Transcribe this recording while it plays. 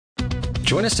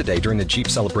Join us today during the Jeep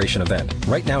Celebration event.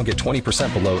 Right now, get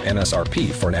 20% below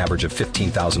MSRP for an average of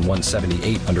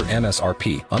 $15,178 under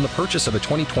MSRP on the purchase of a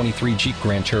 2023 Jeep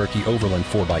Grand Cherokee Overland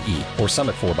 4xE or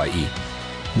Summit 4xE.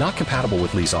 Not compatible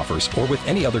with lease offers or with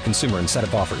any other consumer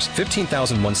incentive offers.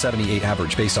 $15,178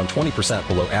 average based on 20%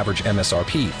 below average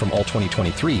MSRP from all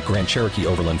 2023 Grand Cherokee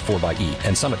Overland 4xE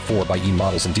and Summit 4xE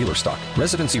models in dealer stock.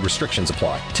 Residency restrictions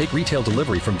apply. Take retail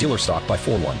delivery from dealer stock by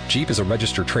 4/1. Jeep is a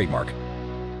registered trademark.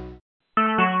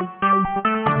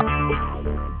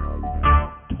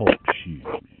 Talk shoes.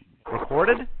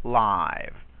 Recorded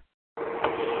live.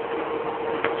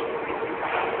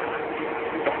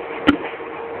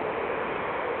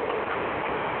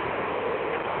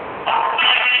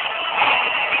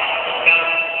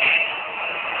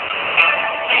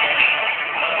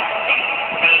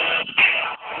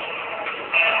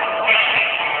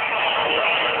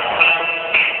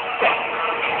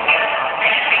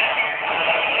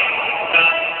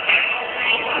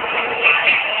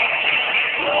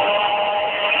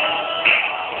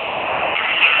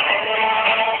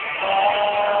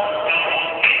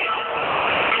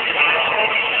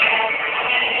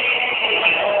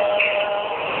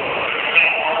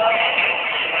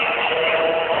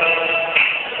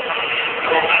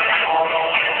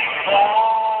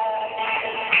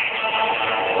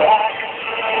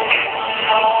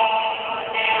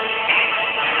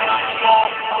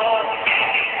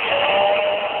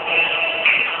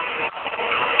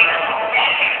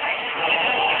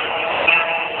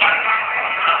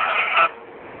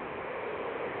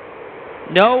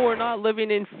 No, we're not living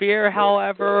in fear,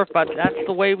 however, but that's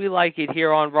the way we like it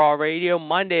here on Raw Radio.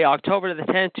 Monday, October the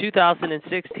 10th,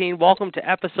 2016. Welcome to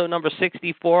episode number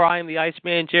 64. I am the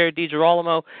Iceman, Jared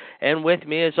DiGirolamo, and with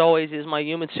me, as always, is my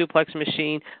human suplex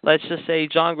machine. Let's just say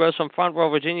John Gross from Front Row,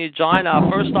 Virginia. John,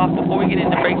 first off, before we get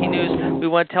into breaking news, we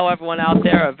want to tell everyone out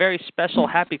there a very special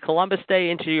happy Columbus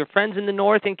Day, and to your friends in the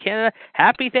North in Canada,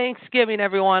 happy Thanksgiving,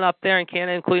 everyone up there in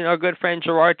Canada, including our good friend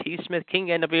Gerard T. Smith, King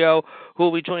NWO, who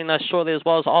will be joining us shortly, as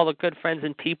well as all the good friends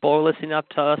and people listening up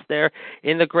to us there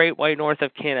in the Great White North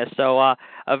of Canada. So a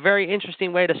very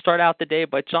interesting way to start out the day.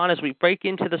 But, John, as we break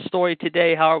into the story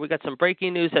today, however, we got some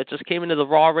breaking news that just came into the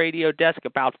Raw Radio desk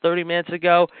about 30 minutes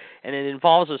ago, and it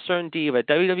involves a certain diva.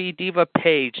 WWE Diva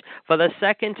Paige, for the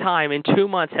second time in 2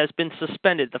 months, has been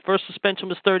suspended. The first suspension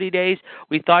was 30 days.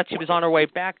 We thought she was on her way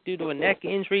back due to a neck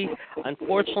injury.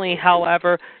 Unfortunately,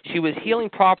 however, she was healing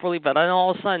properly, but then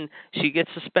all of a sudden, she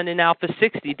gets suspended now for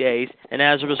 60 days, and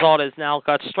as a result has now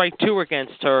got strike 2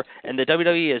 against her, and the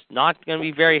WWE is not going to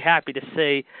be very happy to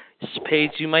say,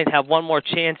 Paige, you might have one more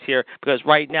chance here, because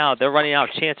right now they're running out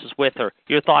of chances with her.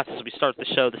 Your thoughts as we start the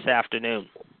show this afternoon?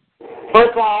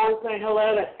 First of all, I want to say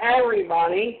hello to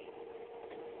everybody,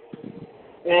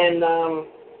 and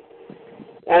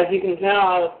as you can tell,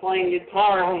 I was playing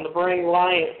guitar on the Bray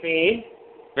Wyatt feed.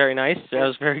 Very nice. That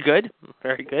was very good.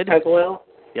 Very good. As well.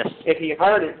 Yes. If you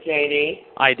heard it, JD.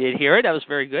 I did hear it. That was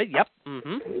very good. Yep.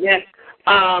 Mm-hmm. Yes.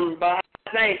 But I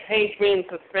say Paige being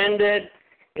suspended,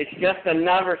 it's just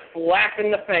another slap in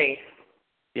the face.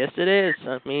 Yes, it is.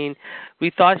 I mean, we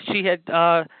thought she had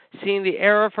seen the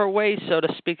error of her ways, so to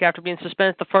speak, after being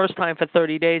suspended the first time for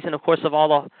 30 days, and, of course, of all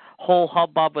the whole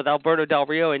hubbub with Alberto Del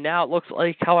Rio, and now it looks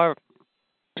like, however,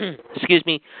 excuse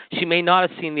me, she may not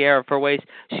have seen the error of her ways.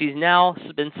 She's now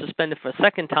been suspended for a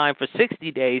second time for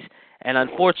 60 days, and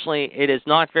unfortunately, it is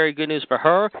not very good news for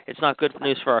her. It's not good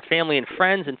news for our family and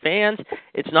friends and fans.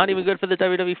 It's not even good for the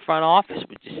WWE front office,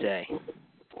 would you say?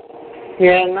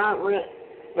 Yeah, not really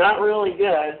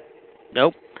good.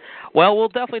 Nope. Well, we'll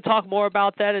definitely talk more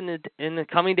about that in the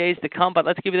coming days to come, but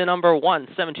let's give you the number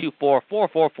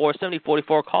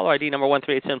 1-724-444-7044, caller ID number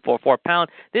 138744#.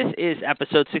 This is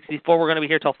episode 64. We're going to be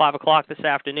here till 5 o'clock this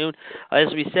afternoon.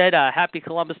 As we said, happy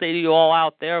Columbus Day to you all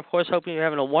out there. Of course, hoping you're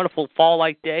having a wonderful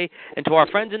fall-like day. And to our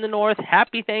friends in the North,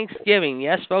 happy Thanksgiving.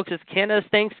 Yes, folks, it's Canada's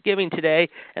Thanksgiving today,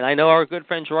 and I know our good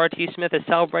friend Gerard T. Smith is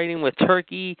celebrating with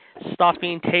turkey,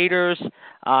 stuffing, taters,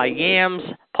 yams,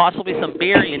 possibly some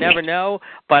beer, you never know.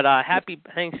 But happy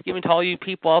Thanksgiving to all you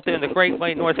people out there in the Great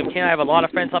White North of Canada. I have a lot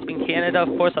of friends up in Canada. Of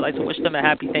course, I'd like to wish them a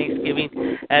happy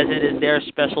Thanksgiving, as it is their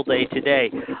special day today.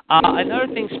 Another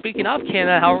thing, speaking of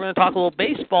Canada, how we're going to talk a little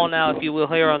baseball now, if you will,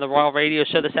 here on the Raw Radio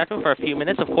Show this afternoon for a few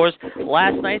minutes. Of course,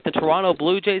 last night, the Toronto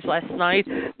Blue Jays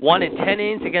won in 10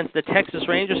 innings against the Texas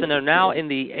Rangers, and they're now in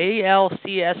the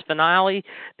ALCS finale.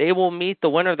 They will meet the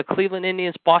winner of the Cleveland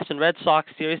Indians-Boston Red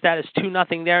Sox series. That is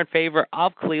 2-0 there in favor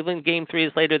of Cleveland. Game 3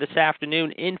 is later this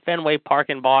afternoon in Fenway Park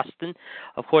in Boston.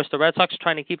 Of course, the Red Sox are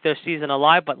trying to keep their season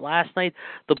alive, but last night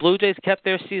the Blue Jays kept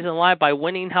their season alive by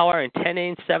winning, however, in 10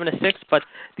 innings, 7-6. But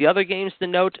the other games to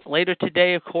note later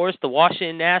today, of course, the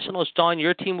Washington Nationals. John,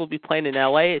 your team will be playing in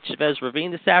L.A. at Chavez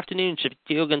Ravine this afternoon.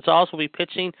 Gio Gonzalez will be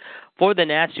pitching for the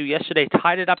Nats, who yesterday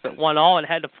tied it up at 1-1 and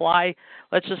had to fly,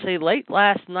 let's just say, late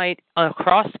last night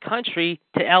across the country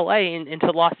to L.A. and into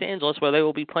Los Angeles, where they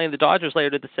will be playing the Dodgers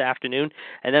later this afternoon.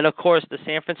 And then, of course, the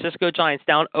San Francisco Giants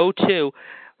down 0-2,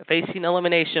 facing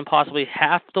elimination, possibly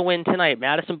half the win tonight.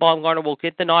 Madison Bumgarner will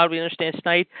get the nod, we understand,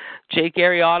 tonight. Jake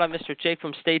Arrieta, Mr. Jake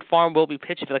from State Farm, will be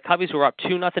pitching for the Cubbies, who are up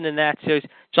 2-0 in that series.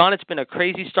 John, it's been a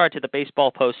crazy start to the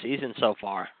baseball postseason so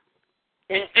far.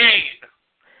 Indeed.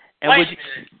 And Wait would a you,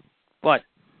 minute. what?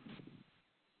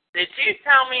 Did you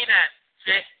tell me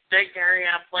that Jake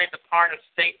Arrieta played the part of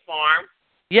State Farm?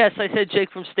 Yes, I said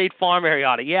Jake from State Farm,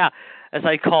 Arrieta. Yeah, as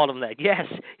I called him that. Yes,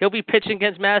 he'll be pitching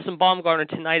against Madison Bumgarner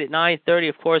tonight at 9:30,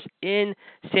 of course, in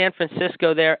San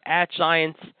Francisco there at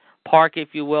Giants Park, if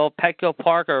you will, Petco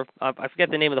Park, or I forget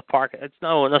the name of the park. That's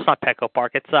not Petco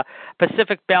Park. It's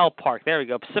Pacific Bell Park. There we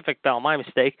go, Pacific Bell, my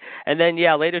mistake. And then,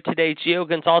 later today, Gio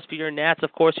Gonzalez for your Nats,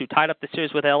 of course, who tied up the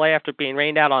series with L.A. after being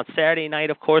rained out on Saturday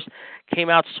night, of course, came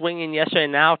out swinging yesterday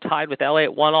and now tied with L.A. at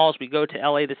 1-1 as we go to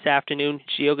L.A. this afternoon.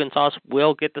 Gio Gonzalez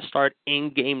will get the start in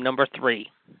game number 3.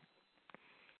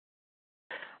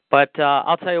 But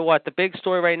I'll tell you what, the big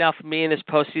story right now for me in this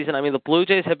postseason, I mean, the Blue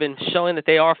Jays have been showing that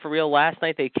they are for real. Last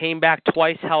night they came back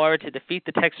twice, however, to defeat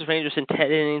the Texas Rangers in 10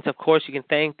 innings. Of course, you can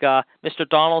thank Mr.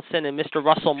 Donaldson and Mr.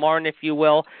 Russell Martin, if you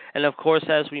will. And, of course,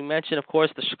 as we mentioned, of course,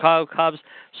 the Chicago Cubs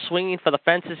swinging for the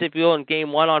fences, if you will, in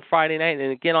Game 1 on Friday night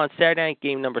and again on Saturday night,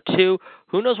 Game number 2.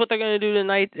 Who knows what they're going to do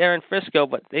tonight there in Frisco,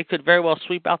 but they could very well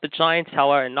sweep out the Giants,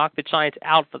 however, and knock the Giants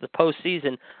out for the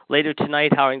postseason later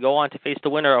tonight, however, and go on to face the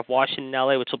winner of Washington and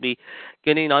L.A., which will be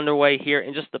getting underway here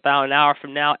in just about an hour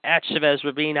from now at Chavez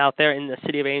Ravine out there in the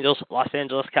City of Angels, Los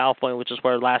Angeles, California, which is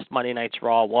where last Monday night's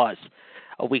Raw was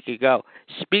a week ago.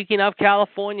 Speaking of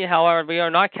California, however, we are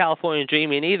not California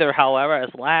dreaming either, however, as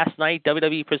last night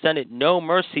WWE presented No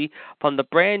Mercy from the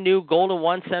brand new Golden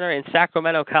One Center in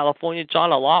Sacramento, California.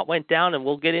 John, a lot went down, and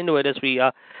we'll get into it as we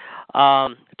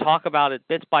talk about it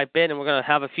bit by bit, and we're going to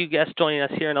have a few guests joining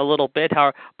us here in a little bit.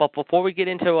 But before we get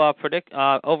into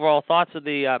overall thoughts of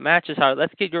the matches,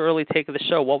 let's get your early take of the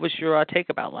show. What was your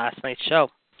take about last night's show?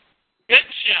 Good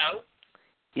show.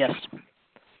 Yes.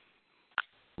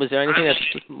 Was there anything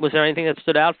that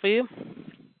stood out for you?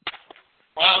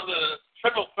 Well, the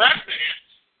triple threat match.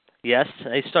 Yes,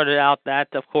 they started out that,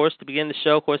 of course, to begin the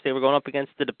show. Of course, they were going up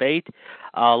against the debate.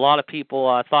 A lot of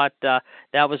people thought that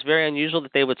was very unusual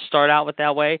that they would start out with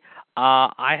that way.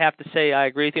 I have to say I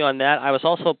agree with you on that. I was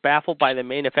also baffled by the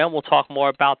main event. We'll talk more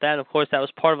about that. And, of course, that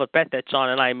was part of a bet that John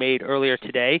and I made earlier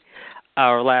today.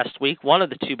 Or last week, one of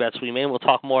the two bets we made. We'll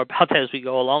talk more about that as we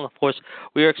go along. Of course,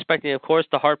 we are expecting, of course,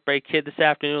 the Heartbreak Kid this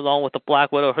afternoon, along with the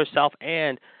Black Widow herself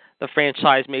and the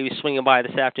franchise maybe swinging by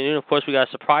this afternoon. Of course, we got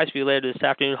a surprise for you later this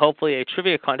afternoon. Hopefully, a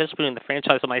trivia contest between the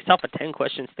franchise and myself, a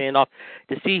 10-question standoff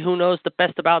to see who knows the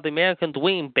best about the American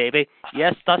Dream, baby.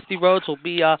 Yes, Dusty Rhodes will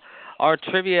be our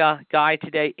trivia guy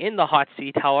today in the hot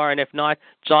seat, however, and if not,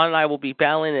 John and I will be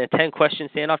battling in a 10-question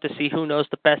standoff to see who knows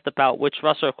the best about which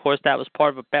wrestler. Of course, that was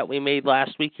part of a bet we made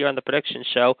last week here on the prediction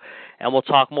show, and we'll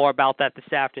talk more about that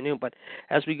this afternoon. But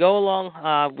as we go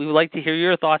along, we would like to hear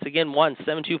your thoughts. Again,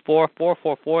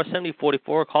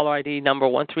 1-724-444-7044, caller ID number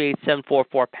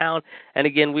 138744#. And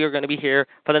again, we are going to be here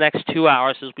for the next 2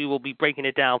 hours as we will be breaking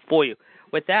it down for you.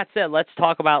 With that said, let's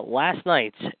talk about last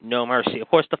night's No Mercy. Of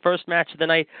course, the first match of the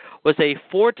night was a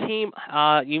 4-team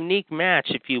unique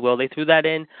match, if you will. They threw that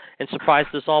in and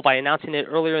surprised us all by announcing it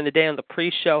earlier in the day on the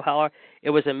pre-show. However, it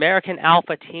was American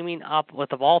Alpha teaming up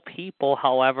with, of all people,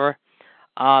 however,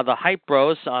 the Hype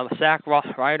Bros, Zack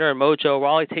Ryder and Mojo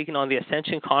Rawley taking on the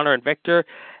Ascension, Connor and Victor,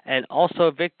 and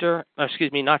also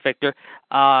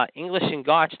English and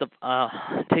Gotch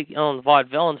taking on the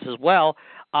Vaudevillains as well.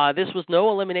 This was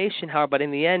no elimination, however, but in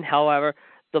the end, however,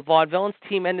 the Vaudevillains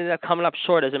team ended up coming up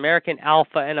short as American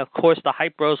Alpha and, of course, the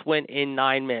Hype Bros win in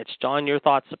 9 minutes. John, your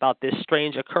thoughts about this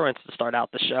strange occurrence to start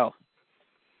out the show?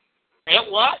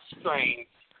 It was strange.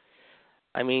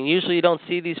 I mean, usually you don't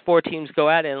see these 4 teams go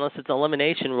at it unless it's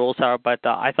elimination rules, however, but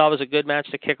I thought it was a good match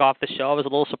to kick off the show. I was a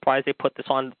little surprised they put this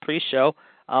on the pre-show.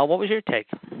 What was your take?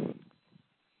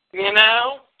 You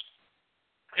know,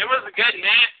 it was a good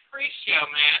match, pre-show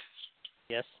match.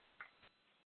 Yes.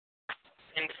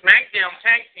 And SmackDown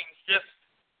tag teams just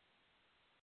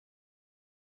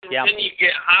continue to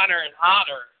get hotter and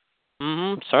hotter.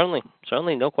 Certainly,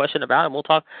 no question about it. We'll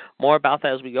talk more about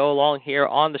that as we go along here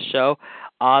on the show.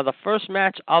 The first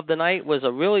match of the night was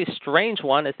a really strange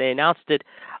one as they announced it,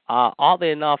 oddly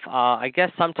enough, I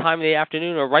guess sometime in the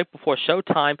afternoon or right before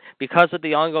showtime because of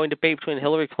the ongoing debate between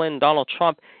Hillary Clinton and Donald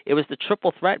Trump. It was the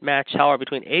triple threat match, however,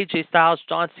 between AJ Styles,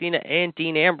 John Cena, and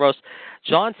Dean Ambrose.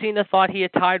 John Cena thought he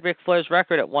had tied Ric Flair's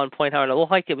record at one point, however, and it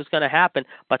looked like it was going to happen,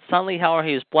 but suddenly, however,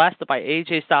 he was blasted by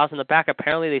AJ Styles in the back.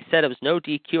 Apparently, they said it was no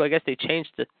DQ. I guess they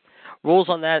changed the rules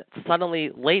on that suddenly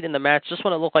late in the match, just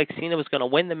when it looked like Cena was going to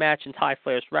win the match and tie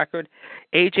Flair's record.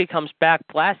 AJ comes back,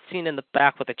 blasts Cena in the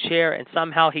back with a chair, and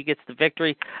somehow he gets the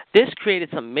victory. This created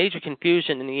some major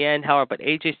confusion in the end, however, but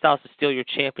AJ Styles is still your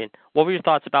champion. What were your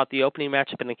thoughts about the opening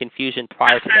matchup and the confusion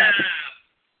prior to that?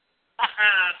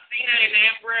 Cena and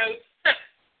Ambrose,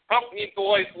 hope you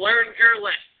boys learned your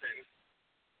lesson.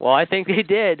 Well, I think they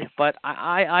did, but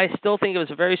I still think it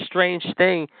was a very strange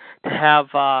thing to have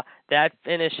that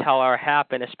finish, however,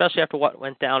 happen, especially after what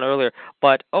went down earlier.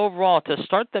 But overall, to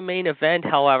start the main event,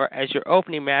 however, as your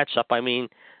opening matchup, I mean,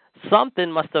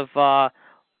 something must have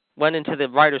went into the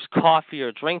writer's coffee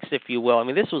or drinks, if you will. I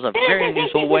mean, this was a very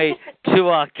unusual way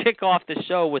to kick off the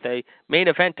show with a main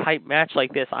event type match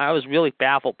like this. I was really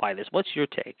baffled by this. What's your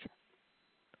take?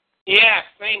 Yeah,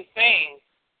 same thing.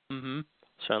 Mm-hmm.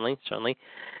 Certainly.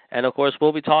 And, of course,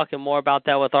 we'll be talking more about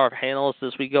that with our panelists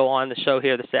as we go on the show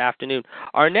here this afternoon.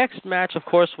 Our next match, of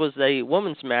course, was a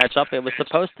women's matchup. It was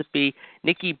supposed to be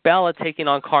Nikki Bella taking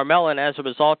on Carmella, and as a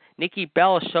result, Nikki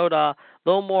Bella showed a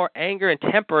little more anger and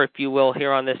temper, if you will,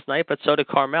 here on this night, but so did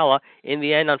Carmella. In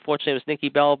the end, unfortunately, it was Nikki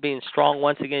Bella being strong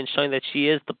once again, showing that she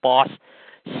is the boss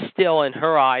still in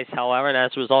her eyes, however, and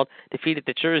as a result, defeated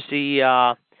the Jersey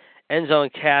Enzo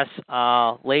and Cass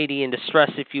lady in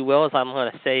distress, if you will, as I'm going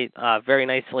to say very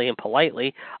nicely and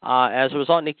politely. As a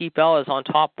result, Nikki Bella is on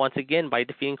top once again by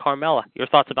defeating Carmella. Your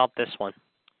thoughts about this one?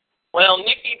 Well,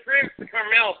 Nikki proved to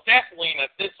Carmella definitely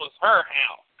that this was her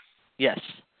house. Yes,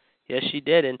 she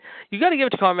did, and you got to give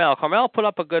it to Carmella. Carmella put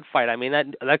up a good fight. I mean,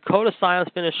 that code of silence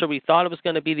finisher, we thought it was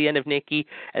going to be the end of Nikki,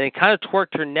 and it kind of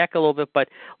twerked her neck a little bit, but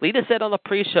Lita said on the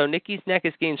pre-show, Nikki's neck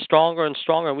is getting stronger and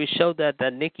stronger, and we showed that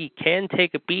Nikki can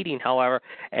take a beating, however,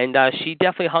 and she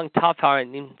definitely hung tough, however,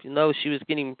 and even though she was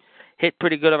getting hit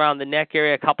pretty good around the neck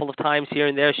area a couple of times here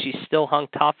and there, she still hung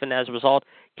tough, and as a result,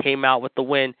 came out with the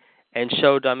win and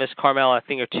showed Miss Carmella a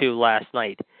thing or two last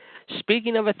night.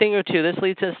 Speaking of a thing or two, this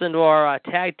leads us into our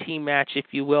tag team match, if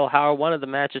you will. However, one of the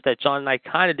matches that John and I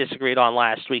kind of disagreed on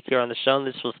last week here on the show, and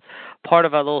this was part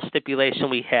of a little stipulation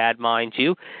we had, mind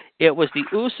you. It was the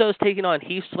Usos taking on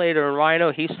Heath Slater and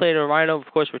Rhino. Heath Slater and Rhino, of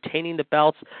course, retaining the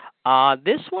belts.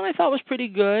 This one I thought was pretty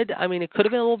good. I mean, it could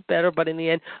have been a little better, but in the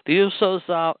end, the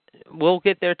Usos will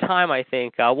get their time, I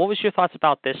think. What was your thoughts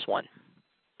about this one?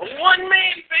 One-man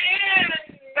band,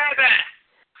 baby.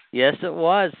 Yes, it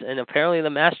was, and apparently the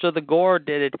Master of the Gore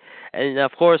did it. And,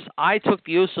 of course, I took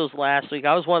the Usos last week.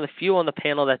 I was one of the few on the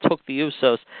panel that took the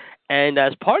Usos. And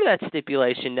as part of that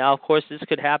stipulation, now, of course, this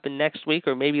could happen next week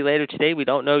or maybe later today. We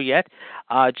don't know yet.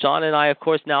 John and I, of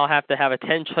course, now have to have a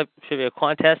 10 trivia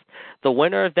contest. The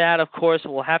winner of that, of course,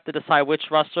 will have to decide which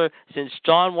wrestler. Since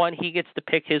John won, he gets to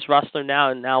pick his wrestler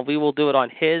now, and now we will do it on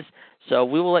his. So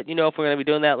we will let you know if we're going to be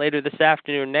doing that later this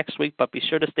afternoon or next week, but be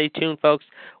sure to stay tuned, folks.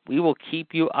 We will keep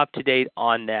you up to date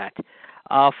on that.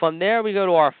 From there, we go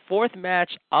to our fourth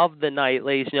match of the night,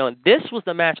 ladies and gentlemen. This was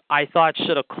the match I thought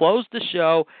should have closed the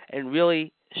show and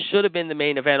really should have been the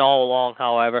main event all along,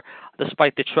 however,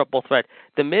 despite the triple threat.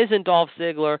 The Miz and Dolph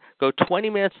Ziggler go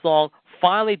 20 minutes long.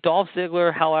 Finally, Dolph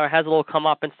Ziggler, however, has a little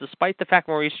comeuppance, despite the fact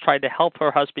Maurice tried to help her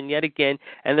husband yet again.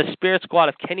 And the Spirit Squad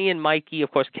of Kenny and Mikey,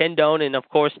 of course, Ken Doane, and of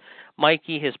course,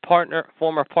 Mikey, his partner,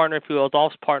 former partner, if you will,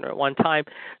 Dolph's partner at one time,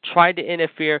 tried to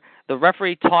interfere. The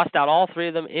referee tossed out all three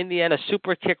of them. In the end, a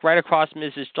super kick right across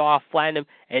Miz's jaw, flattened him,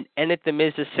 and ended the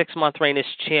Miz's 6-month reign as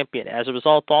champion. As a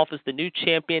result, Dolph is the new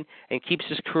champion and keeps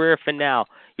his career for now.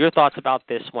 Your thoughts about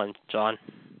this one, John?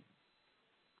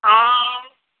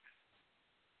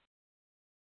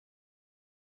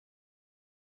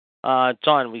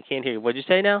 John, we can't hear you. What did you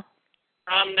say now?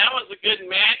 That was a good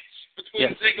match between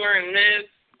Yes. Ziggler and Miz.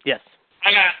 Yes.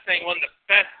 I gotta say, one of the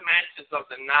best matches of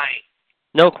the night.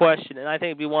 No question, and I think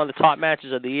it'd be one of the top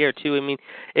matches of the year too. I mean,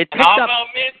 it picked up. Although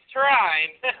Miz tried.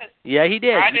 Yeah, he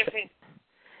did.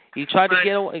 He tried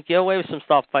to get away with some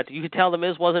stuff, but you could tell the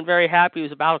Miz wasn't very happy. He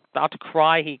was about to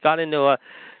cry. He got into a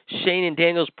Shane and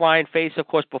Daniels Bryan face, of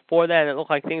course, before that, and it looked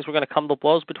like things were going to come to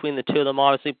blows between the two of them,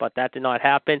 obviously, but that did not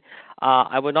happen.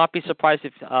 I would not be surprised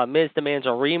if Miz demands a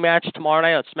rematch tomorrow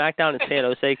night on SmackDown in San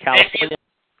Jose, California.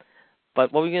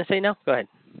 But what were you going to say now? Go ahead.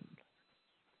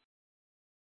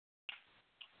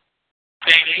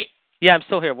 Baby. Yeah, I'm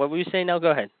still here. What were you saying now?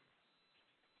 Go ahead.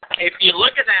 If you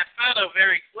look at that photo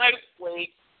very closely,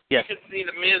 week, yes. you can see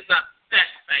the Miz upset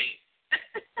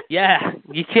face. Yeah,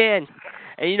 you can.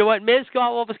 And you know what? Miz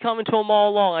got what was coming to him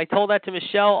all along. I told that to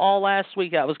Michelle all last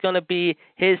week. That was going to be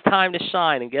his time to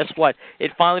shine. And guess what?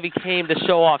 It finally became the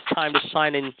show-off's time to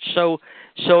shine and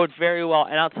showed very well.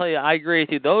 And I'll tell you, I agree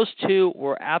with you. Those two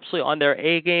were absolutely on their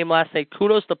A-game last night.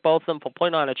 Kudos to both of them for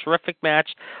putting on a terrific match.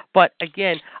 But,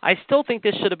 again, I still think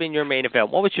this should have been your main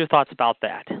event. What was your thoughts about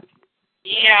that?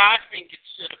 Yeah, I think it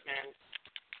should have been.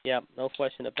 Yeah, no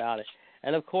question about it.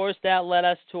 And, of course, that led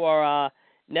us to our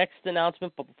next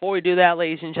announcement. But before we do that,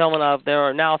 ladies and gentlemen, there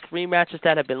are now 3 matches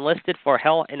that have been listed for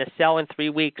Hell in a Cell in 3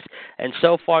 weeks. And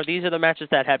so far, these are the matches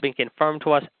that have been confirmed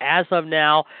to us as of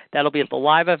now. That'll be at the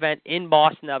live event in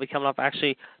Boston. That'll be coming up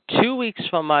actually 2 weeks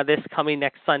from this coming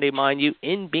next Sunday, mind you,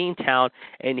 in Beantown.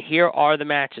 And here are the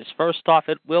matches. First off,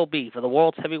 it will be for the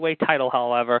World's Heavyweight title,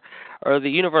 however, or the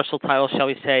Universal title, shall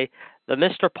we say, the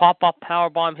Mr. Pop-Up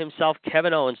Powerbomb himself,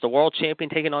 Kevin Owens, the world champion,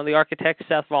 taking on the Architect,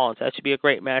 Seth Rollins. That should be a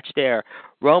great match there.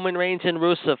 Roman Reigns and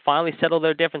Rusev finally settled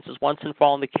their differences once and for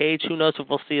all in the cage. Who knows if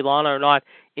we'll see Lana or not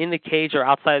in the cage or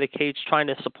outside of the cage trying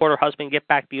to support her husband and get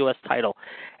back the U.S. title.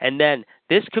 And then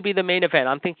this could be the main event.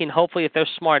 I'm thinking hopefully if they're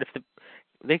smart,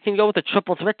 they can go with a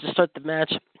triple threat to start the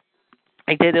match.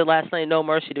 They did it last night, No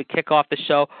Mercy, to kick off the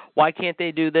show. Why can't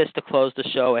they do this to close the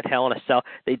show at Hell in a Cell?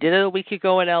 They did it a week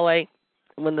ago in L.A.,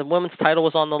 when the women's title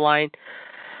was on the line.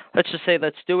 Let's just say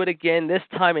let's do it again. This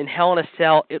time in Hell in a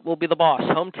Cell, it will be the Boss,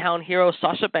 hometown hero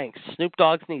Sasha Banks, Snoop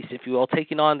Dogg's niece, if you will,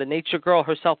 taking on the Nature Girl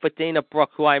herself with Dana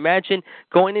Brooke, who I imagine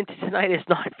going into tonight is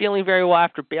not feeling very well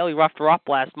after Bayley roughed her up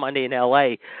last Monday in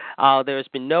L.A. There's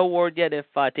been no word yet if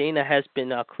Dana has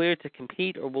been cleared to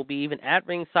compete or will be even at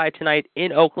ringside tonight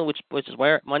in Oakland, which is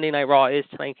where Monday Night Raw is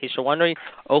tonight, in case you're wondering.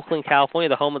 Oakland, California,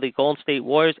 the home of the Golden State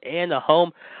Warriors and the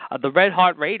home of the Red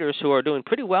Hot Raiders, who are doing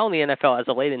pretty well in the NFL as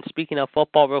of late. And speaking of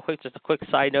football, real quick, just a quick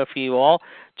side note for you all.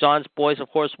 John's boys, of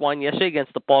course, won yesterday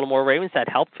against the Baltimore Ravens. That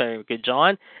helped. Very good,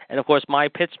 John. And, of course, my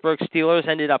Pittsburgh Steelers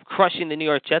ended up crushing the New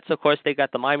York Jets. Of course, they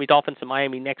got the Miami Dolphins in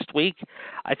Miami next week.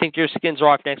 I think your skins are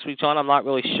off next week, John. I'm not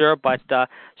really sure. But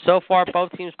so far,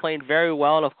 both teams playing very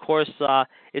well. And, of course,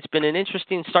 it's been an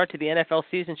interesting start to the NFL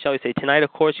season, shall we say. Tonight,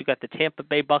 of course, you got the Tampa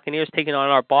Bay Buccaneers taking on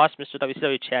our boss, Mr.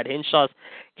 WCW, Chad Hinshaw's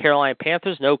Carolina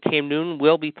Panthers. No, Cam Newton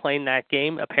will be playing that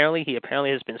game. He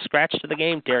apparently has been scratched to the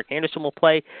game. Derek Anderson will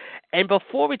play. And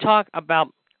before we talk about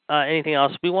anything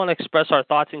else, we want to express our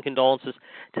thoughts and condolences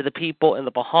to the people in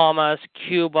the Bahamas,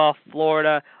 Cuba,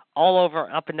 Florida, all over,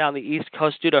 up and down the East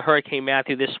Coast due to Hurricane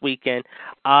Matthew this weekend.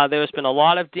 There's been a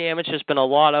lot of damage. There's been a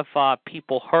lot of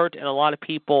people hurt and a lot of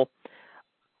people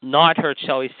not hurt,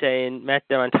 shall we say, and met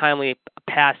their untimely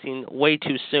passing way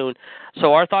too soon.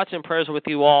 So our thoughts and prayers are with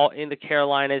you all in the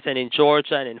Carolinas and in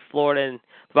Georgia and in Florida and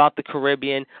throughout the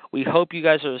Caribbean. We hope you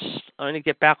guys are going to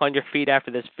get back on your feet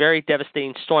after this very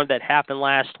devastating storm that happened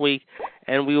last week,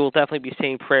 and we will definitely be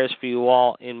saying prayers for you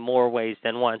all in more ways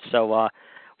than one. So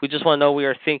we just want to know we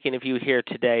are thinking of you here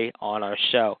today on our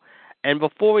show. And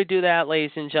before we do that, ladies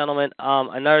and gentlemen,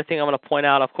 another thing I want to point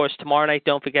out, of course, tomorrow night,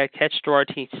 don't forget, catch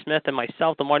Gerard T. Smith and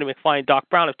myself, the Marty McFly and Doc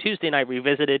Brown of Tuesday Night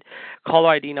Revisited, caller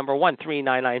ID number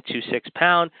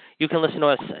 139926#. You can listen to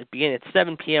us beginning at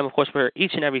 7 p.m. Of course, we're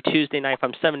each and every Tuesday night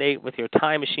from 7 to 8 with your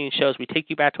Time Machine shows. We take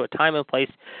you back to a time and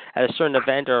place at a certain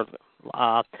event or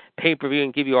pay-per-view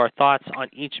and give you our thoughts on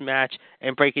each match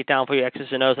and break it down for you X's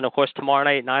and O's. And, of course, tomorrow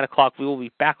night at 9 o'clock, we will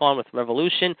be back on with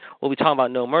Revolution. We'll be talking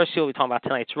about No Mercy. We'll be talking about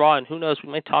tonight's Raw. And who knows,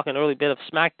 we might talk an early bit of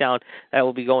SmackDown that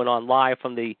will be going on live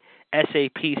from the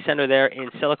SAP Center there in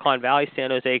Silicon Valley,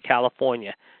 San Jose,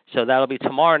 California. So that'll be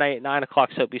tomorrow night at 9 o'clock,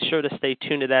 so be sure to stay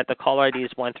tuned to that. The caller ID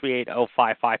is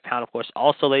 138055#. Of course,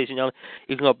 also, ladies and gentlemen,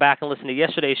 you can go back and listen to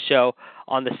yesterday's show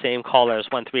on the same caller as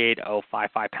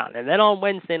 138055#. And then on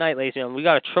Wednesday night, ladies and gentlemen, we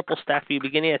got a triple stack for you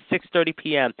beginning at 6:30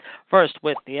 p.m. First,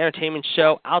 with the entertainment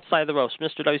show Outside the Ropes.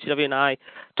 Mr. WCW and I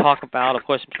talk about, of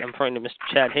course, I'm referring to Mr.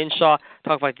 Chad Hinshaw,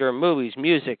 talk about your movies,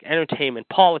 music, entertainment,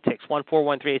 politics.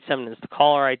 141387 is the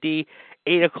caller ID.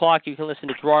 8 o'clock, you can listen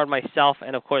to Gerard, myself,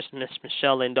 and, of course, Miss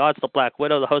Michelle Lynn Dodds, the Black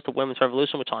Widow, the host of Women's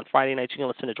Revolution, which on Friday nights you can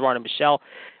listen to Gerard and Michelle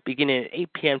beginning at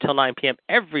 8 p.m. till 9 p.m.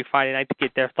 every Friday night to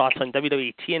get their thoughts on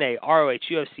WWE, TNA, ROH,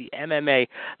 UFC, MMA.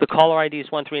 The caller ID is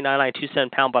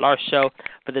 139927#, but our show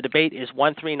for the debate is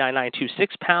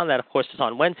 139926#. That, of course, is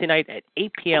on Wednesday night at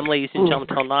 8 p.m., ladies and gentlemen,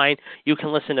 till 9. You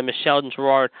can listen to Michelle and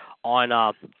Gerard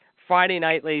on Friday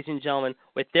night, ladies and gentlemen,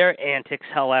 with their antics,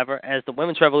 however, as the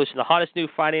Women's Revolution, the hottest new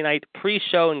Friday night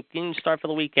pre-show and game start for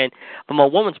the weekend, from a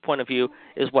woman's point of view,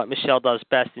 is what Michelle does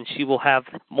best, and she will have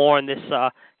more in this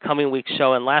coming week's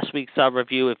show and last week's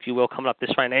review, if you will, coming up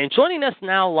this Friday night. And joining us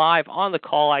now live on the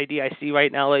call ID I see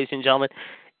right now, ladies and gentlemen,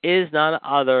 is none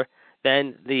other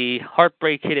Then the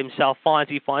Heartbreak Kid himself,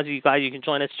 Fonzie. Fonzie, you guys, you can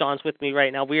join us. John's with me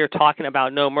right now. We are talking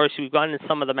about No Mercy. We've gotten into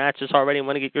some of the matches already. I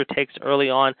want to get your takes early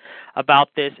on about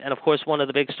this. And, of course, one of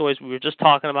the big stories we were just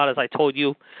talking about, as I told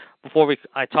you before we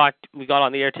got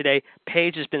on the air today,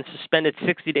 Paige has been suspended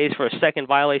 60 days for a second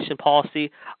violation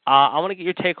policy. I want to get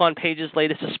your take on Paige's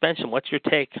latest suspension. What's your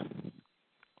take?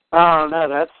 Oh, no,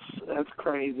 that's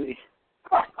crazy.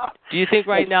 Do you think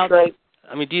right now... Crazy.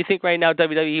 Do you think right now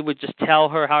WWE would just tell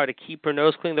her how to keep her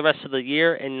nose clean the rest of the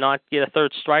year and not get a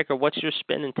third strike, or what's your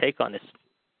spin and take on this?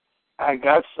 I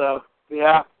guess so.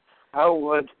 Yeah, I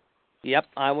would. Yep,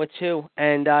 I would too.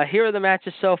 And here are the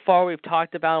matches so far we've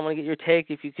talked about. I want to get your take.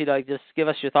 If you could just give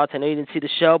us your thoughts. I know you didn't see the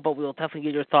show, but we'll definitely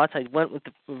get your thoughts. I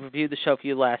reviewed the show for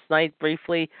you last night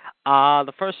briefly.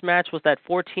 The first match was that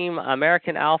 4-team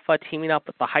American Alpha teaming up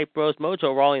with the Hype Bros,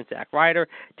 Mojo Rawley and Zack Ryder,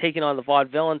 taking on the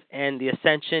Vaudevillains and the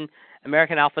Ascension.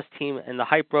 American Alpha's team and the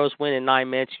Hype Bros win in 9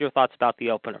 minutes. Your thoughts about the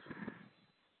opener?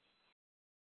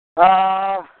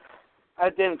 I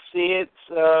didn't see it.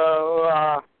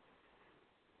 So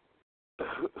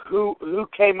who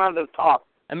came out of the top?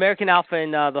 American Alpha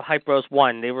and the Hype Bros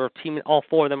won. They were teaming. All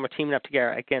 4 of them were teaming up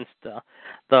together against the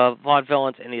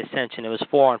Vaudevillains and the Ascension. It was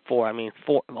 4-on-4.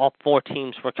 All 4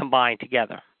 teams were combined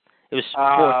together. It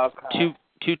was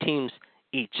two teams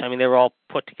each. They were all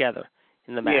put together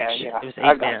in the match. Yeah. It was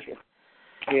 8 minutes.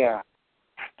 Yeah.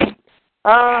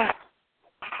 I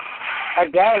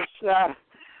guess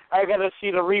I got to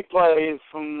see the replays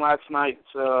from last night,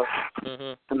 so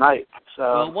tonight. So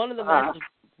well, one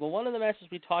of the matches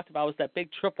we talked about was that big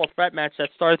triple threat match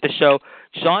that started the show.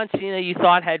 John Cena, you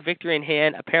thought, had victory in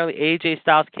hand. Apparently, AJ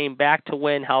Styles came back to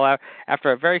win, however,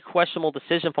 after a very questionable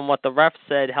decision from what the ref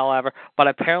said, however. But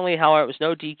apparently, it was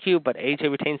no DQ, but AJ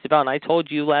retains the belt. And I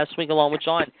told you last week, along with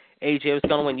John, AJ was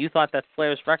going to win. You thought that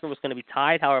Flair's record was going to be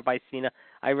tied, however, by Cena.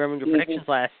 I remember your predictions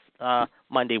last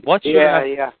Monday. What's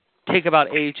your take about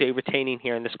AJ retaining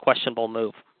here in this questionable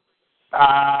move?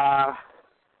 I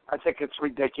think it's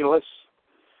ridiculous.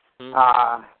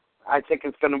 I think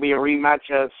it's going to be a rematch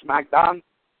at SmackDown.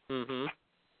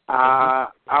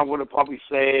 I would have probably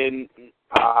said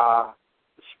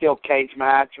steel cage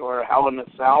match or Hell in a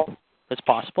Cell. It's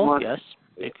possible, yes.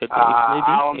 It could be.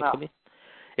 I don't know.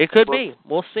 It could be.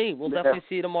 We'll see. We'll definitely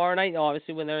see tomorrow night.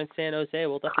 Obviously, when they're in San Jose,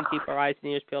 we'll definitely keep our eyes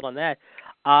and ears peeled on that.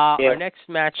 Our next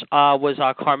match was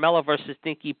Carmella versus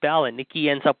Nikki Bella. And Nikki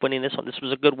ends up winning this one. This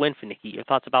was a good win for Nikki. Your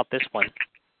thoughts about this one?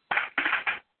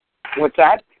 What's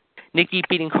that? Nikki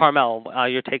beating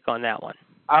Carmella. Your take on that one?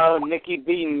 Nikki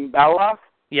beating Bella?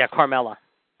 Yeah, Carmella.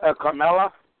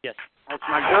 Carmella? Yes. That's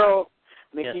my girl.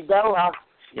 Nikki Bella.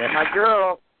 Yes. My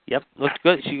girl. Yep, looked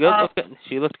good. She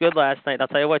looked good last night. I'll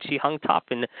tell you what, she hung top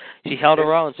and she held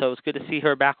her own, so it was good to see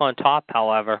her back on top,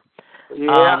 however.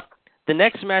 Yeah. The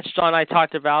next match John and I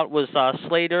talked about was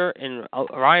Slater and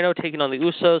Rhino taking on the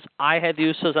Usos. I had the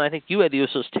Usos, and I think you had the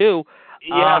Usos, too.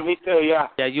 Yeah, me too, yeah.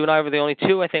 Yeah, you and I were the only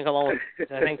two, I think, along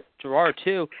with, Gerard,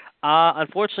 too.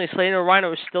 Unfortunately, Slater and Rhino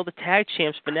are still the tag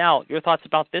champs for now. Your thoughts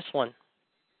about this one?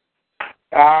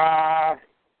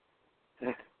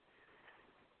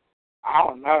 I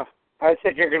don't know. I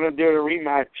think you're going to do a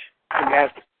rematch, I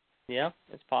guess. Yeah,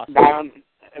 it's possible.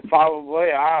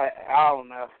 Probably. I don't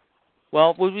know.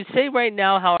 Well, would we say right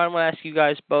now, how I'm going to ask you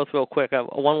guys both real quick, a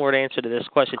one-word answer to this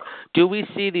question. Do we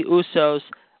see the Usos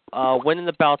winning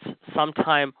the belts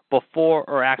sometime before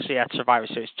or actually at Survivor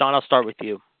Series? John, I'll start with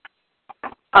you.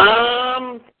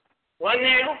 What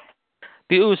now?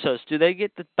 The Usos, do they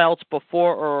get the belts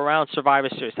before or around Survivor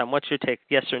Series time? What's your take,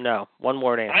 yes or no?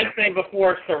 One-word answer. I'd say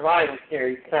before Survivor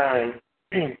Series time.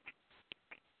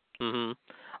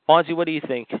 Fonzie, what do you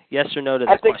think? Yes or no to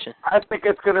this question? I think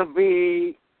it's going to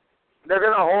be, they're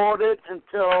going to hold it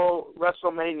until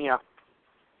WrestleMania.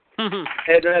 And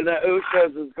then the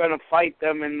Usos is going to fight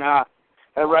them in at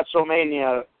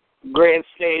WrestleMania, grand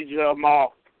stage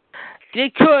Mall. They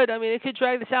could. They could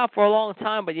drag this out for a long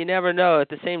time, but you never know. At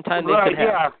the same time, they could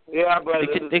have. But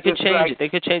they could change it. They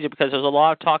could change it because there's a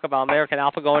lot of talk about American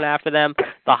Alpha going after them,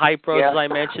 the Hype Bros, as I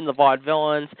mentioned, the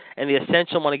Vaudevillains, and the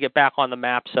Ascension want to get back on the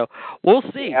map. So we'll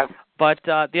see. Yeah. But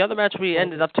the other match we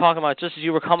ended up talking about, just as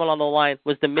you were coming on the line,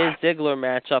 was the Miz Ziggler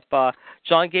matchup.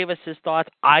 John gave us his thoughts.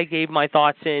 I gave my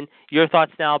thoughts in. Your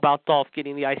thoughts now about Dolph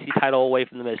getting the IC title away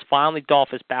from the Miz. Finally,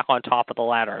 Dolph is back on top of the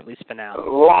ladder, at least for now.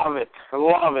 Love it.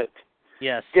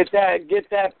 Yes. Get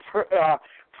that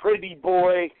pretty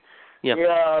boy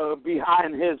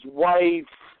behind his wife.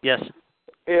 Yes.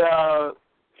 He's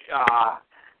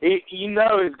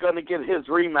going to get his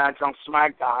rematch on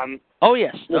SmackDown. Oh,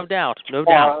 yes. No doubt.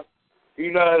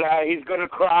 He's going to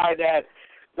cry that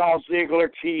Dolph Ziggler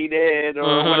cheated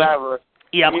or whatever.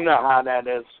 Yep. You know how that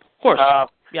is. course.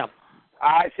 Yeah.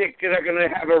 I think they're going to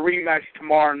have a rematch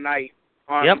tomorrow night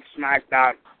on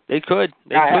SmackDown. They could.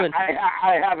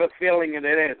 I have a feeling that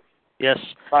it is. Yes,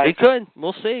 but, they could.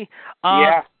 We'll see.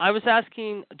 Yeah. I was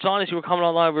asking, John, as you were coming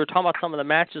online, we were talking about some of the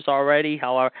matches already,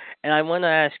 however, and I want to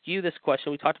ask you this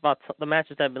question. We talked about the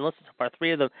matches that have been listed so far,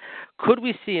 3 of them. Could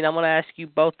we see, and I'm going to ask you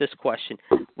both this question,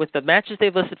 with the matches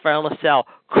they've listed for Hell in a Cell,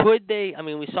 could they, I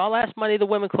mean, we saw last Monday the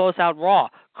women close out Raw.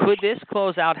 Could this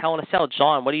close out Hell in a Cell?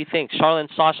 John, what do you think? Charlotte and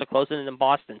Sasha closing it in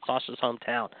Boston, Sasha's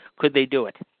hometown. Could they do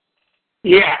it?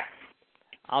 Yeah.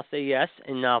 I'll say yes.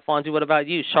 And Fonzie, what about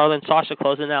you? Charlotte and Sasha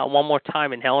closing out one more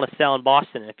time in Hell in a Cell in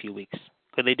Boston in a few weeks.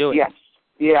 Could they do it? Yes.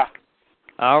 Yeah.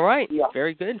 All right. Yeah.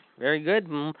 Very good. Very good.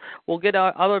 We'll get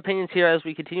other opinions here as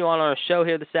we continue on our show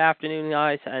here this afternoon,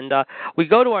 guys. And we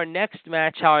go to our next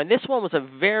match, however. And this one was a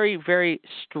very, very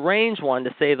strange one,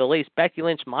 to say the least. Becky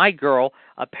Lynch, my girl,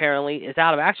 apparently, is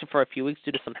out of action for a few weeks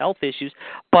due to some health issues.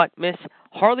 But Miss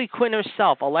Harley Quinn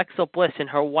herself, Alexa Bliss, in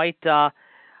her white, her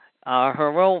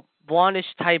real blondish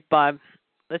type,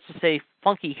 let's just say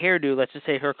funky hairdo, let's just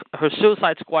say her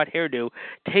Suicide Squad hairdo,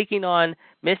 taking on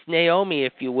Miss Naomi,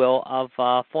 if you will, of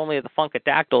formerly of the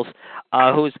Funkadactyls,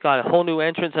 who's got a whole new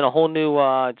entrance and a whole new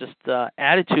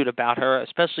attitude about her,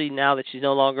 especially now that she's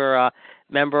no longer a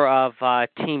member of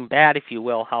Team Bad, if you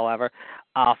will, however.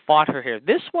 Fought her here.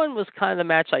 This one was kind of the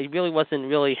match I really wasn't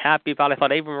really happy about. I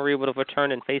thought Ava Marie would have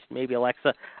returned and faced maybe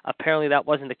Alexa. Apparently that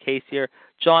wasn't the case here.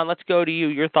 John, let's go to you.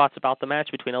 Your thoughts about the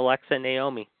match between Alexa and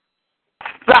Naomi.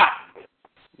 Stop.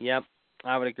 Yep,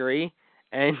 I would agree.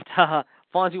 And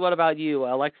Fonzie, what about you?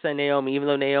 Alexa and Naomi, even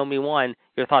though Naomi won,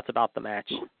 your thoughts about the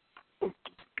match?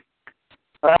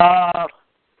 I'm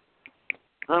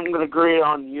going to agree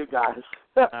on you guys.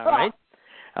 All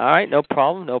right, no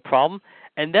problem.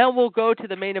 And then we'll go to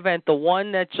the main event, the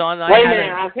one that John and I Wait a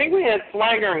minute, I think we had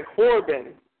Swagger and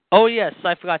Corbin. Oh, yes,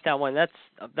 I forgot that one. That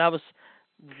was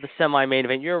the semi-main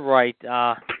event. You're right,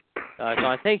 John.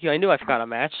 Thank you. I knew I forgot a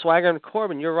match. Swagger and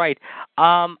Corbin, you're right.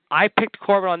 I picked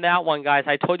Corbin on that one, guys.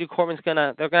 I told you they're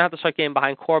gonna have to start getting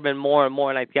behind Corbin more and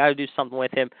more, and I've got to do something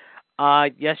with him.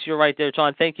 Yes, you're right there,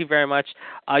 John. Thank you very much.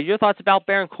 Your thoughts about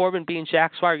Baron Corbin being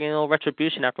Jack Swagger, getting a little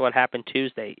retribution after what happened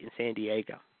Tuesday in San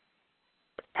Diego?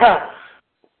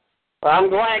 Well, I'm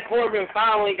glad Corbin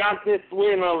finally got this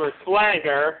win over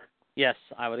Swagger. Yes,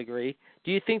 I would agree.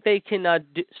 Do you think they can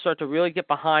start to really get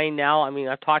behind now? I mean,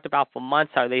 I've talked about for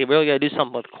months how they really got to do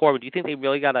something with Corbin. Do you think they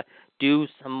really got to do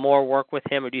some more work with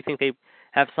him, or do you think they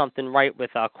have something right with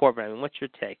Corbin? I mean, what's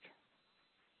your take?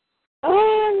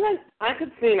 I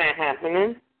could see that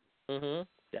happening.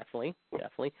 Definitely.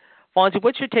 Fonzie,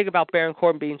 what's your take about Baron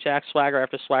Corbin being Jack Swagger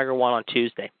after Swagger won on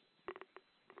Tuesday?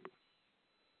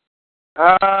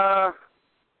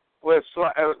 With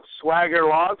Swagger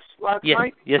lost last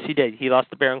night? Yes, he did. He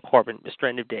lost to Baron Corbin, Mr.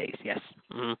 End of Days, yes.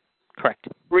 Correct.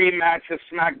 Rematch of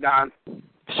SmackDown.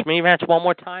 Rematch one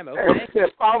more time, okay.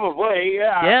 Probably,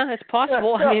 yeah. Yeah, it's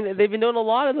possible. I mean, they've been doing a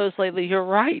lot of those lately. You're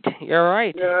right.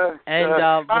 Yeah. And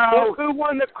who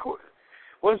won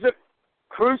was it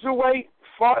Cruiserweight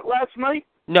fought last night?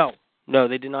 No,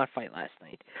 they did not fight last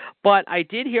night. But I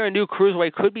did hear a new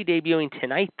Cruiserweight could be debuting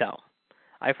tonight, though.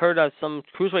 I've heard of some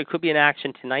Cruiserweight could be in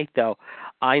action tonight, though.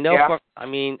 I know. Yeah.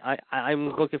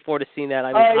 I'm looking forward to seeing that.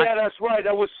 That's right.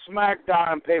 That was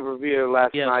SmackDown pay-per-view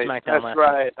last night. SmackDown that's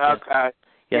right. Night. Okay.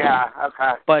 Yes. Yeah.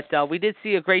 Okay. But we did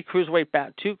see a great Cruiserweight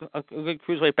a good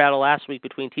Cruiserweight battle last week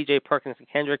between T.J. Perkins and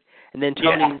Kendrick, and then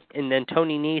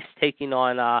Tony Nese taking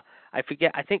on I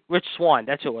forget. I think Rich Swann.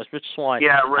 That's who it was. Rich Swann.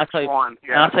 Yeah, Rich Swann.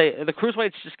 Yeah. I'll tell you, the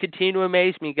Cruiserweights just continue to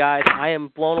amaze me, guys. I am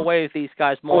blown away with these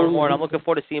guys more and more, and I'm looking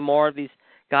forward to seeing more of these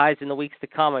guys in the weeks to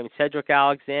come. I mean, Cedric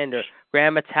Alexander,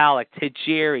 Grand Metalik,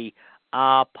 Tajiri,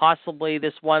 possibly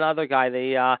this one other guy,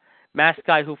 the masked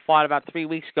guy who fought about 3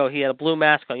 weeks ago. He had a blue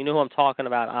mask on. You know who I'm talking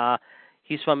about.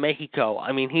 He's from Mexico.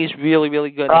 I mean, he's really, really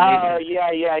good. Yeah.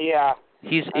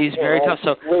 He's very tough.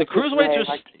 So the Cruiserweights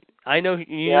are... I know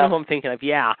you know who I'm thinking of.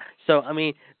 Yeah. So, I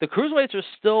mean, the Cruiserweights are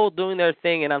still doing their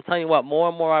thing, and I'm telling you what, more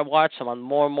and more I watch them,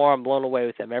 more and more I'm blown away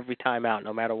with them every time out,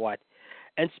 no matter what.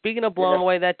 And speaking of blown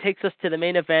away, that takes us to the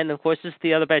main event. Of course, this is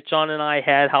the other bet John and I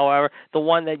had, however, the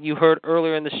one that you heard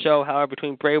earlier in the show, however,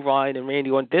 between Bray Wyatt and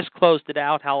Randy Orton. This closed it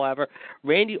out, however.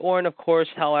 Randy Orton, of course,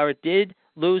 however, did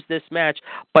lose this match,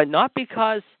 but not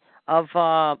because of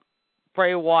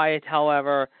Bray Wyatt,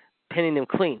 however, pinning him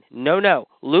clean. No.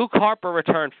 Luke Harper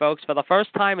returned, folks. For the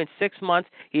first time in 6 months,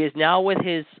 he is now with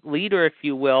his leader, if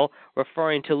you will,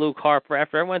 referring to Luke Harper.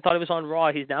 After everyone thought he was on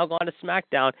Raw, he's now gone to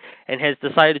SmackDown and has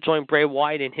decided to join Bray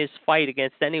Wyatt in his fight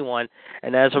against anyone.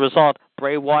 And as a result,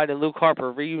 Bray Wyatt and Luke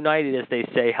Harper reunited, as they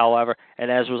say, however,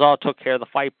 and as a result, took care of the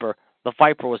Viper the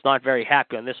Viper was not very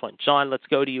happy on this one. John, let's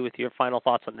go to you with your final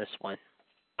thoughts on this one.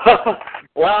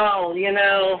 Well,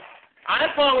 I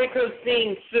thought we could have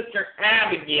seen Sister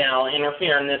Abigail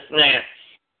interfere in this match.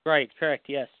 Right, correct,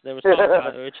 yes. There was talk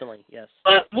about it originally, yes.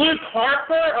 But Luke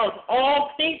Harper, of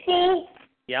all people?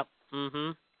 Yep,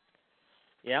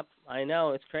 Yep, I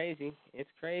know, it's crazy. It's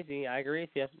crazy. I agree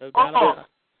with you, no doubt about it.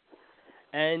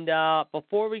 And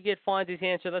before we get Fonzie's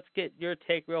answer, let's get your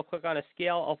take real quick on a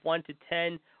scale of 1 to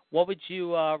 10. What would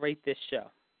you rate this show?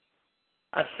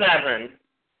 A 7.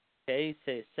 Okay, you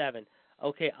say a 7.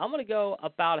 Okay, I'm going to go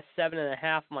about a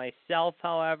 7.5 myself,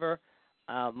 however,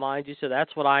 mind you. So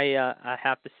that's what I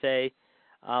have to say,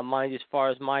 mind you, as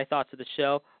far as my thoughts of the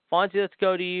show. Fonzie, let's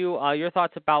go to you. Your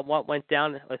thoughts about what went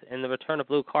down in the return of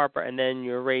Luke Harper, and then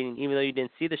your rating. Even though you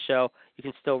didn't see the show, you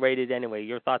can still rate it anyway.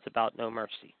 Your thoughts about No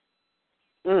Mercy.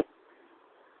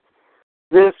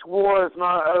 This war is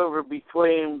not over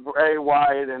between Bray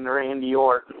Wyatt and Randy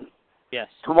Orton. Yes.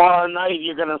 Tomorrow night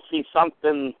you're going to see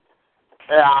something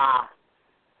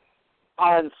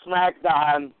on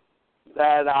SmackDown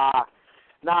that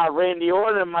now Randy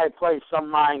Orton might play some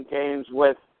mind games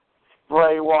with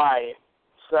Bray Wyatt.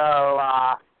 So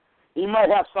he might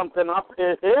have something up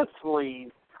his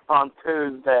sleeve on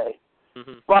Tuesday.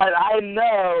 Mm-hmm. But I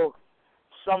know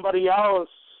somebody else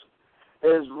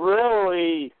is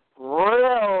really,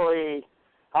 really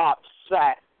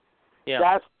upset. Yeah.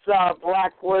 That's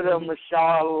Black Widow,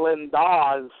 Michelle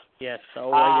Lindas. Yes.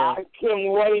 I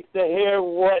can't wait to hear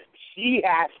what she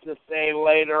has to say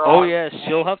later on. Oh yes,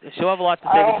 she'll have a lot to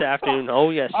say this afternoon. Oh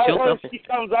yes, I hope she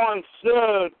comes on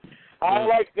soon. I'd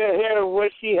like to hear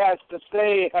what she has to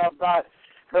say about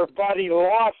her buddy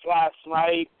lost last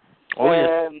night. Oh yes.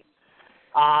 And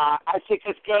I think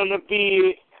it's going to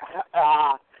be.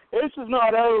 This is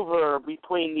not over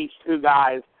between these two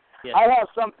guys. Yes. I have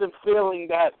something feeling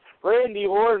that Randy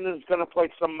Orton is going to play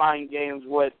some mind games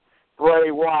with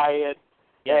Bray Wyatt,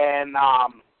 and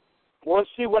we'll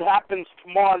see what happens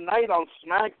tomorrow night on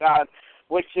SmackDown,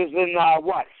 which is in,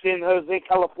 San Jose,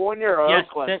 California, or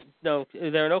Oakland? No,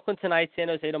 they're in Oakland tonight, San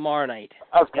Jose tomorrow night.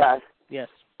 Okay. Yes.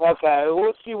 Okay,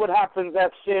 we'll see what happens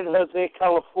at San Jose,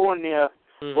 California.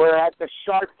 We're at the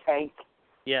Shark Tank.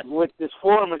 Yes. With this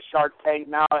former Shark Tank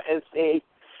now, SAP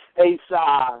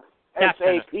Center.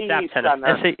 SAP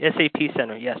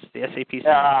Center, yes, the SAP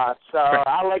Center. So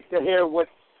I like to hear what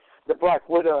the Black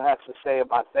Widow has to say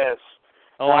about this.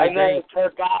 Oh, I agree. know it's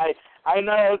her guy. I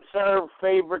know it's her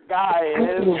favorite guy.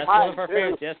 That's one of her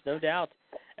favorites, yes, no doubt.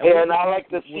 And I like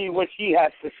to see what she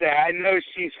has to say. I know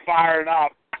she's fired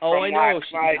up. Oh, I know.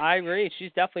 I agree.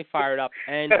 She's definitely fired up.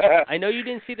 And I know you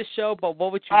didn't see the show, but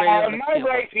what would you rate on my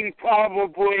rating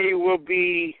probably will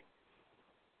be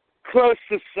close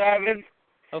to 7.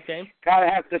 Okay. I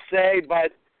have to say,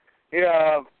 but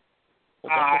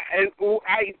I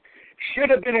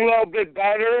should have been a little bit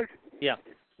better. Yeah.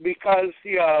 Because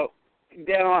they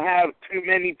don't have too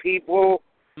many people,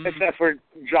 except for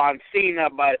John Cena,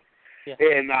 but they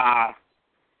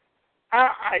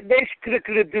could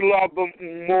have done a lot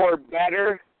more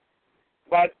better.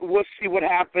 But we'll see what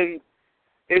happens.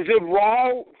 Is it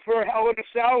Raw for Hell in a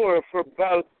Cell or for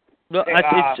both? No,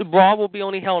 Raw will be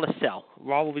only Hell in a Cell.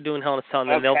 Raw will be doing Hell in a Cell, and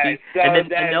then they'll be,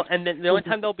 and then the only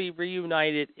time they'll be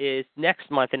reunited is next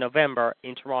month in November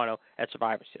in Toronto at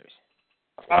Survivor Series.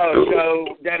 Oh,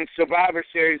 so then Survivor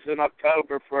Series in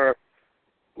October for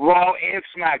Raw and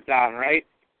SmackDown, right?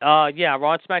 Yeah,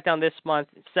 Raw and SmackDown this month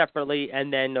separately,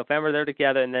 and then November they're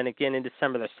together, and then again in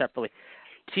December they're separately.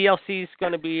 TLC is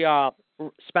going to be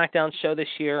SmackDown show this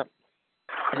year,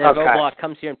 and then Roadblock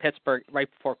comes here in Pittsburgh right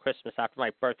before Christmas, after my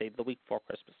birthday, the week before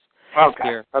Christmas. Okay.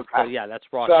 Here. Okay. So yeah, that's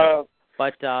Raw. So,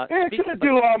 but it's going to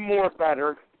do a lot more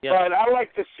better. Yes. But I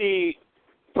like to see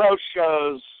both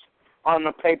shows on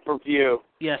the pay-per-view.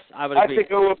 Yes, I would agree.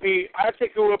 I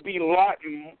think it would be a lot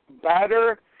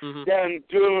better than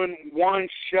doing one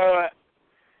show.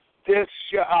 This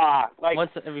like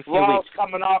once every few Raw's weeks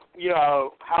coming up,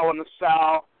 Hell in a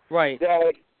Cell. Right.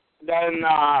 Then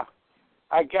I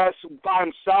guess by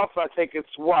himself, I think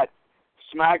it's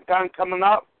SmackDown coming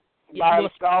up by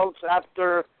themselves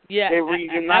after they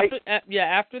reunite.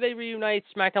 After they reunite,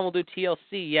 SmackDown will do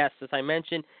TLC. Yes, as I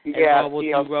mentioned, and we'll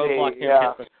TLC, do Roadblock here in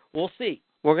Pittsburgh. We'll see.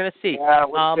 We're going to see. Yeah,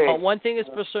 we'll see. But one thing is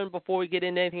for certain before we get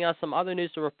into anything else, some other news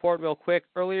to report real quick.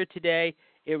 Earlier today,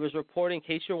 it was reported, in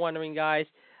case you're wondering, guys,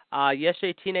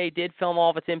 yesterday TNA did film all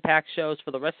of its Impact shows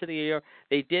for the rest of the year.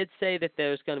 They did say that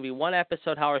there's going to be one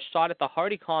episode, however, shot at the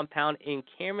Hardy compound in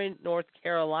Cameron, North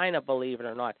Carolina, believe it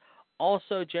or not.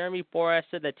 Also, Jeremy Boras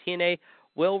said that TNA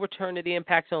will return to the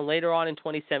Impact Zone later on in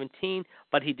 2017,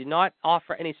 but he did not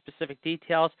offer any specific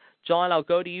details. John, I'll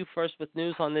go to you first with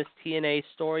news on this TNA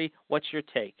story. What's your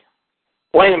take?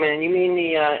 Wait a minute, you mean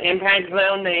the Impact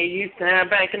Zone they used to have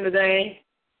back in the day?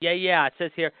 Yeah. It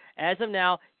says here, as of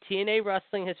now, TNA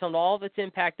Wrestling has filmed all of its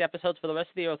Impact episodes for the rest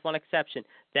of the year with one exception.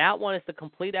 That one is the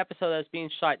complete episode that is being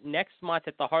shot next month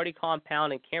at the Hardy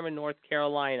Compound in Cameron, North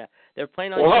Carolina. They're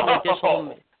planning on shooting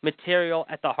additional material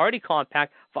at the Hardy Compound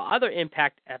for other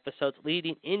Impact episodes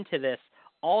leading into this.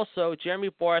 Also, Jeremy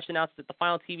Borash announced that the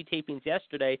final TV tapings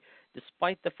yesterday,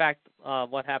 despite the fact of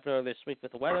what happened earlier this week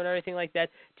with the weather and everything like that,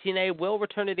 TNA will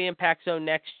return to the Impact Zone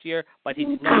next year, but he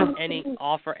did not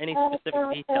offer any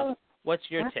specific details. What's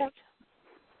your take?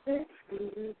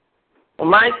 Well,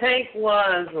 my take is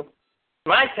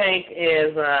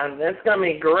it's going to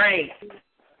be great.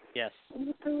 Yes.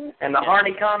 And the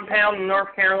Hardy Compound in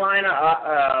North Carolina,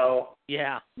 uh-oh.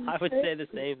 Yeah, I would say the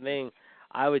same thing.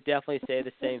 I would definitely say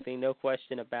the same thing, no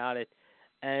question about it.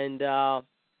 And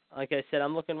like I said,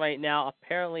 I'm looking right now.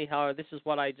 Apparently, however, this is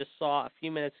what I just saw a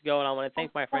few minutes ago, and I want to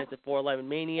thank my friends at 411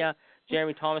 Mania.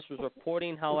 Jeremy Thomas was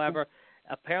reporting, however.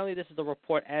 Apparently, this is the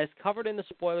report. As covered in the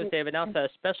spoilers, they have announced that a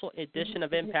special edition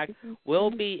of Impact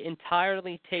will be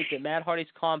entirely taped at Matt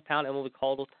Hardy's compound and will be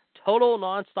called Total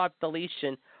Nonstop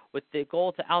Deletion, with the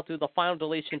goal to outdo the final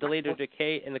deletion, Delete or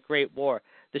Decay, in the Great War.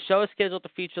 The show is scheduled to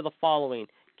feature the following: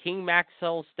 King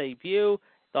Maxwell's debut,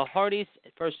 the Hardys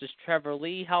versus Trevor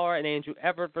Lee, however, and Andrew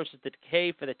Everett versus the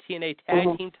Decay for the TNA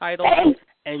Tag Team title.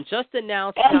 And just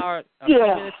announced, however, a few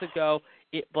minutes ago,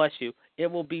 it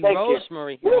will be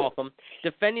Rosemary, you're welcome,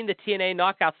 defending the TNA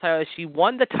Knockouts title as she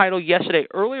won the title yesterday,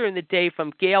 earlier in the day,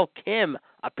 from Gail Kim,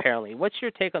 apparently. What's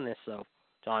your take on this, though,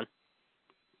 John?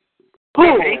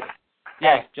 Who?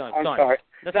 Yeah, John. I'm sorry.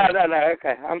 No,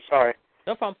 okay, I'm sorry.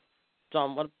 No problem.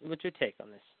 John, what's your take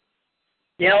on this?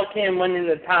 Gail Kim winning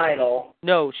the title.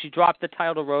 No, she dropped the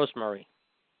title to Rosemary.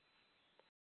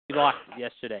 She lost it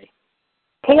yesterday.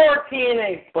 Poor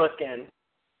TNA booking.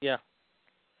 Yeah.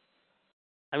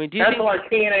 I mean, that's why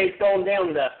TNA's going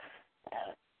down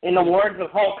in the words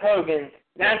of Hulk Hogan,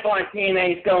 that's why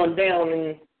TNA's going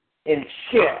down in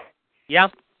shit. Yeah.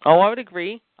 Oh, I would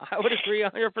agree. I would agree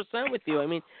 100% with you. I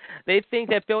mean, they think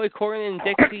that Billy Corgan and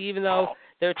Dixie, even though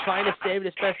they're trying to save it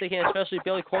as best they can, especially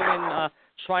Billy Corgan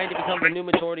trying to become the new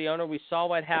majority owner. We saw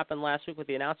what happened last week with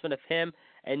the announcement of him,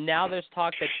 and now there's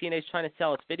talk that TNA's trying to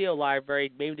sell its video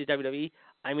library, maybe to WWE.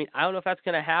 I mean, I don't know if that's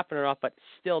going to happen or not, but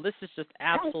still, this is just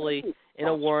absolutely, in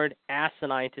a word,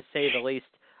 asinine, to say the least.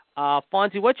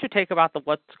 Fonzie, what's your take about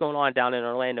what's going on down in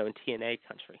Orlando in TNA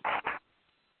country?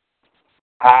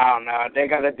 I don't know. They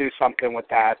got to do something with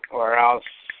that, or else,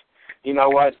 you know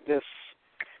what? Just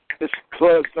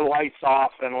close the lights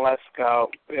off and let's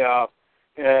go.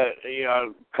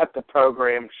 Cut the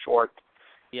program short.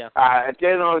 Yeah.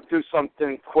 They don't do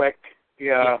something quick.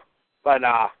 But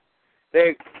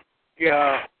they.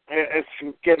 It's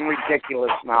getting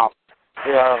ridiculous now.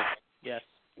 Yes.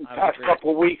 The past couple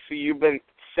of weeks you've been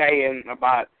saying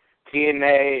about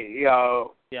TNA,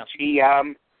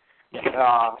 GM,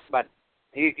 but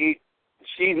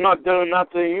she's not doing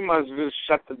nothing. You must just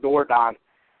shut the door down.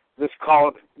 Just call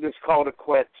it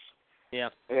quits. Yeah.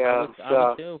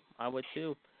 I would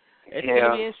too. It's going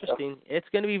to be interesting. It's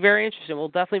going to be very interesting. We'll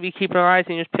definitely be keeping our eyes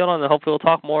and ears peeled on it. Hopefully we'll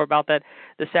talk more about that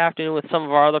this afternoon with some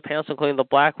of our other panels, including the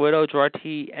Black Widow, Gerard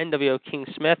T., NWO King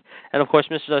Smith, and, of course,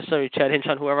 Mr. Chad Hinch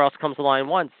on whoever else comes to line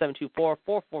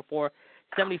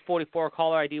 1-724-444-7044,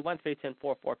 caller ID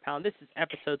 1-310-44-pound. This is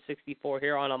episode 64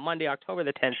 here on a Monday, October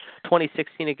the 10th,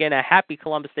 2016. Again, a happy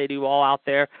Columbus Day to you all out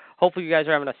there. Hopefully you guys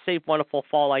are having a safe, wonderful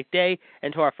fall-like day.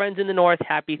 And to our friends in the North,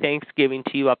 happy Thanksgiving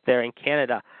to you up there in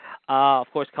Canada. Of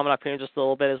course, coming up here in just a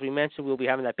little bit, as we mentioned, we'll be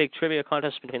having that big trivia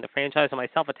contest between the franchise and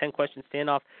myself, a 10-question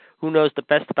standoff. Who knows the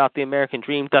best about the American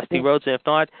Dream, Dusty Rhodes? And if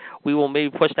not, we will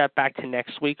maybe push that back to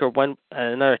next week or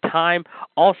another time.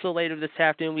 Also, later this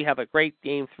afternoon, we have a great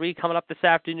Game 3 coming up this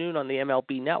afternoon on the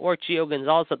MLB Network. Gio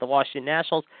Gonzalez of the Washington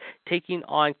Nationals taking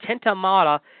on Kenta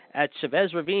Mata at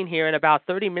Chavez Ravine here in about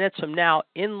 30 minutes from now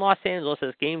in Los Angeles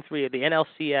as Game 3 of the the NL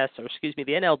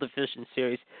Division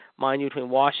Series, mind you, between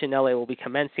Washington and LA will be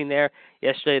commencing there.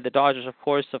 Yesterday, the Dodgers,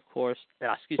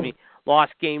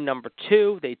 lost Game number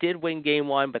 2. They did win Game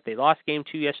 1, but they lost Game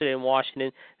 2 yesterday in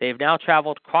Washington. They have now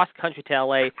traveled cross-country to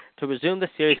LA to resume the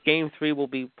series. Game 3 will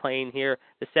be playing here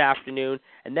this afternoon.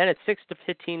 And then at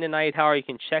 6:15 tonight, however, you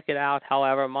can check it out,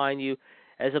 however, mind you,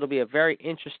 as it'll be a very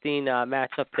interesting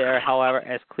matchup there. However,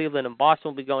 as Cleveland and Boston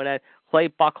will be going at, Clay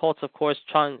Buchholz, of course,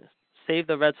 trying to save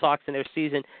the Red Sox in their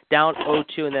season down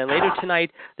 0-2. And then later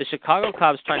tonight, the Chicago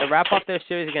Cubs trying to wrap up their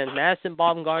series against Madison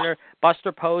Bumgarner,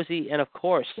 Buster Posey, and, of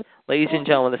course, Ladies and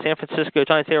gentlemen, the San Francisco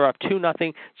Giants, they are up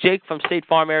 2-0. Jake from State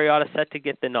Farm Mariota set to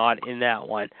get the nod in that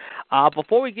one.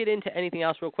 Before we get into anything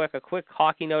else real quick, a quick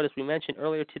hockey note, as we mentioned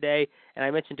earlier today, and I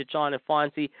mentioned to John and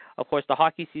Fonzie, of course, the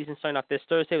hockey season starting off this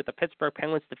Thursday with the Pittsburgh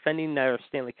Penguins defending their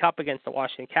Stanley Cup against the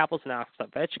Washington Capitals and Alex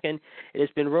Ovechkin. It has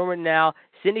been rumored now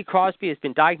Sidney Crosby has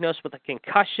been diagnosed with a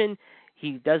concussion.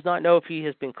 He does not know if he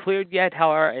has been cleared yet,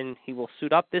 however, and he will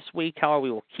suit up this week. However, we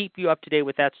will keep you up to date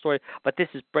with that story. But this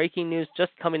is breaking news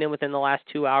just coming in within the last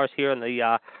 2 hours here on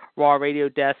the Raw Radio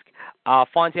desk.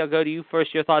 Fonzie, I'll go to you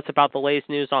first. Your thoughts about the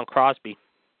latest news on Crosby?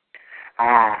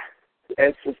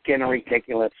 It's just getting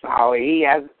ridiculous. How he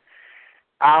has,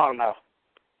 I don't know.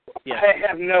 Yeah. I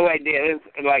have no idea. It's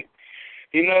like,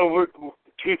 we're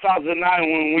 2009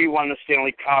 when we won the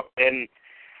Stanley Cup, and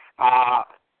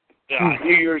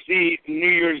New Year's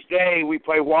Day, we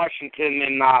played Washington,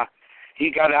 and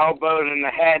he got elbowed in the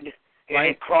head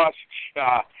and crossed.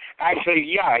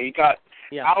 He got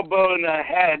elbowed in the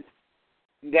head.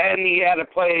 Then he had to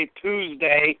play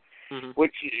Tuesday,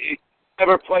 which he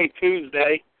never played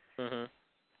Tuesday. Here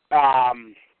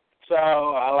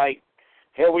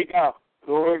we go.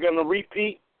 We're going to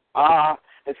repeat.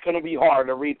 It's going to be hard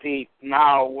to repeat.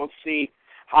 Now we'll see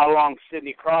how long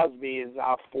Sidney Crosby is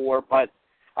out for, but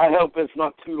I hope it's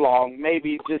not too long.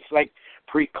 Maybe just like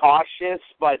precautious,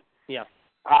 but he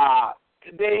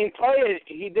didn't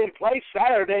play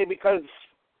Saturday because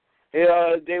they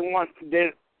didn't want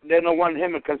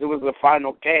him because it was the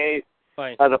final game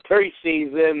of the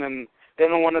preseason, and they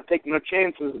don't want to take no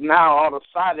chances. Now all of a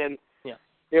sudden,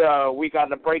 we got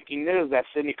the breaking news that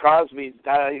Sidney Crosby's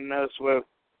diagnosed with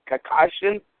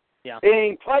concussion. He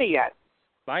didn't play yet.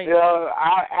 I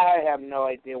have no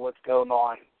idea what's going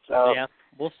on. So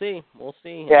we'll see.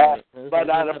 Yeah, but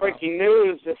the breaking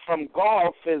news is from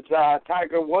golf is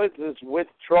Tiger Woods'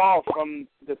 withdrawal from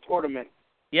the tournament.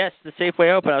 Yes, the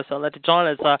Safeway Open. I was telling that to John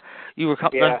as you were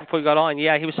before you got on.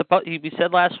 Yeah, he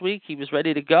said last week he was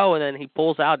ready to go, and then he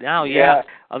pulls out now.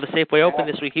 Of the Safeway Open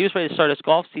this week. He was ready to start his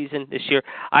golf season this year.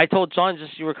 I told John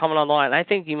just you were coming on the line. I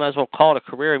think you might as well call it a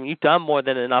career. I mean, you've done more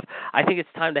than enough. I think it's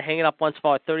time to hang it up once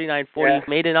for 39-40. You've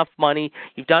made enough money.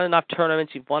 You've done enough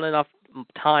tournaments. You've won enough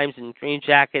times and green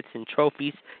jackets and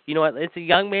trophies. You know what? It's a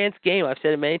young man's game. I've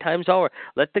said it many times over.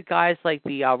 Let the guys like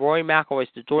the Rory McIlroys,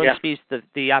 the Jordan Spieths,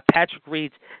 the Patrick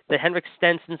Reeds, the Henrik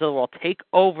Stensons of the world take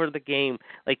over the game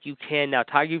like you can now.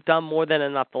 Tiger, you've done more than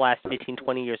enough the last 15,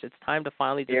 20 years. It's time to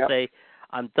finally just say,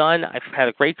 I'm done. I've had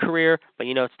a great career, but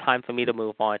it's time for me to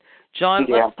move on. John,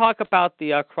 let's talk about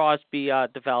the Crosby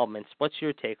developments. What's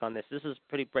your take on this? This is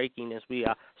pretty breaking as we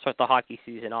start the hockey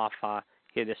season off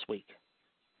here this week.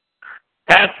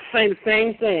 That's the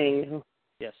same thing.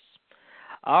 Yes.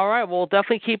 All right. We'll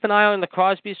definitely keep an eye on the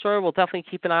Crosby story. We'll definitely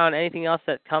keep an eye on anything else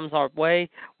that comes our way.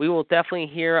 We will definitely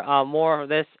hear more of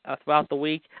this throughout the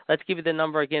week. Let's give you the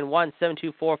number again,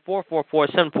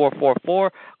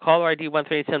 1-724-444-7444. Caller ID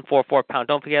 138-744-pound.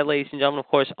 Don't forget, ladies and gentlemen, of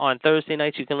course, on Thursday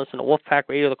nights you can listen to Wolfpack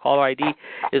Radio. The caller ID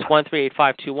is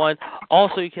 138521.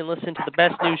 Also, you can listen to the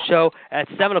best news show at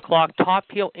 7 o'clock, Top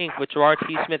Heel Inc., with Gerard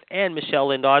T. Smith and Michelle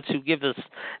Lindauds, who give us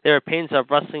their opinions of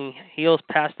wrestling heels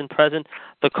past and present.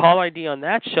 The caller ID on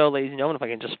that show, ladies and gentlemen, if I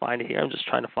can just find it here, I'm just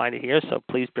trying to find it here, so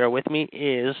please bear with me,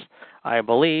 is, I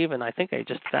believe, and I think I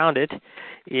just found it.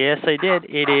 Yes, I did.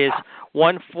 It is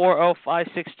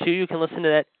 140562. You can listen to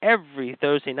that every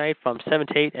Thursday night from 7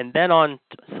 to 8, and then on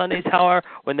Sundays, however,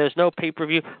 when there's no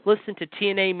pay-per-view, listen to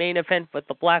TNA Main Event with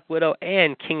the Black Widow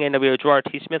and King NWO Gerard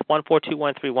T. Smith,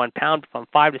 142131 pound from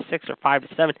 5 to 6 or 5 to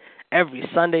 7 every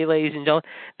Sunday, ladies and gentlemen.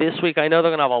 This week, I know they're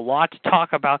going to have a lot to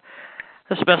talk about,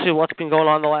 especially what's been going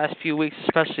on the last few weeks,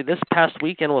 especially this past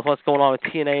weekend with what's going on with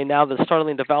TNA. And now the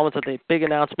startling developments of the big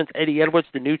announcements. Eddie Edwards,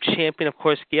 the new champion, of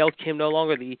course, Gail Kim no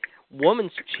longer the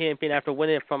women's champion after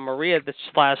winning it from Maria this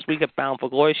last week at Bound for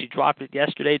Glory. She dropped it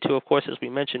yesterday to, of course, as we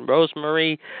mentioned,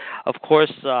 Rosemary. Of course,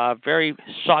 very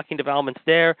shocking developments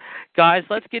there. Guys,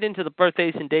 let's get into the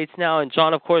birthdays and dates now. And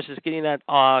John, of course, is getting that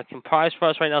comprised for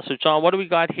us right now. So, John, what do we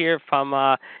got here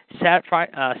from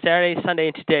Saturday, Sunday,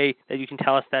 and today that you can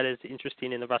tell us that is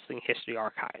interesting in the wrestling history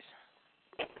archives?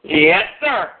 Yes,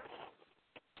 sir.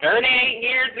 38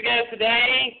 years ago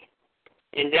today,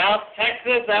 in Dallas,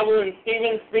 Texas, Evelyn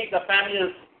Stevens beat the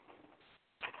fabulous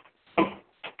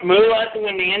Moolah to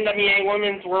win the NWA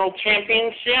Women's World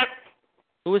Championship.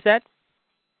 Who was that?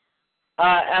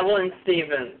 Evelyn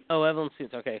Stevens. Oh, Evelyn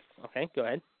Stevens. Okay, go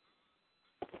ahead.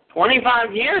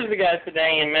 25 years ago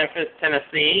today in Memphis,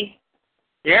 Tennessee,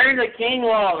 Jerry the King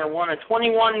Lawler won a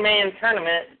 21-man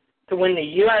tournament to win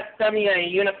the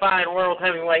USWA Unified World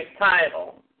Heavyweight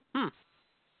title.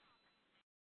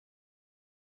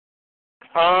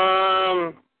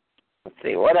 20 Let's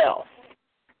see, what else?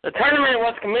 The tournament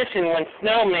was commissioned when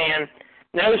Snowman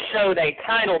no-showed a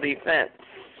title defense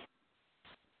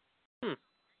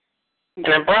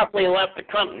and abruptly left the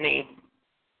company.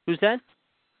 Who's that?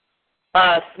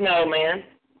 Snowman.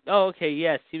 Oh, okay,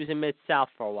 yes. He was in Mid-South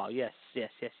for a while. Yes,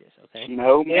 okay.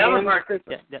 Snowman?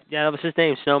 Yeah, that was his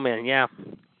name, Snowman, yeah.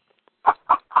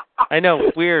 I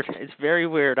know, weird. It's very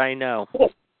weird, I know.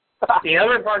 The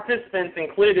other participants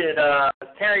included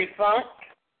Terry Funk.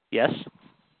 Yes.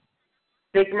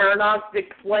 Dick Murdoch,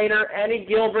 Dick Slater, Eddie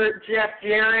Gilbert, Jeff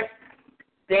Jarrett,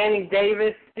 Danny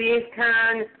Davis, Steve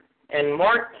Kern, and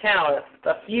Mark Callis,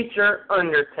 the future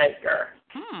Undertaker.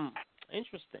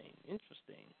 Interesting.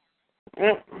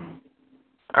 Yep.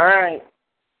 All right.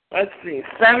 Let's see.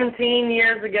 17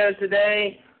 years ago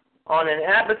today, on an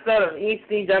episode of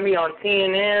ECW on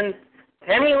TNN,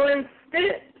 Tammy Lynn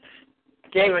Stitch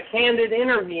gave a candid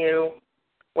interview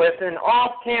with an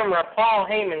off-camera Paul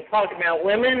Heyman talking about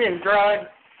women and drugs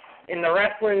in the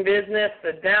wrestling business,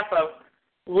 the death of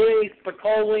Louis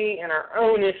Spicoli, and our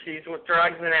own issues with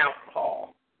drugs and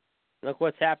alcohol. Look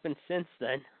what's happened since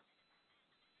then.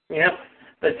 Yep.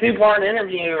 The two-part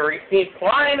interview received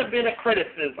quite a bit of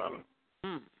criticism.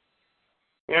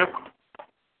 Yep.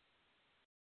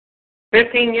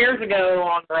 15 years ago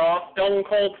on Raw, Stone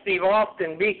Cold Steve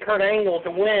Austin beat Kurt Angle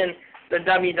to win the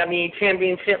WWE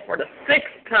Championship for the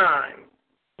 6th time.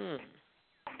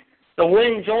 The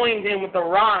win joined him with The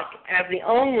Rock as the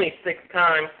only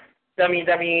 6th-time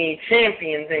WWE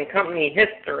champions in company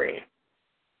history.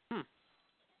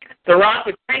 The Rock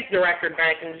would take the record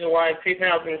back in July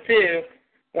 2002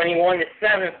 when he won his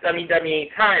 7th WWE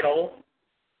title.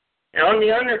 And on the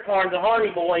undercard, the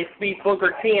Hardy Boys beat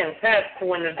Booker T and Test to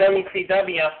win the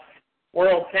WCW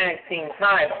World Tag Team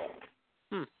title.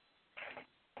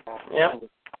 Yep.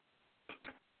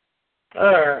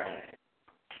 All right.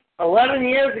 11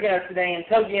 years ago today in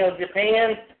Tokyo,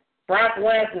 Japan, Brock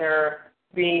Lesnar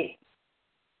beat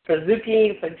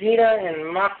Kazuki Fujita and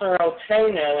Masaru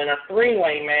Chono in a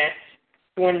three-way match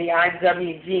to win the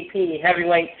IWGP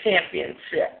Heavyweight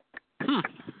Championship.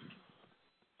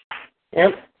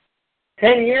 Yep.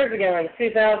 10 years ago in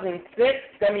 2006,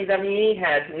 WWE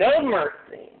had No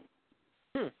Mercy.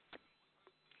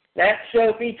 That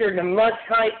show featured the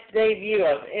much-hyped debut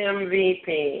of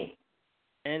MVP.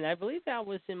 And I believe that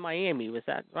was in Miami. Was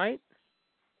that right?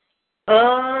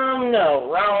 No.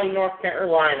 Raleigh, North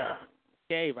Carolina.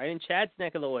 Okay, right in Chad's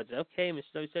neck of the woods. Okay,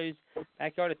 Mr. So's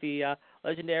backyard at the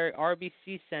legendary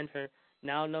RBC Center,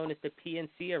 now known as the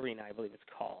PNC Arena, I believe it's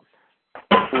called.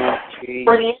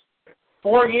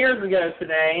 4 years ago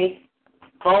today,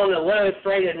 following the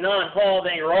lowest-rated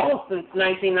non-holiday Raw since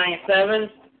 1997,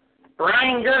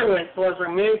 Brian Gerwitz was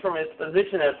removed from his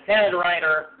position as head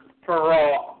writer for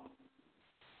Raw.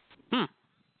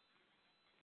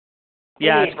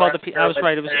 Yeah, it's called the. I was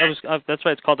right. That's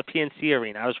right. It's called the PNC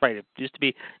Arena. I was right. It used to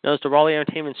be known as the Raleigh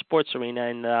Entertainment Sports Arena,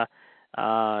 and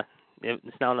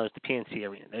it's now known as the PNC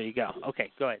Arena. There you go.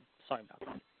 Okay, go ahead. Sorry about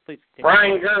that. Please continue.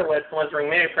 Brian Gerwitz was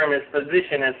removed from his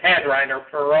position as head writer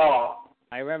for Raw.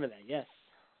 I remember that. Yes.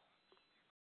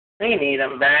 They need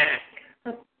him back.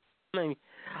 I mean,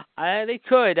 they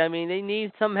could. I mean, they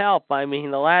need some help. I mean,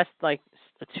 the last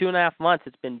 2.5 months,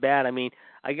 it's been bad. I mean,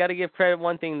 I got to give credit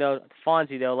one thing though,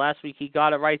 Fonzie though. Last week he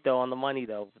got it right though on the money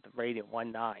though with the rating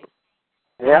 1.9.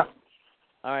 Yeah.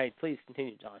 All right, please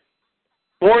continue, John.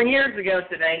 4 years ago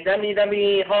today,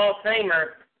 WWE Hall of Famer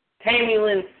Tammy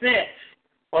Lynn Stitch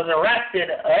was arrested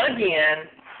again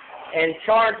and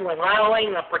charged with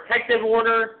violating a protective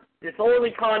order,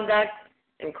 disorderly conduct,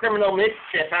 and criminal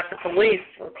mischief after police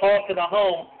were called to the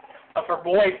home of her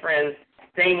boyfriend,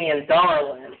 Damian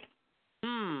Darlin.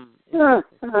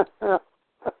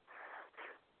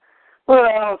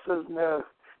 What else is new?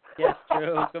 Yes,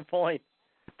 true. Good point.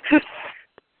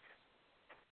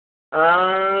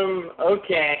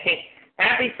 Okay.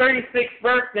 Happy 36th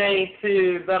birthday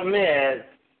to The Miz.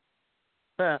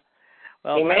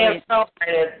 Well, he may have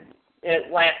celebrated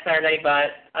it last Saturday,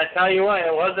 but I tell you what,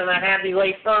 it wasn't a happy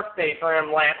late birthday for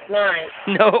him last night.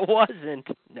 No,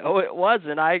 it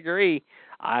wasn't. I agree.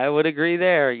 I would agree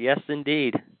there. Yes,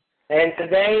 indeed. And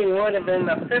today would have been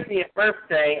the 50th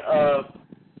birthday of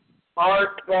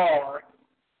Art Barr.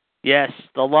 Yes,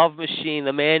 the Love Machine,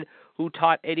 the man who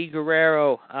taught Eddie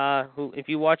Guerrero, who, if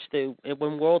you watch the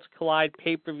When Worlds Collide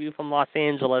pay-per-view from Los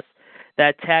Angeles,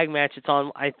 that tag match, it's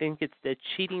on, I think it's the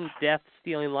Cheating, Death,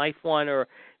 Stealing Life one or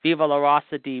Viva La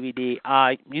Raza DVD.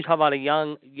 You talk about a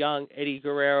young Eddie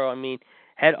Guerrero. I mean,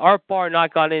 had Art Barr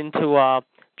not got into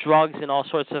drugs and all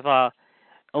sorts of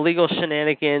illegal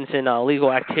shenanigans and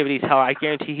illegal activities, how I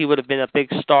guarantee he would have been a big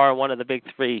star in one of the big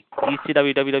three,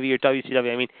 ECW, WWE, or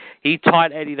WCW. I mean, he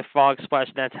taught Eddie the Frog Splash,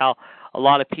 and that's how a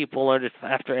lot of people learned it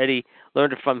after Eddie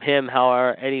learned it from him.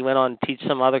 How Eddie went on to teach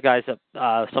some other guys some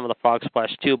of the Frog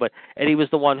Splash too, but Eddie was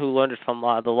the one who learned it from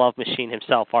the Love Machine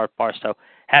himself, Art Barstow.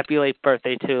 Happy late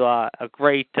birthday to a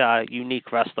great,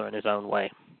 unique wrestler in his own way.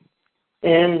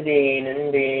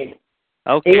 Indeed.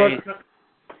 Okay.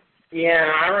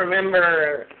 Yeah, I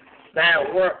remember that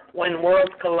when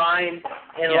Worlds Collide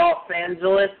in Los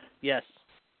Angeles. Yes.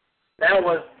 That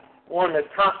was one of the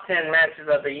top 10 matches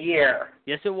of the year.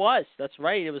 Yes, it was. That's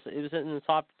right. It was in the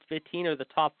top 15 or the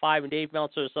top 5 in Dave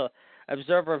Meltzer's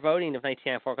Observer voting of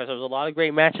 1994, because there was a lot of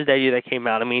great matches that year that came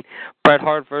out. I mean, Bret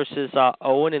Hart versus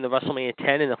Owen in the WrestleMania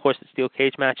 10, and of course the Steel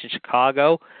Cage match in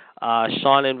Chicago.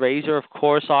 Shawn and Razor, of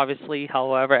course, obviously,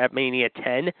 however, at Mania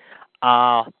 10.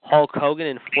 Hulk Hogan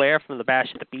and Flair from the Bash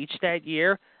at the Beach that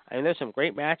year. I mean, there's some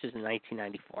great matches in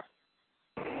 1994.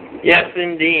 Yes,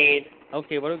 indeed.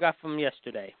 Okay, what do we got from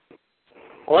yesterday?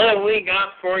 What have we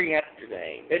got for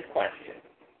yesterday? Good question.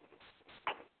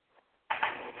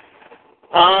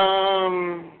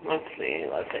 Let's see.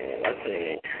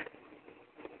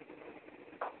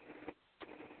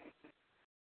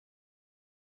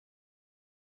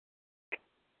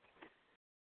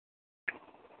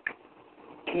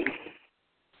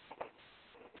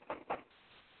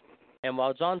 And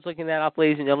while John's looking that up,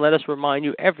 ladies and gentlemen, let us remind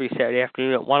you every Saturday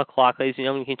afternoon at 1 o'clock, ladies and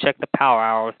gentlemen, you can check the Power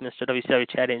Hour with Mr. WCW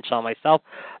Chad and Sean myself.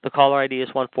 The caller ID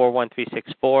is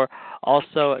 141364.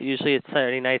 Also, usually it's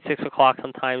Saturday night, 6 o'clock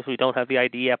sometimes. We don't have the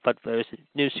ID yet, but there's a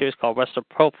new series called Wrestler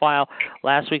Profile.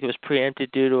 Last week it was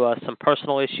preempted due to some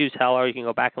personal issues. However, you can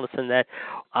go back and listen to that.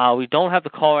 We don't have the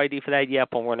caller ID for that yet,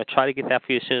 but we're going to try to get that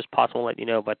for you as soon as possible and let you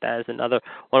know. But that is another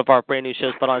one of our brand new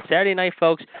shows. But on Saturday night,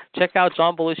 folks, check out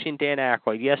John Belushi and Dan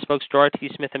Aykroyd. Yes, folks, Gerard T.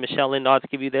 Smith and Michelle Lynn Dodds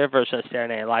give you their version of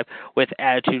Saturday Night Live with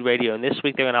Attitude Radio. And this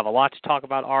week they're going to have a lot to talk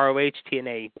about: ROH,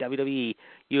 TNA, WWE,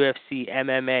 UFC,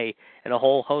 MMA, and a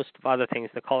whole host of other things.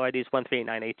 The caller ID is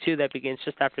 138-982. That begins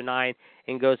just after 9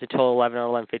 and goes until 11 or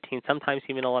 11:15, sometimes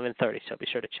even 11:30. So be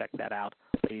sure to check that out,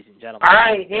 ladies and gentlemen. All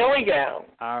right, here we go.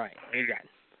 All right, here we go.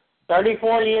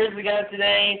 34 years ago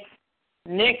today,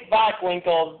 Nick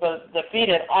Bockwinkel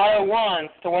defeated Otto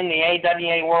to win the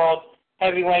AWA World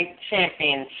Heavyweight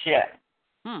Championship.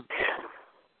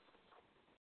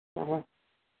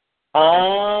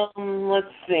 Let's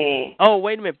see. Oh,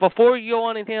 wait a minute. Before we go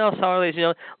on anything else, ladies and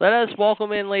gentlemen, let us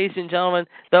welcome in, ladies and gentlemen,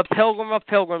 the Pilgrim of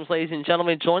Pilgrims, ladies and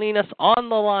gentlemen, joining us on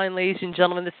the line, ladies and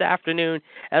gentlemen, this afternoon,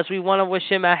 as we want to wish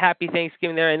him a happy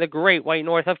Thanksgiving there in the great white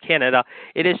north of Canada.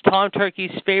 It is Tom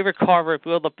Turkey's favorite carver, if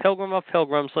you will, the Pilgrim of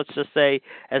Pilgrims, let's just say,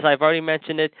 as I've already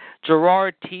mentioned it.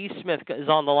 Gerard T. Smith is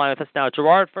on the line with us now.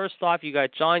 Gerard, first off, you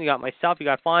got John, you got myself, you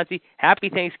got Fonzie. Happy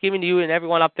Thanksgiving to you and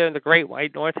everyone up there in the great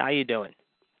white north. How you doing?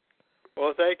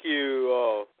 Well, thank you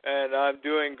all, and I'm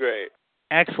doing great.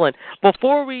 Excellent.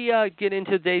 Before we get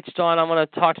into dates, John, I'm going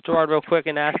to talk to Gerard real quick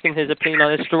and ask him his opinion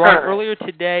on this. Gerard, earlier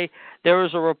today, there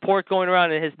was a report going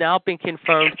around, and it has now been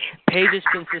confirmed. Paige has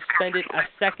been suspended a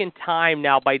second time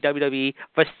now by WWE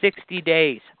for 60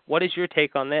 days. What is your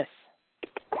take on this?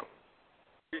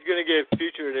 She's going to get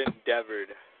featured in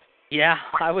Endeavored. Yeah,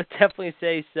 I would definitely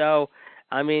say so.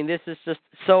 I mean, this is just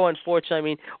so unfortunate. I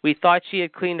mean, we thought she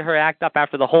had cleaned her act up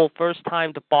after the whole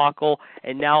first-time debacle,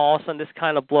 and now all of a sudden this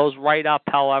kind of blows right up,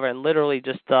 however, and literally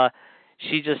just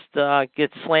she just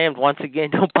gets slammed once again,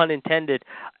 no pun intended.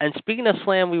 And speaking of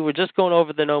slam, we were just going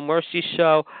over the No Mercy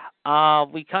show.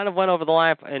 We kind of went over the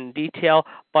line in detail,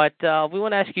 but we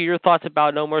want to ask you your thoughts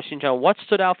about No Mercy in general. What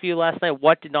stood out for you last night?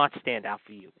 What did not stand out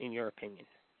for you, in your opinion?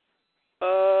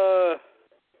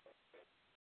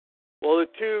 Well,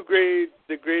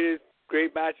 the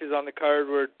great matches on the card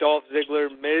were Dolph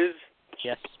Ziggler, Miz,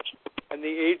 yes, and the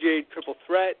AJ Triple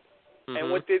Threat. Mm-hmm.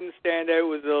 And what didn't stand out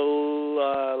was the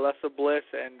Alexa Bliss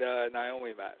and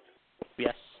Naomi match.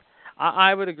 Yes,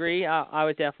 I would agree. I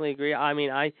would definitely agree. I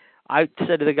mean, I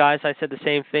said to the guys, I said the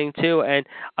same thing too. And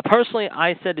personally,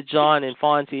 I said to John and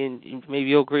Fonzie, and maybe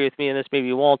you'll agree with me on this, maybe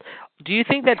you won't. Do you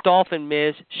think that Dolph and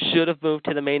Miz should have moved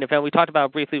to the main event? We talked about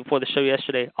it briefly before the show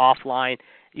yesterday, offline.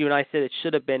 You and I said it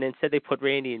should have been. Instead, they put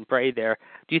Randy and Bray there.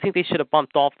 Do you think they should have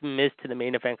bumped Dolph and Miz to the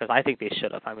main event? Because I think they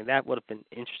should have. I mean, that would have been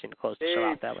interesting to close the show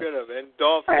out that way. They should have. And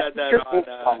Dolph said that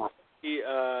on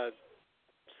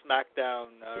SmackDown.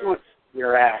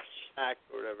 Your ass. Act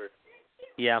or whatever.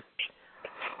 Yeah.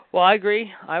 Well, I agree.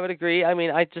 I would agree. I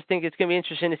mean, I just think it's going to be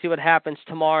interesting to see what happens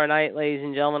tomorrow night, ladies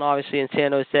and gentlemen, obviously in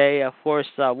San Jose. Of course,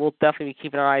 we'll definitely be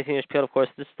keeping our eyes and ears peeled. Of course,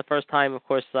 this is the first time, of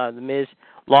course, The Miz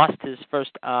lost his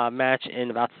first match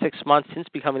in about 6 months since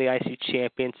becoming the IC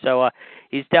champion. So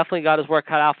he's definitely got his work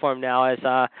cut out for him now, as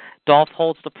Dolph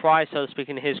holds the prize, so to speak,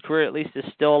 in his career. At least is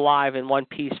still alive in one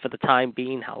piece for the time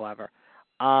being, however.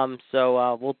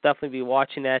 So we'll definitely be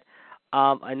watching that.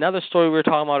 Another story we were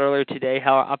talking about earlier today,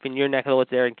 how up in your neck of the woods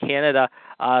there in Canada,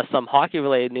 some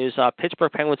hockey-related news.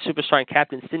 Pittsburgh Penguins superstar and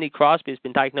captain Sidney Crosby has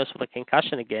been diagnosed with a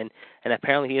concussion again, and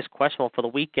apparently he is questionable for the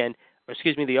weekend,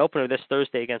 the opener this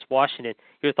Thursday against Washington.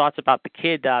 Your thoughts about the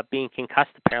kid being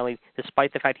concussed, apparently,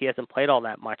 despite the fact he hasn't played all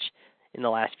that much in the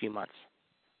last few months?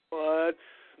 Well, that's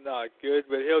not good,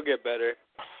 but he'll get better.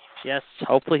 Yes,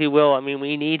 hopefully he will. I mean,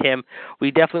 we need him. We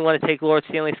definitely want to take Lord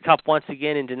Stanley's Cup once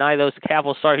again and deny those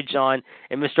Capitals, sorry, John,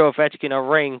 and Mr. Ovechkin a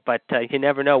ring, but you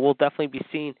never know. We'll definitely be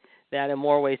seeing that in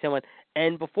more ways than one.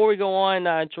 And before we go on,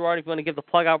 Gerard, if you want to give the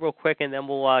plug out real quick, and then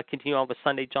we'll continue on with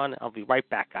Sunday, John. I'll be right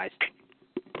back, guys.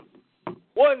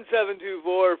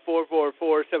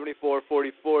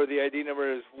 1-724-444-7444. The ID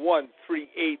number is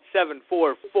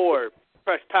 138744.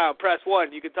 Press pound, press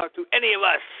 1. You can talk to any of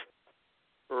us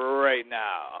right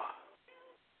now.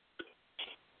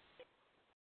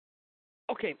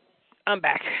 Okay, I'm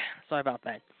back. Sorry about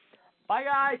that. Bye,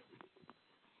 guys.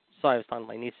 Sorry, I was talking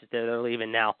to my nieces there. They're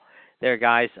leaving now. There,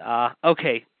 guys.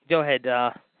 Okay, go ahead.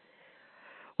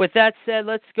 With that said,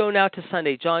 let's go now to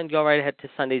Sunday. John, go right ahead to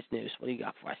Sunday's news. What do you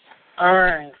got for us? All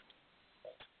right.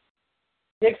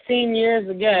 16 years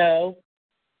ago,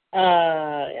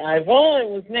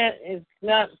 it's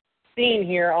not seen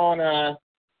here on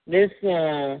this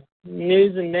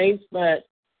news and dates, but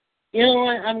you know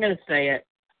what? I'm going to say it.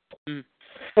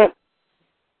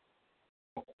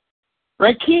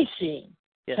 Rikishi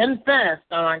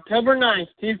confessed on October 9th,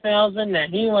 2000, that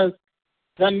he was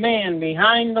the man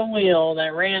behind the wheel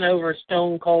that ran over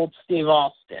Stone Cold Steve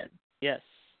Austin. Yes,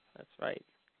 that's right.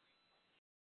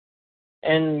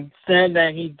 And said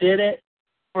that he did it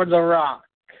for The Rock.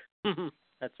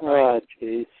 That's right. Oh,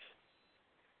 jeez.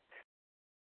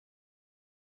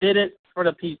 Did it for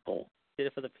the people. Did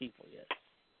it for the people, yes.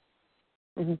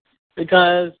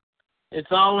 Because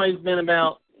it's always been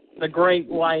about the great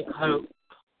white hope.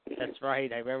 That's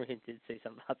right. I remember he did say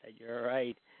something about that. You're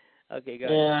right. Okay, go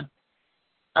Yeah. ahead.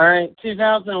 All right,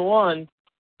 2001,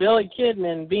 Billy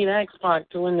Kidman beat X-Pac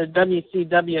to win the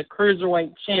WCW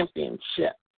Cruiserweight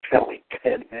Championship. Billy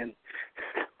Kidman.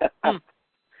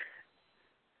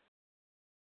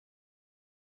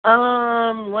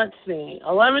 Let's see.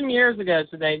 11 years ago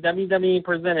today, WWE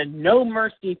presented No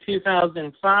Mercy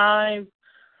 2005.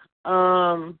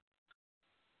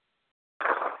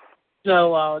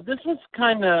 This was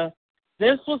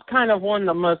kind of one of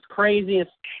the most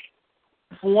craziest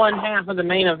one half of the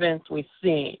main events we've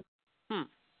seen.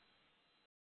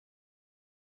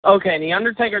 Okay, The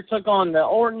Undertaker took on the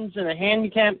Ortons in a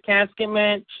handicap casket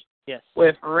match. Yes.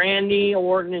 With Randy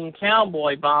Orton and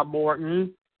Cowboy Bob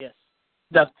Orton. Yes.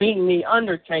 Defeating The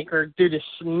Undertaker due to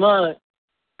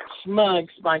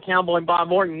smugs by Cowboy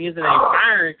Bob Orton using a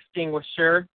fire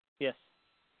extinguisher. Yes.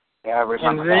 Yeah, I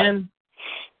remember that. And then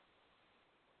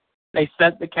they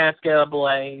set the casket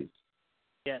ablaze.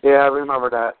 Yes. Yeah, I remember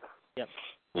that.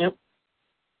 Yep.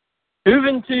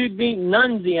 Juventud beat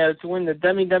Nunzio to win the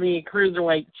WWE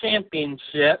Cruiserweight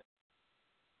Championship.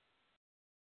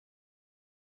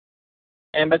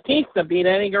 And Batista beat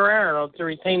Eddie Guerrero to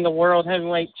retain the World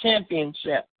Heavyweight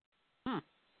Championship. 10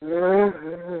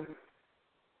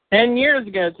 years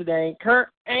ago today, Kurt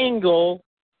Angle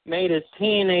made his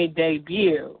TNA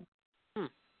debut.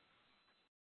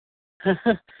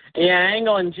 Yeah,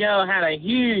 Angle and Joe had a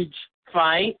huge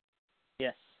fight.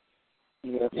 Yes.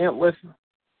 It was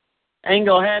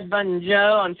Angle headbutting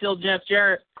Joe until Jeff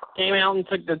Jarrett came out and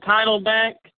took the title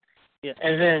back. Yes.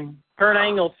 And then Kurt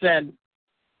Angle said,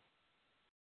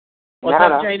 "What's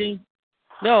up, JD?"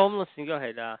 No, I'm listening. Go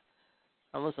ahead. I'm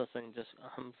listening. I'm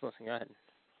listening. Go ahead.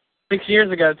 6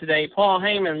 years ago today, Paul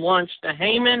Heyman launched the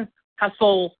Heyman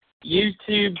Hustle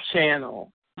YouTube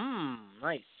channel.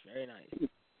 Nice. Very nice.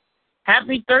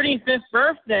 Happy 35th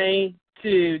birthday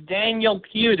to Daniel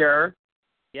Puder.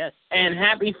 Yes. And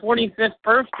happy 45th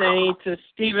birthday to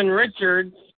Steven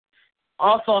Richards.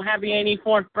 Also, happy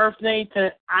 84th birthday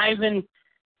to Ivan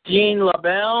Jean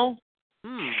LaBelle.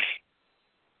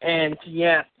 And,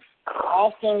 yes,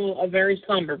 also a very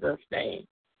somber birthday.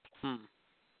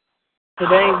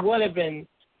 Yesterday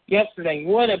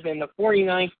would have been the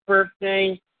 49th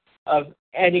birthday of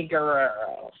Eddie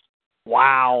Guerrero.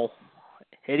 Wow.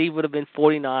 Eddie would have been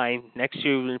 49. Next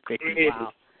year would have been 50.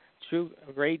 Wow.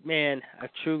 great man, a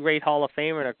true great Hall of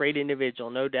Famer, and a great individual,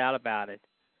 no doubt about it.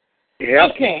 Yeah.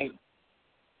 Okay.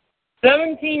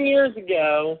 17 years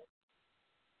ago,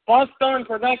 Boston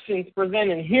Productions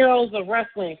presented Heroes of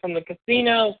Wrestling from the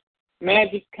Casino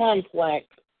Magic Complex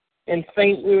in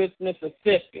St. Louis,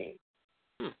 Mississippi.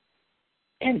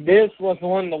 And this was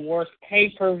one of the worst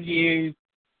pay-per-views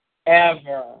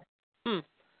ever.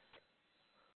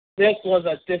 This was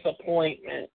a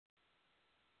disappointment.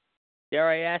 Dare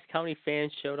I ask how many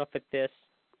fans showed up at this?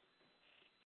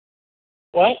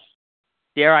 What?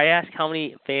 Dare I ask how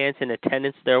many fans in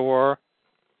attendance there were?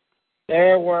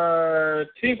 There were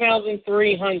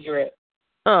 2,300.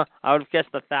 I would have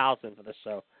guessed 1,000 for the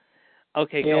show.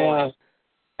 Okay, go on.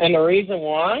 And the reason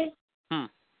why?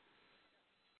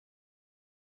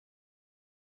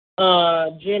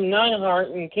 Jim Neidhart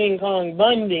and King Kong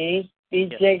Bundy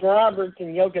beat Jake Roberts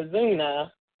and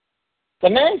Yokozuna. The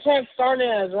match had started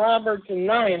as Roberts and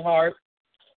Neidhart,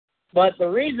 but the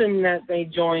reason that they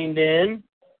joined in,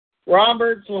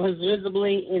 Roberts was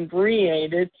visibly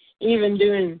inebriated, even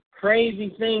doing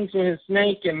crazy things with his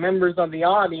snake and members of the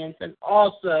audience, and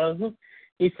also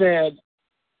he said,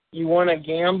 "You want to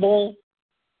gamble?"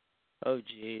 Oh,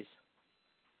 jeez.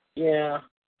 Yeah.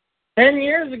 10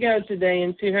 years ago today,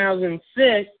 in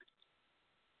 2006,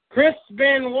 Chris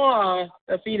Benoit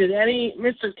defeated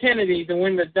Mr. Kennedy to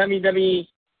win the WWE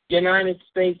United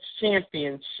States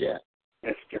Championship.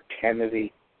 Mr.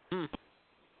 Kennedy.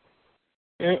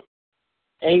 Yeah.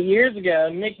 8 years ago,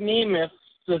 Nick Nemeth,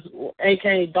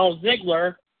 a.k.a. Dolph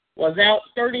Ziggler, was out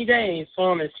 30 days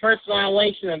from his first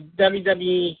violation of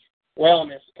WWE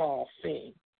wellness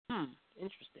policy.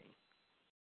 Interesting.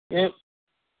 Yep.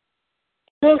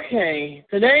 Okay,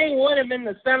 today would have been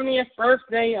the 70th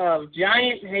birthday of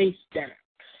Giant Haystack.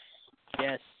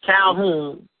 Yes.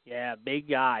 Calhoun. Yeah, big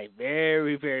guy.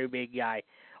 Very, very big guy.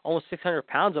 Almost 600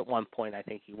 pounds at one point, I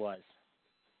think he was.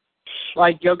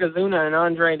 Like Yokozuna and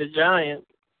Andre the Giant.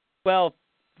 Well,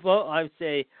 I would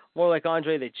say more like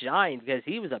Andre the Giant, because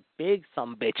he was a big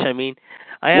sumbitch. I mean,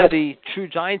 I have the True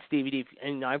Giants DVD,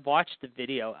 and I watched the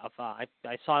video of. I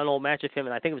saw an old match of him,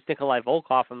 and I think it was Nikolai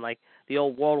Volkov from like the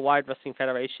old Worldwide Wrestling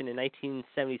Federation in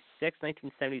 1976,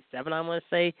 1977, I want to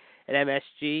say, at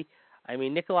MSG. I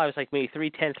mean, Nikolai was like maybe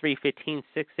 3'10", 315,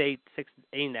 6'8",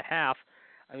 6'8.5".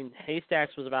 I mean,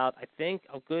 Haystacks was about, I think,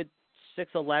 a good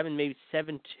 6'11", maybe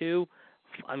 7'2".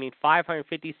 I mean,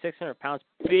 550, 600 pounds.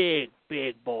 Big,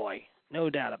 big boy. No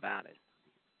doubt about it.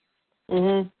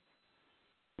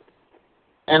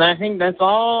 And I think that's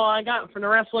all I got for the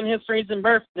wrestling histories and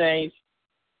birthdays.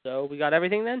 So we got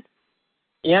everything then?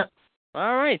 Yep.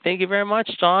 All right. Thank you very much,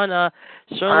 John.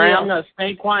 Certainly, all right, I'm going to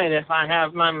stay quiet if I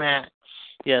have my match.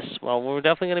 Yes. Well, we're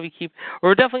definitely going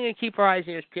to keep our eyes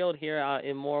and ears peeled here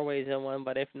in more ways than one.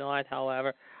 But if not,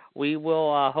 however, we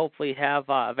will hopefully have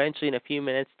eventually in a few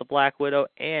minutes the Black Widow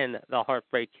and the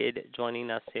Heartbreak Kid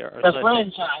joining us here. The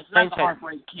franchise, not the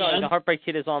Heartbreak Kid. Sorry, the Heartbreak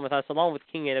Kid is on with us, along with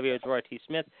King AW Gerard T.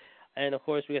 Smith. And, of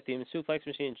course, we got the Suplex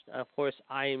Machine. Of course,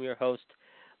 I am your host.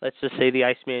 Let's just say the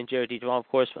Iceman, Jared D. Jamal. Of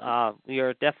course, we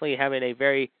are definitely having a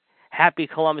very happy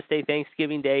Columbus Day,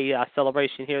 Thanksgiving Day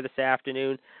celebration here this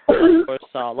afternoon. Of course,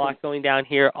 a lot going down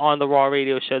here on the Raw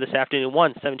Radio Show this afternoon.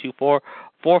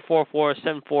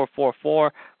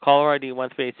 1-724-444-7444. Caller ID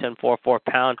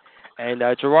 138744#. And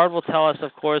Gerard will tell us,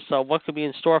 of course, what could be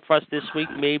in store for us this week,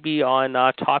 maybe on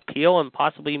Top Heel, and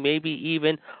possibly maybe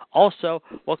even also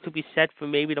what could be set for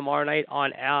maybe tomorrow night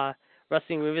on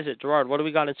Wrestling Revisit. Gerard, what do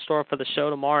we got in store for the show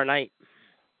tomorrow night?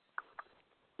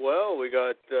 Well, we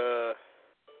got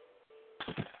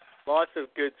lots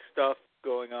of good stuff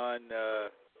going on.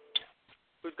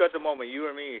 Who's got the moment, you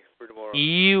or me, for tomorrow?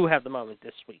 You have the moment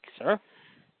this week, sir.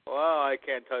 Well, I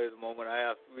can't tell you the moment.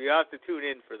 We have to tune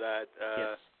in for that.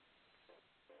 Yes.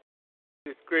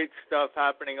 There's great stuff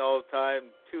happening all the time.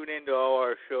 Tune into all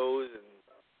our shows, and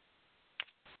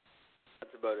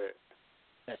that's about it.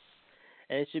 Yes.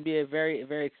 And it should be a very,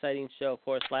 very exciting show. Of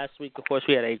course, last week, of course,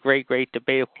 we had a great, great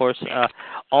debate. Of course,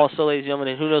 also, ladies and gentlemen,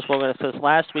 and who knows what we're going to say.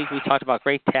 Last week, we talked about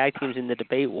great tag teams in the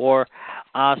debate war.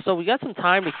 So we got some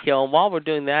time to kill. And while we're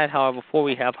doing that, however, before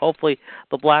we have, hopefully,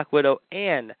 the Black Widow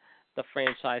and the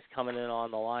franchise coming in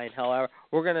on the line. However,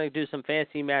 we're going to do some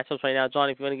fantasy matchups right now. John,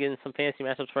 if you want to get in some fantasy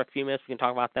matchups for a few minutes, we can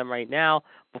talk about them right now.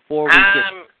 Before we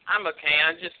I'm okay.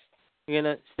 You're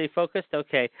going to stay focused?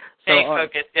 Okay. Stay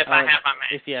focused if I have my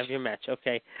match. If you have your match,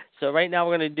 okay. So right now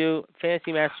we're going to do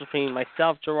fantasy matches between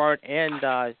myself, Gerard, and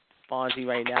Fonzie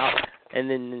right now. And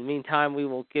then in the meantime, we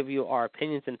will give you our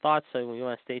opinions and thoughts, so you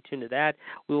want to stay tuned to that.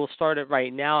 We will start it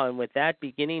right now, and with that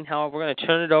beginning, however, we're going to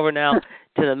turn it over now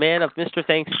to the man of Mr.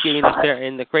 Thanksgiving up there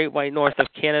in the Great White North of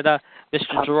Canada,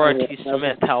 Mr. Gerard T.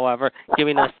 Smith, however,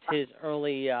 giving us his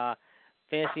early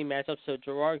fantasy matchup. So,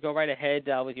 Gerard, go right ahead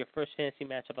with your first fantasy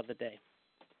matchup of the day.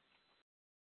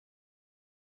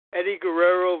 Eddie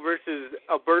Guerrero versus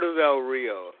Alberto Del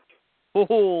Rio.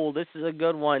 Oh, this is a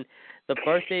good one. The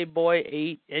birthday boy,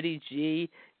 Eddie G,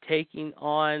 taking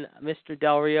on Mr.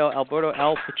 Del Rio, Alberto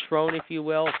El Patron, if you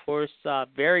will. Of course,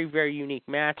 very, very unique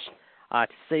match, to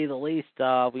say the least.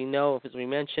 We know, as we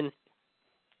mentioned,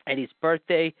 Eddie's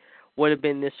birthday would have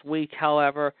been this week.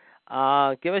 However,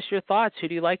 give us your thoughts. Who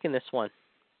do you like in this one?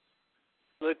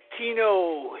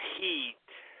 Latino Heat.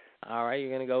 All right, you're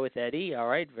going to go with Eddie. All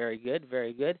right, very good,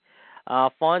 very good.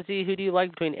 Fonzie, who do you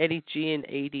like between Eddie G and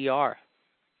ADR?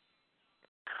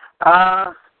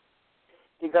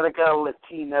 You gotta go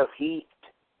Latino Heat.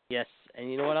 Yes, and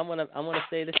you know what? I'm gonna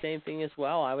say the same thing as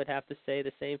well. I would have to say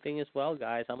the same thing as well,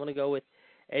 guys. I'm gonna go with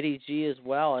Eddie G as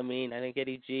well. I mean, I think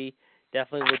Eddie G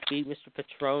definitely would beat Mr.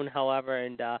 Patron, however,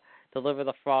 and deliver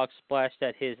the frog splash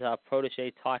that his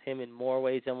protege taught him in more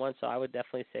ways than one. So I would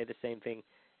definitely say the same thing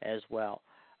as well.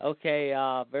 Okay,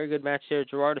 very good match there,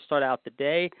 Gerard, to start out the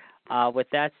day. With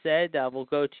that said, we'll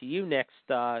go to you next.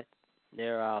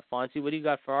 Fonzie, what do you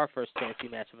got for our first fantasy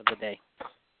matchup of the day?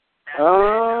 I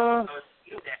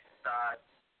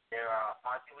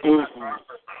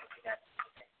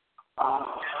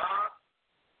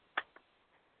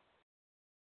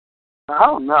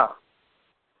don't know.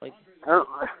 Like,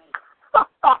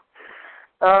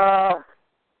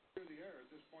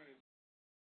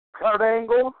 Kurt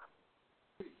Angle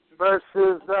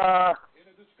versus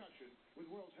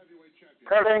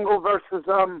Kurt Angle versus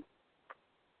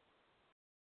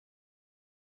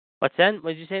what's that?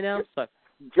 What did you say now? Sorry.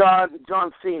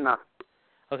 John Cena.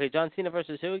 Okay, John Cena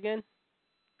versus who again?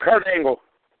 Kurt Angle.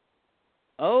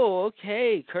 Oh,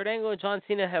 okay. Kurt Angle and John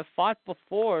Cena have fought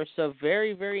before, so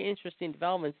very, very interesting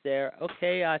developments there.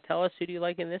 Okay, tell us, who do you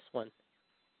like in this one?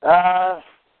 I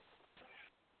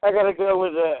gotta go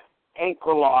with the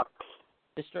ankle locks.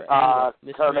 Mr. Angle.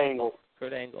 Kurt Angle.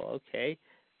 Kurt Angle, okay.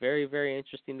 Very, very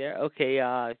interesting there. Okay,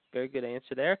 very good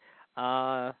answer there.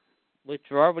 With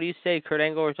Gerard, what do you say, Kurt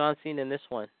Angle or John Cena in this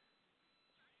one?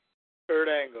 Kurt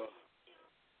Angle.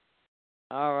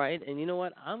 All right, and you know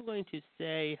what? I'm going to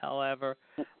say, however,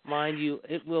 mind you,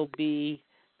 it will be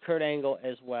Kurt Angle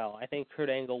as well. I think Kurt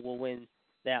Angle will win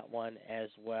that one as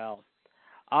well.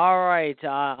 All right,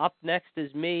 up next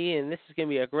is me, and this is going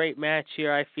to be a great match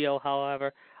here, I feel,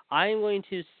 however. I'm going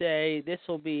to say this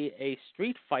will be a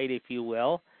street fight, if you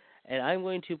will, and I'm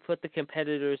going to put the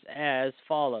competitors as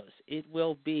follows. It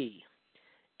will be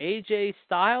AJ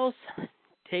Styles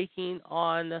taking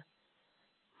on,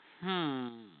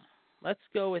 let's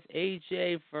go with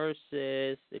AJ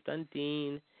versus, they've done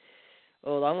Dean.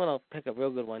 Oh, I'm going to pick a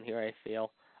real good one here, I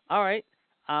feel. All right,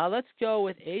 let's go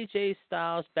with AJ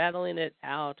Styles battling it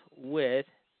out with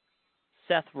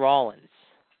Seth Rollins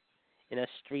in a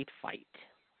street fight.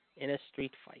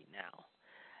 Now.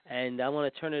 And I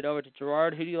want to turn it over to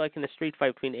Gerard. Who do you like in the street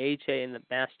fight between AJ and the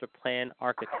Master Plan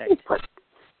Architect?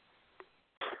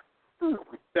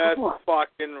 Seth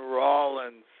fucking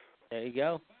Rollins. There you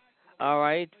go. All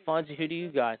right, Fonzie, who do you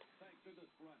got?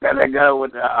 Gotta go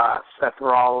with Seth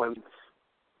Rollins.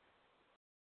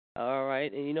 All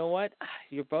right, and you know what?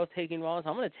 You're both taking Rollins.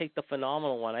 I'm going to take the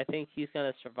phenomenal one. I think he's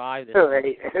going to survive this. Who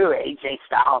AJ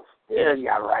Styles?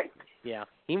 Yeah, right. Yeah,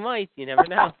 he might. You never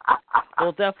know.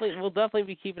 We'll definitely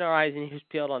be keeping our eyes and ears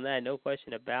peeled on that. No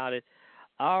question about it.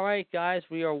 All right, guys,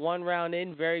 we are one round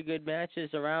in. Very good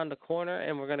matches around the corner,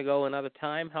 and we're going to go another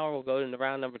time. However, we'll go into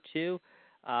round number 2.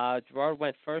 Gerard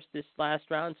went first this last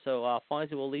round, so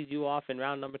Fonzie will lead you off in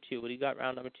round number 2. What do you got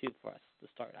round number 2 for us to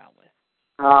start out with?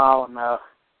 Oh, no.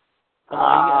 Come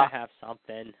on, you got to have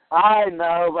something. I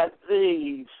know, but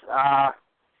these... All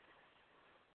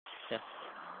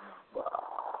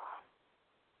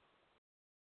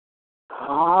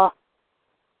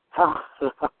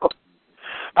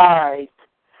right.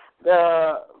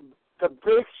 The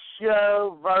Big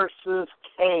Show versus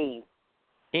Kane.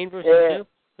 Kane versus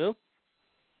who?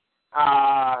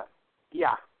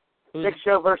 Yeah. Big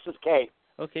Show versus Kane.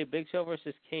 Okay, Big Show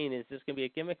versus Kane. Is this going to be a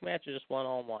gimmick match or just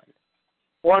one-on-one?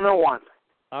 One-on-one.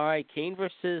 All right, Kane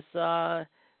versus the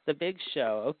Big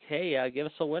Show. Okay, give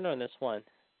us a winner on this one.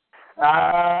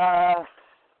 I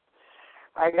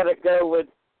got to go with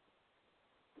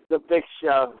the Big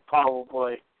Show,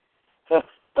 probably.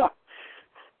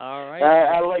 All right.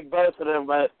 I like both of them,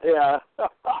 but yeah.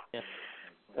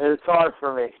 It's hard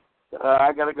for me.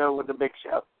 I got to go with the Big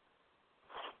Show.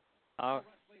 All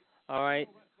right.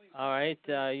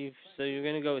 So you're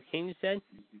gonna go with King, you said?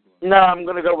 No, I'm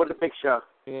going to go with the Big Show.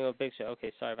 You're gonna go Big Show.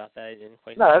 Okay, sorry about that. I didn't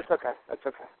quite. No, that's okay. That's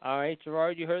okay. All right,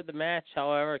 Gerard, you heard the match.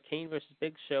 However, Kane versus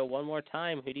Big Show. One more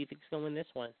time. Who do you think is gonna win this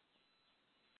one?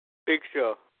 Big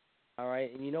Show. All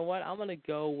right, and you know what? I'm gonna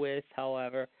go with.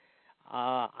 However,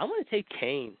 I'm gonna take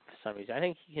Kane for some reason. I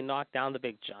think he can knock down the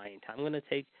Big Giant. I'm gonna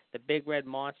take the Big Red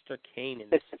Monster Kane in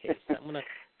this case. I'm gonna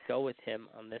go with him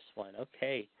on this one.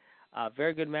 Okay.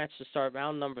 Very good match to start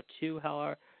round number 2.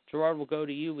 However, Gerard, will go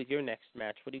to you with your next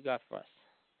match. What do you got for us?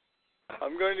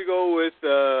 I'm going to go with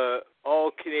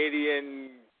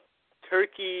all-Canadian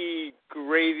turkey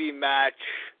gravy match.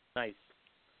 Nice.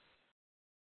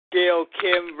 Gail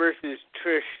Kim versus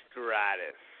Trish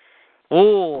Stratus.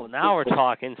 Oh, now we're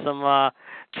talking. Some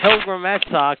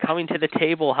Pilgrimettes coming to the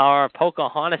table. However,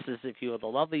 Pocahontas, if you will, the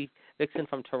lovely vixen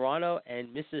from Toronto, and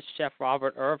Mrs. Chef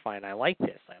Robert Irvine. I like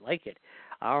this. I like it.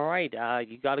 All right,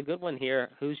 you got a good one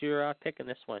here. Who's your pick in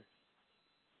this one?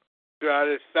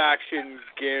 Satisfaction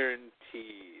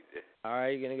guaranteed. All right,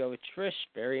 you're going to go with Trish.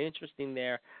 Very interesting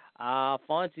there.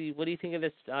 Fonzie, what do you think of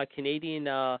this Canadian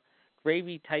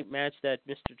gravy-type match that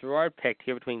Mr. Gerard picked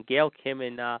here between Gail Kim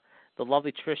and the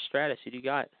lovely Trish Stratus? Who do you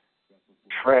got?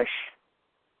 Trish.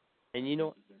 And you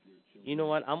know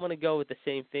what? I'm going to go with the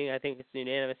same thing. I think it's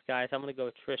unanimous, guys. I'm going to go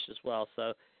with Trish as well.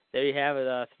 So there you have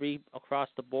it, 3 across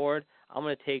the board. I'm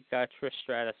going to take Trish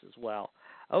Stratus as well.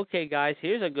 Okay, guys,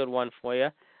 here's a good one for you.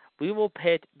 We will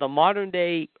pit the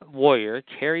modern-day warrior,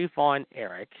 Kerry Von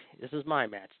Erich. This is my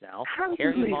match now.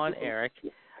 Kerry Von Erich,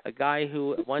 a guy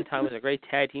who at one time was a great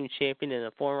tag team champion and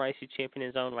a former IC champion in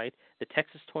his own right, the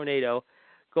Texas Tornado,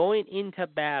 going into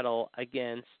battle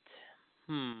against,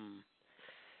 I'm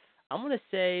going to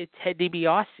say Ted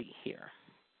DiBiase here.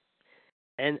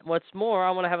 And what's more,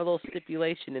 I want to have a little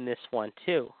stipulation in this one,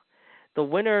 too. The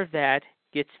winner of that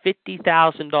gets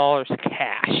 $50,000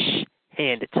 cash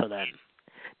handed to them.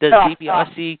 Does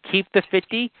DiBiase keep the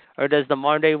 50, or does the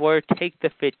Modern Day Warrior take the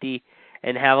 50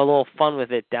 and have a little fun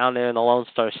with it down there in the Lone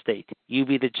Star State? You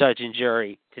be the judge and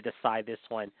jury to decide this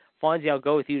one. Fonzie, I'll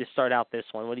go with you to start out this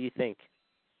one. What do you think?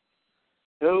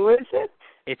 Who is it?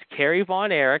 It's Kerry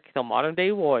Von Erich, the Modern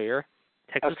Day Warrior,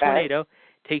 Texas Tornado,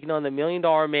 taking on the $1 Million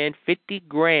Man,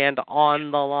 $50,000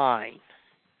 on the line.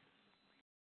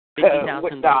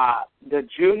 With the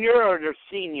junior or the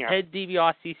senior? Ted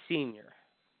DiBiase Sr.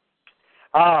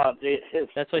 Oh,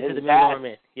 that's what his he said, the $1 Million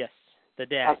Man. Yes, the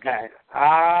dad. Okay.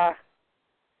 I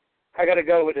got to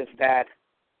go with his dad.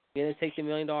 You're going to take the $1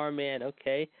 Million Man,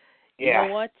 okay. Yeah. You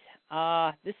know what?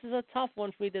 This is a tough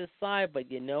one for me to decide, but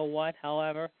you know what,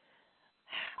 however?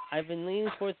 I've been leaning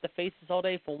towards the faces all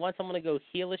day. For once, I'm going to go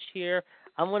heelish here.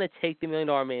 I'm going to take the $1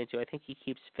 Million Man, too. I think he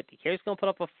keeps 50. Kerry's going to put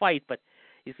up a fight, but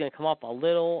he's going to come up a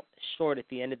little short at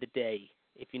the end of the day,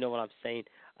 if you know what I'm saying.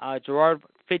 Gerard,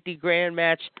 $50,000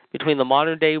 match between the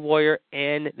Modern Day Warrior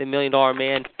and the $1 Million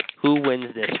Man. Who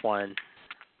wins this one?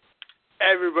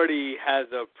 Everybody has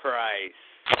a price.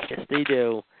 Yes, they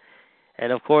do.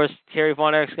 And, of course, Kerry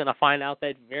Von Erich's going to find out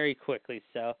that very quickly.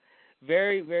 So,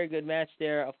 very, very good match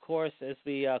there. Of course, as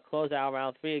we close out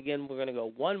round 3, again, we're going to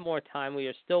go one more time. We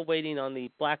are still waiting on the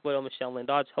Black Widow, Michelle Lynn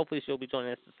Dodge. Hopefully, she'll be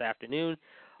joining us this afternoon.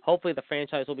 Hopefully, the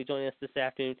franchise will be joining us this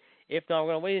afternoon. If not,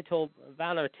 we're going to wait until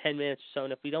about another 10 minutes or so.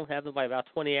 And if we don't have them by about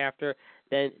 20 after,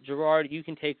 then, Gerard, you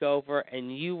can take over,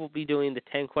 and you will be doing the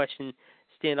 10-question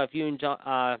standoff.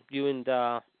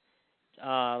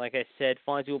 Like I said,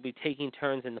 Fonzie will be taking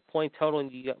turns in the point total,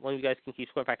 and one of you guys can keep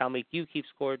score. In fact, I'll make you keep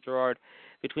score, Gerard,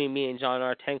 between me and John,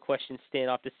 our 10-question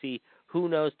standoff to see who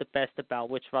knows the best about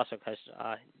which wrestler, because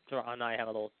Gerard and I have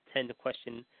a little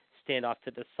 10-question standoff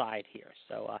to decide here.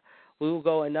 So we will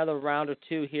go another round or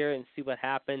two here and see what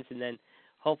happens, and then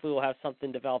hopefully we'll have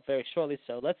something developed very shortly.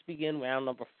 So let's begin round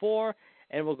number 4,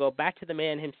 and we'll go back to the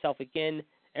man himself again,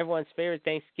 everyone's favorite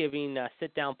Thanksgiving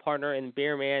sit-down partner and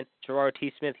beer man, Gerard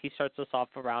T. Smith. He starts us off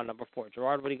for round number 4.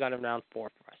 Gerard, what do you got in round 4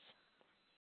 for us?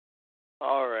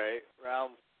 All right.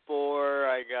 Round 4,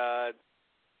 I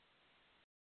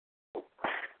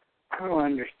don't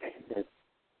understand it.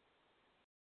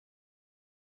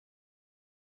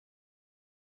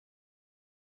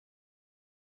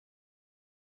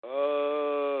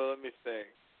 Let me think.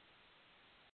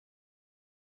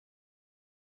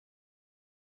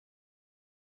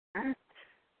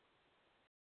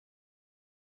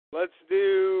 Let's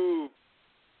do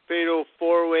Fatal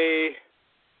 4-Way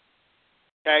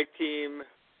Tag Team.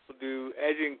 We'll do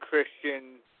Edge and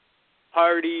Christian,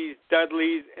 Hardys,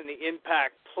 Dudleys, and the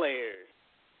Impact Players.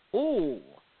 Ooh.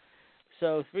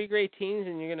 So 3 great teams,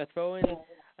 and you're going to throw in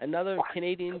another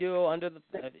Canadian duo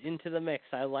into the mix.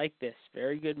 I like this.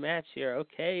 Very good match here.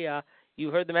 Okay, You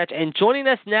heard the match. And joining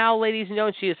us now, ladies and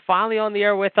gentlemen, she is finally on the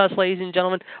air with us, ladies and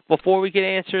gentlemen. Before we get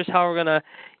answers, how we're going to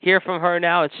hear from her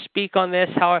now and speak on this,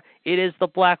 how it is the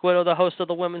Black Widow, the host of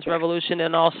the Women's Revolution,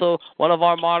 and also one of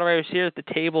our moderators here at the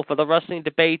table for the wrestling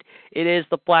debate. It is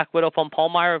the Black Widow from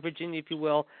Palmyra, Virginia, if you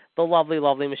will, the lovely,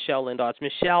 lovely Michelle Lindartz.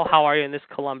 Michelle, how are you on this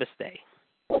Columbus Day?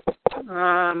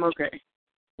 I'm okay.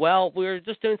 Well, we were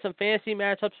just doing some fantasy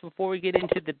matchups before we get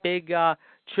into the big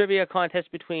trivia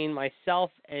contest between myself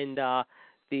and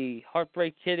the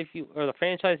Heartbreak Kid, or the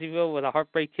franchise, if you will, with the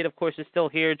Heartbreak Kid, of course, is still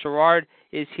here. Gerard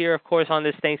is here, of course, on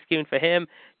this Thanksgiving for him.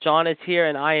 John is here,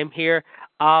 and I am here.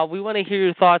 We want to hear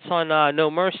your thoughts on No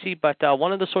Mercy, but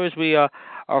one of the stories we are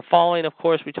following, of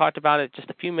course, we talked about it just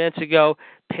a few minutes ago.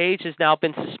 Paige has now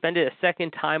been suspended a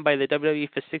second time by the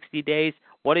WWE for 60 days.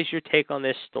 What is your take on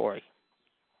this story?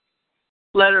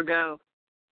 Let her go.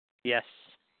 Yes.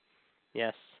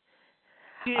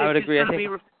 I would agree. I think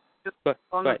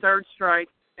on the third strike,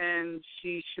 and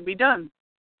she should be done.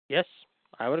 Yes,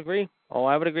 I would agree.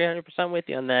 I would agree 100% with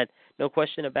you on that. No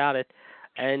question about it.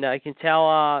 And I can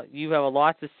tell you have a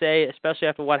lot to say, especially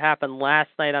after what happened last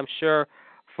night, I'm sure,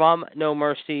 from No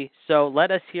Mercy. So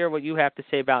let us hear what you have to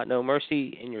say about No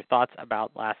Mercy and your thoughts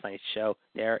about last night's show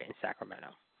there in Sacramento.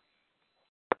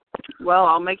 Well,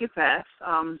 I'll make it fast.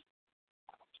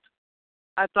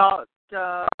 I thought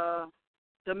the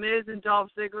Miz and Dolph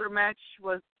Ziggler match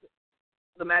was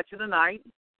the match of the night.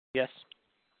 Yes.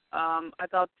 I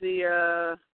thought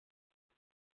the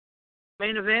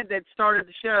main event that started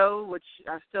the show, which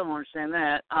I still don't understand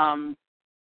that,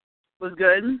 was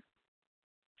good.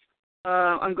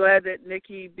 I'm glad that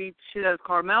Nikki beat the shit out of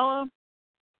Carmella.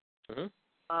 Mm-hmm.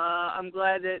 I'm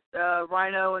glad that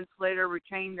Rhino and Slater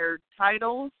retained their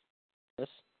titles. Yes.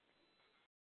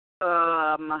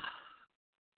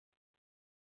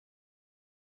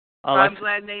 I'm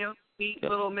glad Naomi beat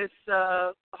little Miss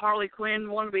Harley Quinn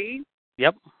wannabe.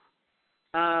 Yep.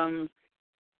 I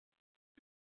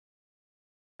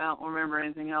don't remember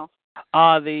anything else.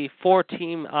 The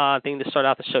 4-team thing to start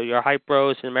out the show. Your Hype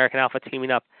Bros and American Alpha teaming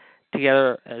up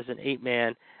together as an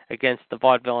 8-man against the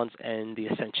Vaudevillains and the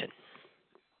Ascension.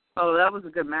 Oh, that was a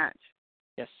good match.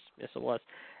 Yes, it was.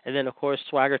 And then, of course,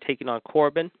 Swagger taking on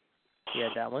Corbin. You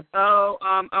had that one. Oh,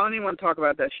 I don't even want to talk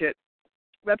about that shit.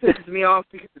 That pisses me off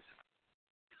because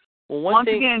once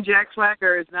again, Jack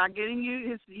Swagger is not getting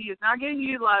he is not getting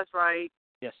utilized right.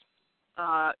 Yes.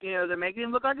 They're making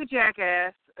him look like a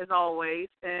jackass as always,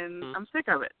 and I'm sick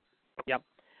of it. Yep.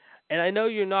 And I know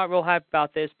you're not real happy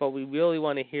about this, but we really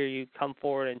want to hear you come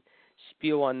forward and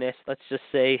spew on this. Let's just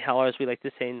say, how as we like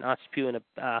to say, not spew in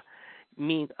a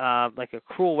like a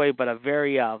cruel way, but a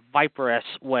very viperous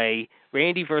way.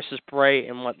 Randy versus Bray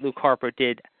and what Luke Harper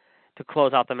did to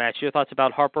close out the match. Your thoughts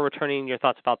about Harper returning, your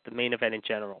thoughts about the main event in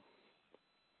general.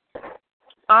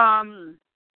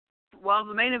 Well,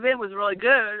 the main event was really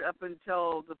good up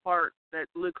until the part that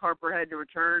Luke Harper had to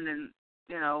return and,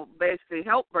 basically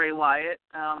help Bray Wyatt.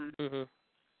 I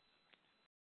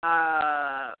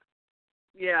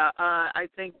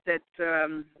think that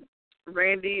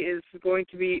Randy is going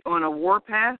to be on a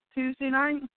warpath Tuesday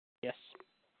night. Yes.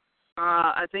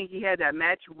 I think he had that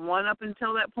match won up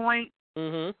until that point.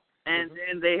 Mm-hmm. And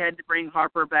then they had to bring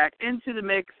Harper back into the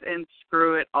mix and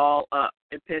screw it all up.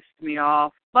 It pissed me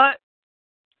off, but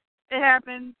it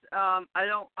happens. I'm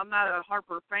not a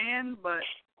Harper fan, but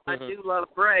I do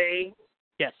love Bray.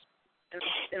 Yes.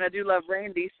 And I do love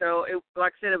Randy. So,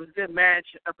 like I said, it was a good match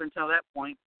up until that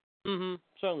point.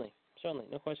 Certainly.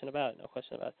 No question about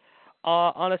it.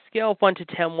 On a scale of 1 to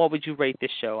 10, what would you rate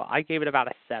this show? I gave it about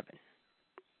a 7.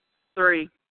 3.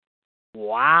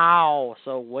 Wow.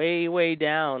 So way, way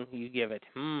down you give it.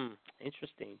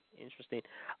 Interesting.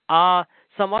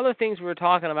 Some other things we were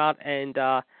talking about, and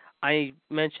I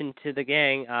mentioned to the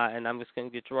gang, and I'm just going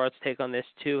to get Gerard's take on this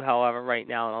too, however, right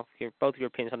now, and I'll hear both of your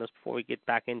opinions on this before we get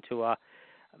back into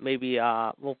maybe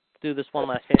we'll do this one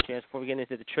last chance before we get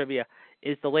into the trivia,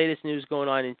 is the latest news going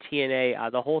on in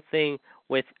TNA. The whole thing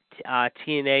with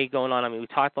TNA going on. I mean, we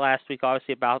talked last week,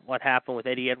 obviously, about what happened with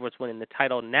Eddie Edwards winning the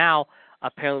title. Now,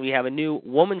 apparently, we have a new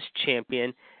women's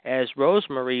champion, as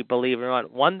Rosemary, believe it or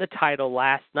not, won the title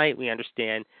last night, we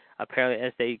understand, apparently,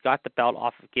 as they got the belt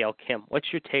off of Gail Kim.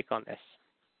 What's your take on this?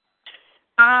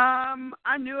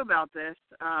 I knew about this.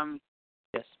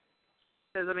 Yes.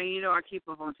 Because, I keep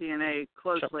up on TNA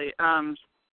closely. Sure.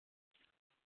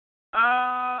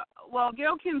 Well,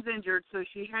 Gail Kim's injured, so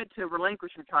she had to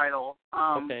relinquish her title.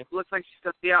 Okay. Looks like she's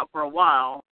going to be out for a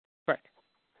while. Correct.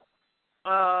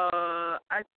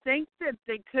 I think that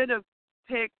they could have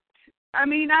picked. I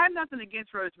have nothing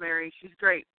against Rosemary. She's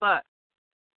great, but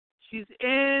she's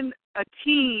in a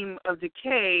team of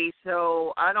Decay,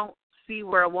 so I don't see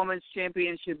where a women's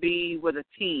champion should be with a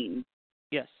team.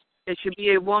 Yes. It should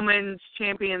be a woman's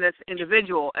champion that's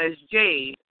individual, as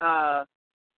Jade. I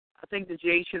think the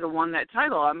Jade should have won that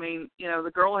title. I mean,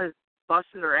 the girl has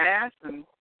busted her ass, and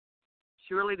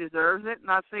she really deserves it.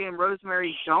 Not saying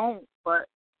Rosemary don't, but,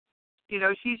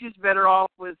 she's just better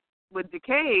off with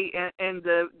Decay and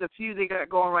the feud they got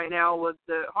going right now with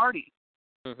the Hardys.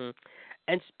 Mm-hmm.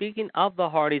 And speaking of the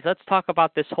Hardys, let's talk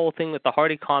about this whole thing with the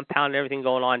Hardy compound and everything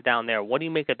going on down there. What do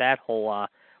you make of that whole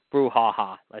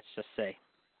brouhaha, let's just say?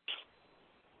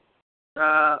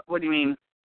 What do you mean?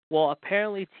 Well,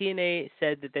 apparently TNA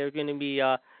said that they're going to be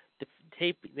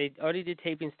they already did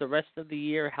tapings the rest of the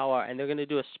year, however, and they're going to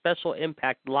do a special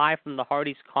Impact live from the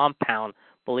Hardys compound,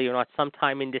 believe it or not,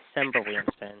 sometime in December, we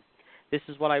understand. This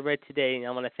is what I read today, and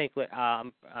I'm going to think.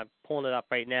 I'm pulling it up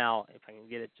right now. If I can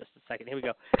get it just a second. Here we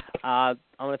go. I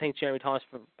want to thank Jeremy Thomas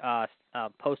for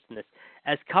posting this.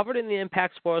 As covered in the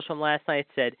Impact spoilers from last night, it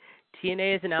said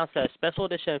TNA has announced that a special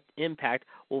edition of Impact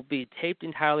will be taped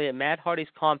entirely at Matt Hardy's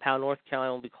compound, North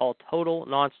Carolina, and will be called Total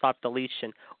Nonstop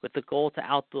Deletion, with the goal to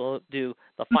outdo the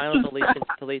final deletion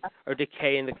to delete or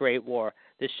Decay in the Great War.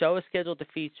 The show is scheduled to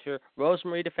feature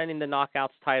Rosemary defending the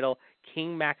Knockouts title,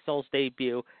 King Maxwell's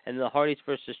debut, and the Hardys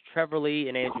versus Trevor Lee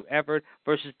and Andrew Everett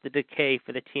versus the Decay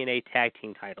for the TNA Tag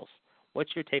Team titles.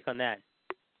 What's your take on that?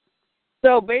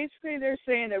 So basically they're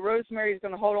saying that Rosemary is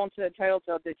going to hold on to the title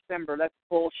till December. That's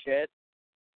bullshit.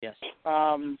 Yes.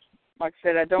 Like I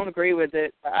said, I don't agree with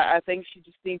it. I think she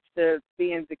just needs to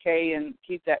be in Decay and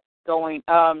keep that going.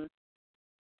 I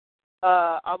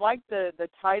like the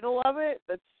title of it.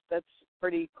 That's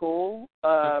pretty cool.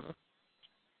 I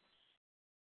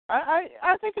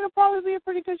think it'll probably be a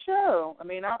pretty good show. I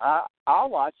mean, I'll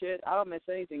watch it. I don't miss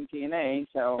anything TNA,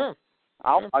 so sure.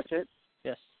 I'll watch it.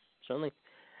 Yes, certainly.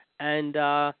 And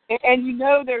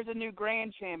there's a new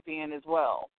grand champion as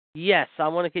well. Yes, I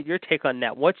want to get your take on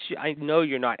that. I know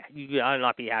you'll not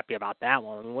be happy about that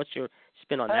one. I mean, what's your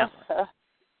spin on that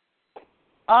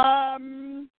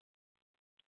one?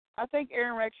 I think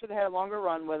Aaron Rex should have had a longer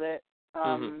run with it.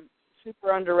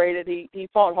 Super underrated. He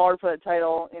fought hard for that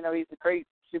title. He's a great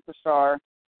superstar.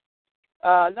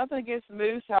 Nothing against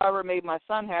Moose, however, it made my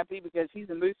son happy because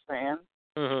he's a Moose fan.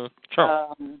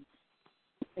 Sure.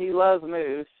 He loves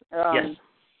Moose. Yes.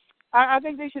 I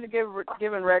think they should have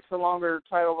given Rex a longer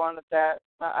title run at that.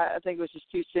 I think it was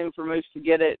just too soon for Moose to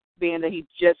get it, being that he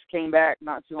just came back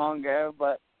not too long ago.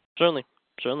 But certainly,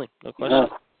 no question. Yeah.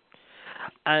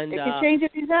 And it can change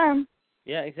at any time.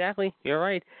 Yeah, exactly. You're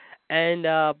right. And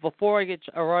before I get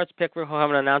Rod's pick, we're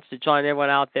having an announcement to John, everyone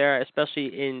out there, especially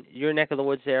in your neck of the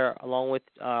woods there, along with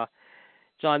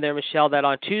John there, Michelle, that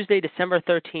on Tuesday, December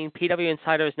 13th, PW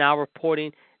Insider is now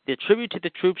reporting the Tribute to the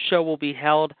Troops show will be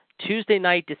held Tuesday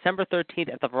night, December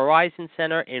 13th, at the Verizon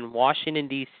Center in Washington,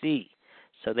 D.C.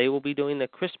 So they will be doing the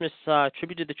Christmas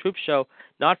Tribute to the Troops show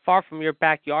not far from your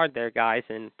backyard there, guys.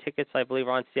 And tickets, I believe,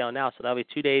 are on sale now. So that'll be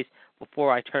 2 days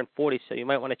before I turn 40. So you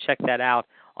might want to check that out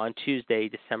on Tuesday,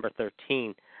 December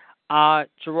 13th.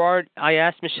 Gerard, I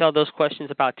asked Michelle those questions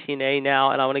about TNA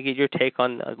now, and I want to get your take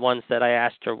on the ones that I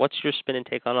asked her. What's your spin and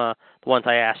take on the ones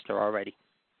I asked her already?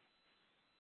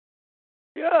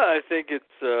 Yeah, I think it's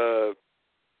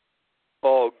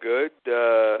all good.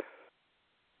 I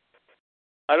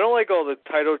don't like all the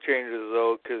title changes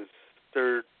though, because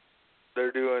they're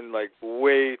doing like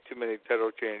way too many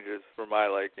title changes for my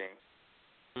liking.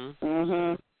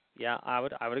 Yeah, I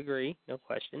would agree. No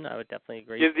question. I would definitely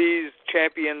agree. Give these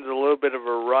champions a little bit of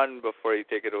a run before you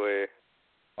take it away.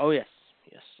 Oh yes,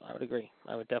 I would agree.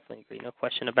 I would definitely agree. No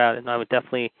question about it. And I would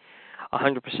definitely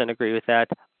 100% agree with that.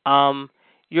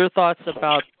 Your thoughts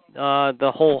about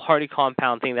the whole Hardy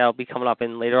compound thing that will be coming up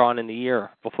in later on in the year,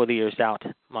 before the year's out,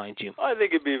 mind you. I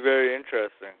think it'd be very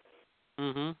interesting.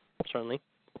 Certainly.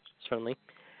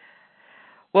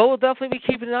 Well, we'll definitely be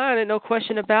keeping an eye on it, no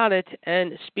question about it.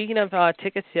 And speaking of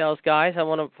ticket sales, guys, I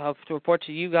want to report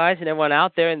to you guys and everyone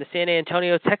out there in the San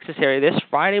Antonio, Texas area, this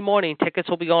Friday morning, tickets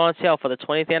will be going on sale for the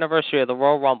 20th anniversary of the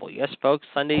Royal Rumble. Yes, folks,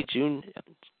 Sunday, January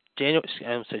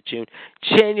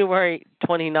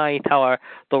 29th, however,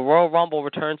 the Royal Rumble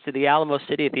returns to the Alamo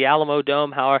City at the Alamo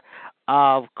Dome, however.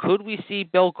 Could we see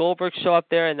Bill Goldberg show up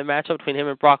there in the matchup between him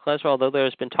and Brock Lesnar, although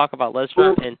there's been talk about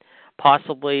Lesnar and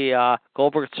possibly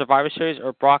Goldberg at Survivor Series,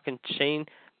 or Brock and Shane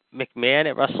McMahon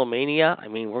at WrestleMania? I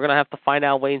mean, we're going to have to find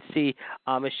out, wait and see.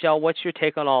 Michelle, what's your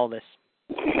take on all of this?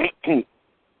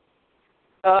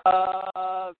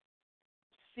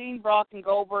 Seen Brock and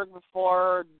Goldberg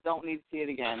before, don't need to see it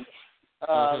again.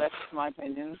 That's my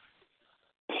opinion.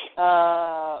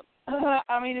 I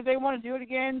mean, if they want to do it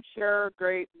again, sure,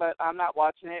 great, but I'm not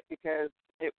watching it because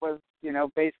it was,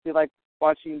 basically like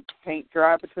watching paint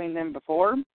dry between them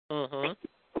before. Mm-hmm.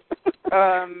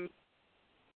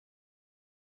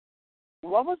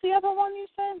 What was the other one you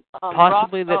said?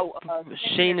 Possibly Brock,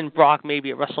 Shane and Brock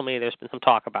maybe at WrestleMania. There's been some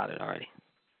talk about it already.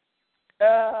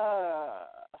 I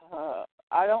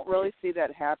don't really see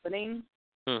that happening.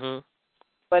 Mm-hmm.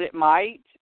 But it might.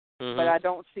 Mm-hmm. But I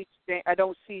don't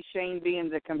see Shane being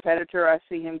the competitor. I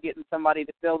see him getting somebody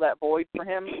to fill that void for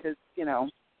him because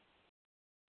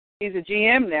he's a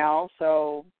GM now,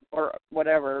 so or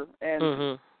whatever,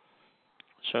 and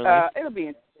Certainly. It'll be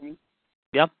interesting.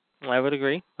 Yep, I would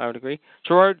agree.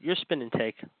 Gerard, your spin and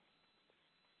take.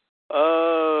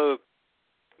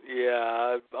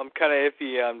 Yeah, I'm kind of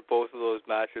iffy on both of those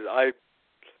matches. I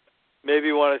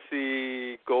maybe want to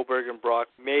see Goldberg and Brock,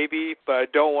 maybe, but I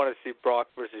don't want to see Brock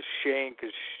versus Shane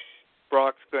because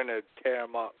Brock's going to tear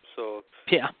him up. So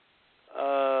yeah,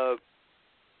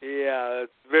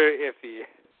 it's very iffy.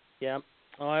 Yeah.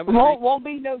 Won't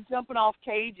be no jumping off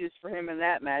cages for him in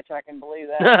that match. I can believe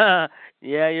that.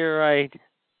 Yeah, you're right.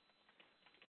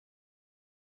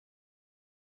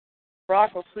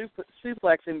 Brock will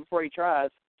suplex him before he tries.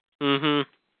 Mm-hmm.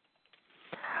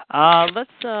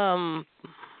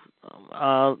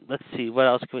 Let's see. What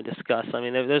else can we discuss? I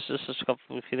mean, there's just a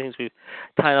few things we've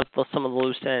tied up some of the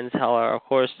loose ends. However, of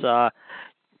course,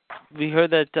 we heard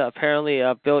that apparently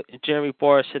Jeremy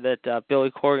Boris said that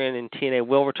Billy Corgan and TNA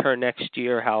will return next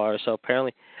year. However, so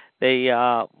apparently they,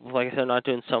 like I said, not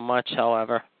doing so much.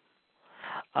 However,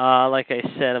 like I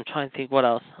said, I'm trying to think what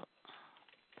else.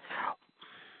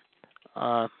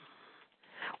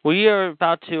 We are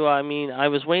about to. I mean, I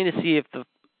was waiting to see if the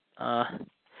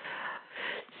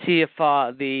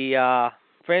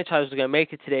franchise was going to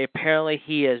make it today. Apparently,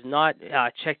 he has not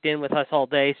checked in with us all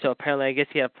day, so apparently I guess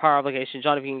he had a prior obligation.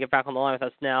 John, if you can get back on the line with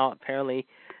us now, apparently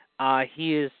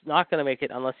he is not going to make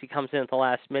it unless he comes in at the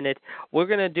last minute. We're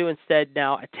going to do instead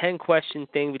now a 10-question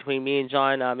thing between me and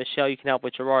John. Michelle, you can help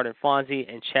with Gerard and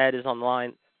Fonzie, and Chad is on the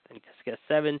line. I guess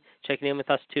 7, checking in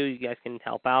with us too. You guys can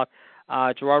help out.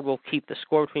 Gerard will keep the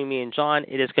score between me and John.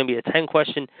 It is going to be a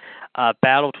 10-question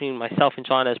battle between myself and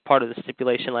John as part of the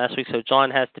stipulation last week. So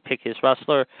John has to pick his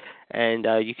wrestler, and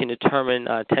you can determine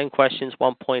 10 questions,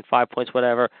 1 point, 5 points,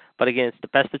 whatever. But again, it's the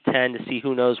best of 10 to see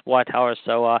who knows what. However,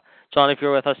 so John, if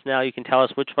you're with us now, you can tell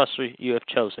us which wrestler you have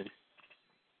chosen.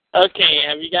 Okay,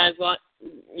 have you guys got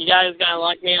to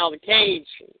lock me out of the cage?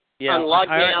 Yeah, unlock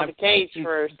me out of the cage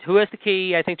first. Who has the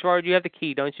key? I think, Gerard, you have the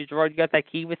key, don't you? Gerard, you got that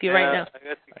key with you right now? I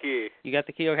got the key. You got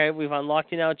the key? Okay, we've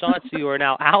unlocked you now, John, so you are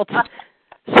now out.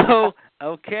 So,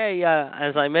 okay,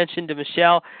 as I mentioned to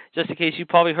Michelle, just in case you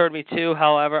probably heard me too,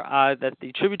 however, that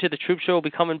the Tribute to the Troop Show will be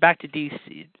coming back to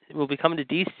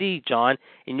D.C., John,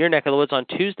 in your neck of the woods on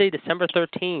Tuesday, December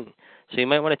 13th. So you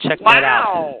might want to check that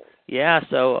out. Yeah,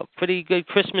 so a pretty good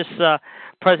Christmas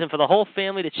present for the whole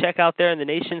family to check out there in the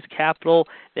nation's capital.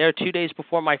 There 2 days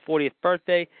before my 40th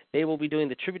birthday. They will be doing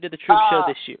the Tribute to the Troop Show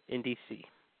this year in D.C.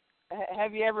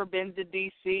 Have you ever been to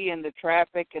D.C. and the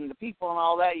traffic and the people and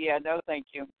all that? Yeah, no, thank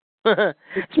you.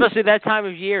 Especially that time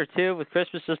of year, too, with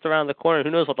Christmas just around the corner.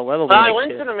 Who knows what the weather will be like, I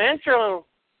went to the Metro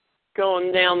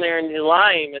going down there in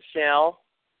July, Michelle.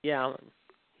 Yeah,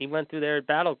 he went through there at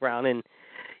Battleground, and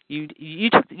did you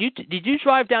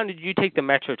drive down? Or did you take the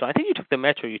Metro? I think you took the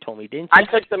Metro. You told me, didn't you?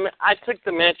 I took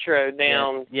the Metro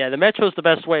down. Yeah, the Metro's the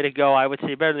best way to go. I would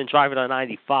say better than driving on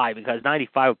 95 because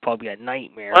 95 would probably be a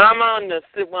nightmare. Well,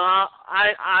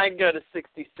 I go to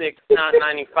 66, not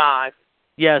 95.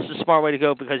 Yeah, it's a smart way to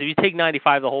go because if you take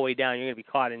 95 the whole way down, you're going to be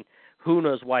caught in who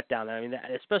knows what down there. I mean,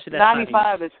 especially that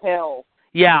 95 is hell.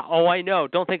 Yeah, I know.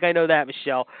 Don't think I know that,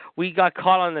 Michelle. We got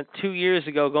caught on it 2 years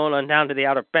ago going on down to the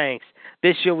Outer Banks.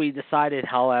 This year we decided,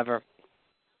 however,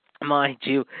 mind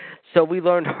you, so we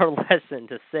learned our lesson,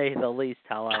 to say the least,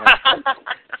 however.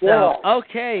 So,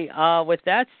 okay, with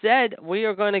that said, we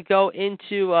are going to go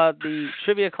into the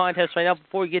trivia contest right now.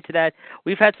 Before we get to that,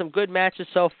 we've had some good matches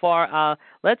so far.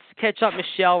 Let's catch up,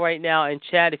 Michelle, right now. And,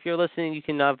 Chad, if you're listening, you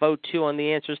can vote, too, on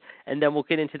the answers, and then we'll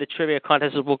get into the trivia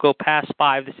contest. We'll go past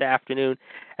 5 this afternoon,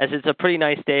 as it's a pretty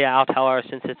nice day out, however,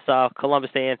 since it's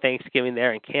Columbus Day and Thanksgiving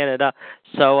there in Canada.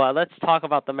 So let's talk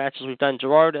about the matches we've done.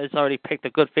 Gerard has already picked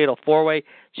a good fatal 4-way.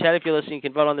 Chad, if you're listening, you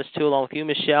can vote on this, too, along with you,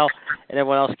 Michelle, and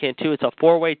everyone else can, too. It's a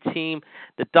 4-way team.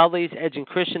 The Dudleys, Edge and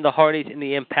Christian, the Hardys, and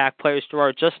the Impact players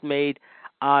Gerard just made.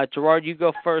 Gerard, you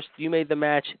go first. You made the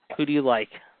match. Who do you like?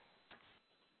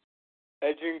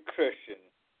 Edge and Christian.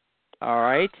 All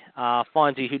right.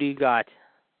 Fonzie, who do you got?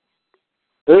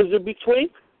 Who's it between?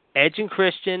 Edge and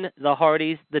Christian, the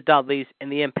Hardys, the Dudleys,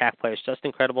 and the Impact players. Just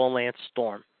Incredible and Lance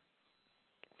Storm.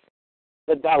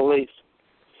 The Dudleys.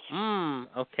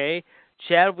 Okay.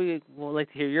 Chad, we would like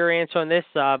to hear your answer on this.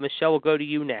 Michelle, we'll go to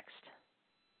you next.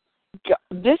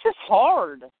 This is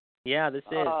hard. Yeah, this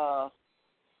is.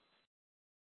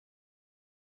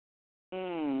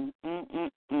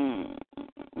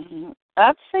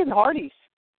 I'd say the Hardys.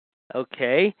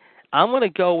 Okay. I'm going to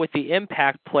go with the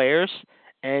Impact players.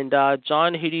 And,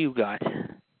 John, who do you got?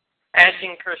 Edge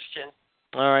and Christian.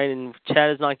 All right, and Chad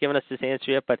has not given us his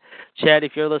answer yet, but Chad,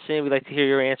 if you're listening, we'd like to hear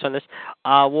your answer on this.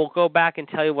 We'll go back and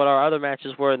tell you what our other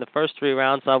matches were in the first 3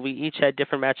 rounds. We each had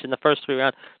different matches in the first 3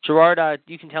 rounds. Gerard,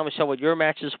 you can tell Michelle what your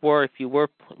matches were, if you would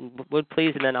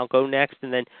please, and then I'll go next.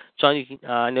 And then, John, you can,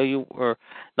 I know you were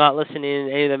not listening in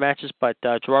any of the matches, but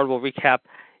Gerard will recap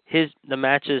the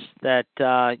matches that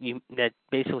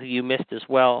basically you missed as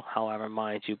well, however,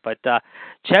 mind you. But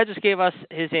Chad just gave us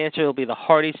his answer. It'll be the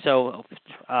Hardys, so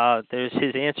there's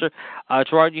his answer.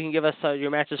 Gerard, you can give us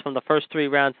your matches from the first 3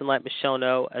 rounds and let Michelle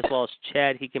know, as well as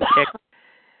Chad. He can pick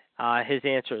his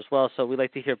answer as well. So we'd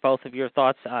like to hear both of your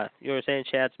thoughts. Yours and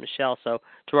Chad's, Michelle. So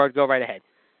Gerard, go right ahead.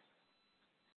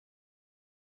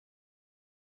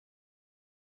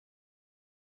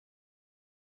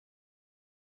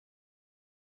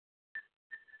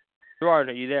 Gerard,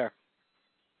 are you there?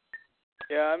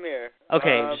 Yeah, I'm here.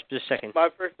 Okay, just a second. My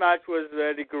first match was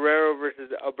Eddie Guerrero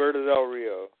versus Alberto Del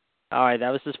Rio. All right,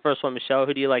 that was his first one. Michelle,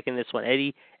 who do you like in this one?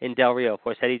 Eddie and Del Rio. Of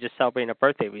course, Eddie just celebrating a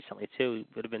birthday recently, too. He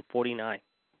would have been 49.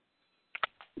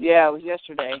 Yeah, it was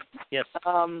yesterday. Yes.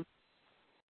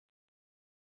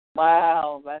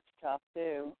 Wow, that's tough,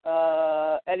 too.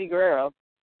 Eddie Guerrero.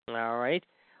 All right.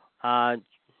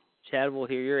 Chad, we'll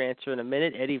hear your answer in a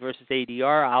minute. Eddie versus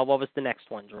ADR. What was the next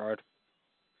one, Gerard?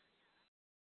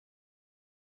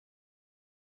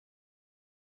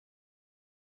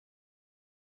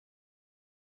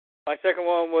 My second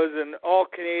one was an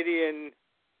all-Canadian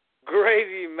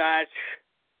gravy match,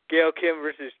 Gail Kim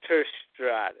versus Trish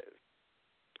Stratus.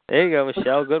 There you go,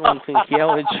 Michelle. Good one between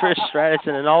Gail and Trish Stratus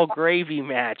in an all-gravy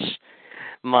match,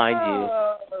 mind you.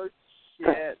 Oh,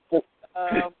 shit.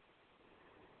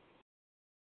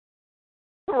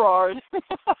 Gerard.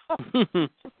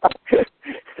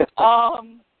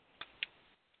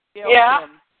 Yeah.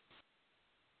 Kim.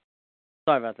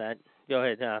 Sorry about that. Go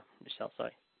ahead, Michelle.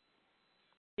 Sorry.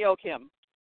 Gail Kim.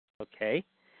 Okay.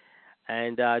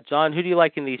 And, John, who do you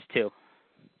like in these 2?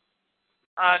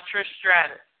 Trish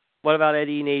Stratus. What about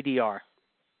Eddie and ADR?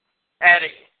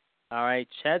 Eddie. All right.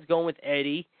 Chad's going with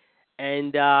Eddie.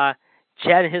 And,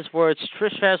 Chad, in his words,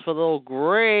 Trish Stratus with a little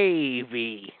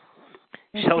gravy,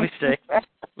 shall we say.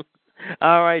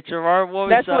 All right, Gerard, what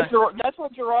was... That's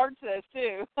what Gerard says,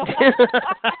 too.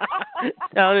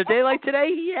 On a day like today,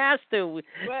 he has to. Well,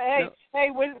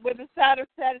 hey, with the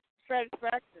satisfaction.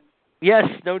 Yes,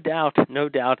 no doubt, no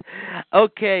doubt.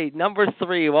 Okay, number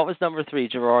 3. What was number 3,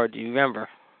 Gerard? Do you remember?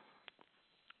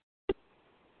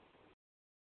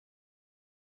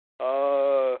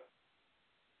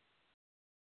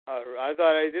 I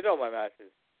thought I did all my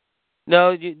matches.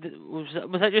 No, was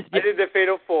that just... I did the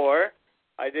Fatal 4.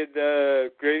 I did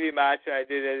the gravy match, and I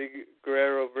did Eddie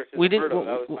Guerrero versus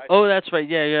Alberto. That's right.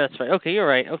 Yeah, that's right. Okay, you're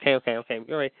right. Okay,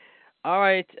 you're right. All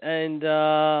right, and,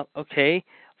 okay.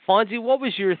 Fonzie, what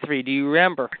was your 3? Do you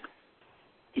remember?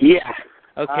 Yeah.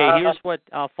 Okay, here's what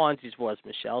Fonzie's was,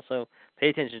 Michelle, so pay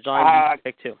attention. John, you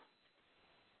pick 2.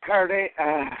 Kurt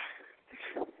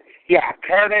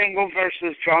Angle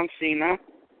versus John Cena.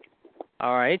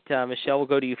 All right, Michelle, we'll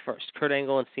go to you first. Kurt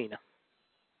Angle and Cena.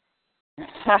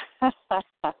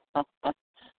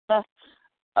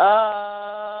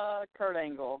 Kurt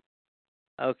Angle.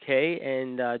 Okay,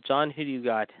 and John, who do you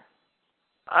got?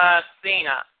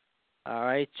 Cena. All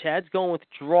right, Chad's going with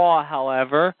draw,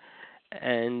 however.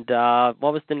 And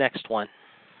what was the next one?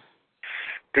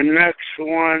 The next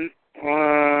one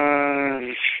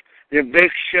was the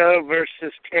Big Show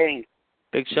versus Kane.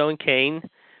 Big Show and Kane.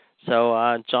 So,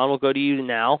 John, we'll go to you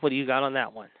now. What do you got on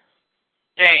that one?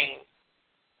 Kane.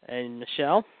 And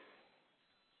Michelle?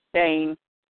 Kane.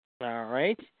 All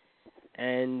right.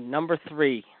 And number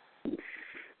 3?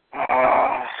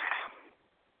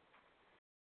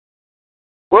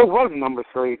 What was number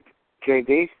 3,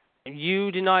 JD?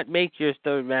 You did not make your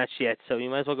 3rd match yet, so you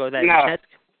might as well go with that. No. Chad,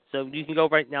 so you can go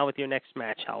right now with your next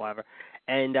match, however.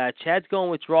 And Chad's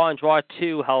going with draw and draw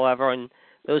 2, however, and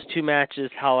those 2 matches,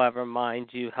 however, mind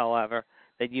you, however,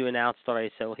 that you announced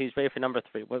already. So he's ready for number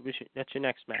 3. That's your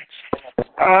next match.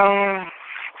 I'm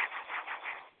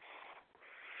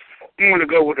going to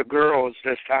go with the girls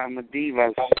this time, the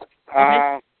Divas.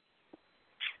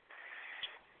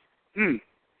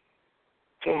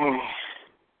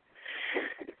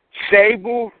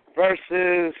 Sable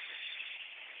versus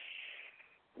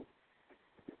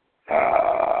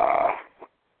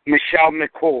Michelle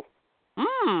McCool.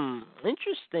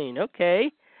 Interesting.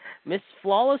 Okay. Miss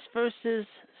Flawless versus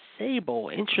Sable.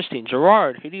 Interesting.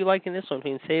 Gerard, who do you like in this one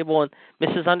between Sable and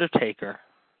Mrs. Undertaker?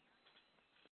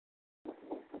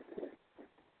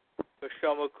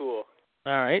 Michelle McCool.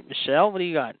 All right. Michelle, what do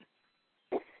you got?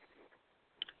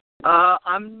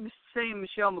 I'm saying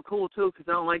Michelle McCool, too, because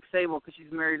I don't like Sable because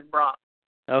she's married to Brock.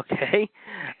 Okay.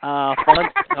 Fun.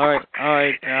 All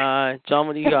right. John,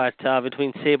 what do you got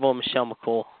between Sable and Michelle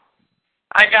McCool?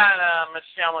 I got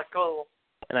Michelle McCool.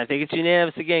 And I think it's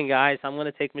unanimous again, guys. I'm going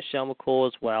to take Michelle McCool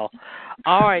as well.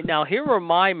 All right, now here are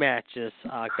my matches,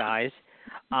 guys.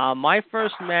 My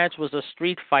first match was a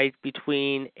street fight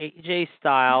between AJ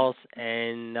Styles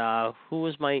and who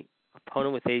was my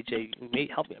opponent with AJ?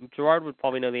 Help me. Gerard would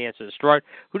probably know the answer to this. Gerard,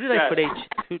 who did I put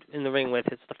AJ in the ring with?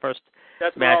 It's the first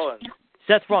match.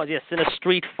 Seth Rollins, yes, in a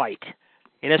street fight.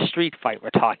 In a street fight,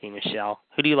 we're talking, Michelle.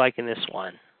 Who do you like in this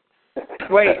one?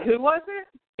 Wait, who was it?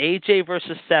 AJ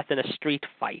versus Seth in a street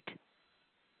fight.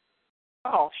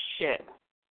 Oh, shit.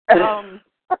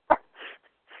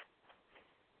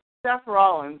 Seth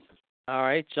Rollins. All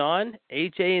right, John.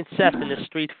 AJ and Seth in a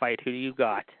street fight. Who do you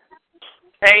got?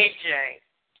 AJ.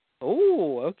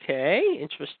 Oh, okay.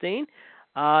 Interesting.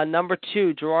 Number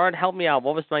 2, Gerard, help me out.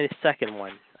 What was my second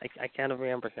one? I can't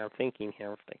remember here. I'm thinking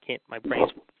here. My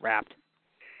brain's wrapped.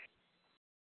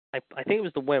 I think it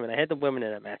was the women. I had the women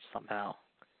in that match somehow.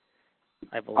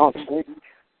 I believe. Oh,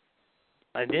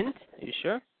 I didn't? Are you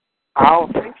sure? I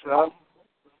don't think so.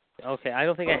 Okay, I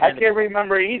don't think I had. I can't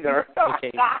remember either.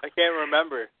 Okay. I can't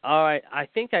remember. All right, I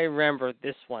think I remember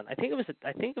this one. I think it was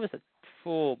a.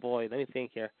 Oh boy, let me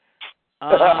think here.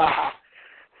 I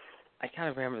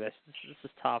can't remember this. This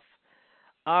is tough.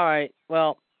 All right,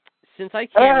 well, since I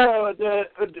can't.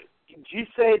 Did you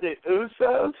say the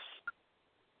Usos?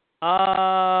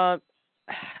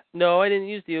 No, I didn't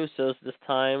use the Usos this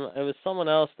time. It was someone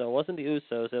else though. It wasn't the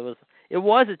Usos. It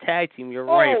was a tag team. You're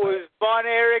right. Oh, it was Von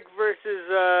Erich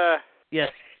versus Yes,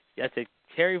 that's it.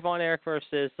 Kerry Von Erich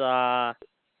versus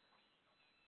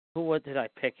what did I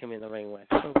pick him in the ring with?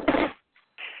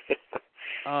 It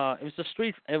was a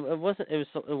street. It wasn't. It was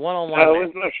a one-on-one. It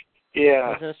wasn't. It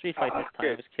wasn't a street fight this time.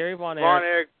 It was Kerry Von Erich. Von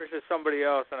Erich versus somebody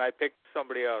else, and I picked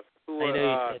somebody else. Who I know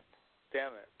you did.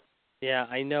 Damn it. Yeah,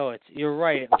 I know it. You're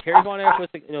right. Kerry Von Erich was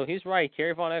the. No, he's right.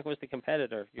 Kerry Von Erich was the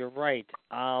competitor. You're right.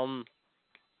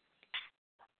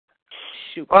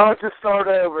 Shoot. Well, let's just start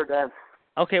over then.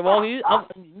 Okay. Well,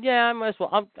 I might as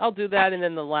well. I'll do that, and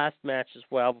then the last match as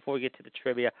well before we get to the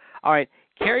trivia. All right.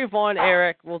 Kerry Von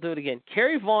Erich. We'll do it again.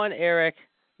 Kerry Von Erich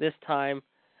this time.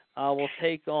 We'll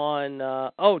take on.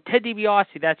 Ted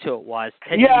DiBiase. That's who it was.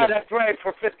 Ted DiBiase. That's right.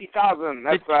 For $50,000.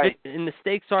 That's right. And the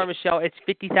stakes are, Michelle, it's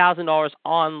 $50,000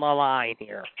 on the line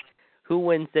here. Who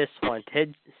wins this one,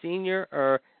 Ted Sr.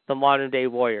 or the modern day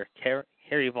Warrior,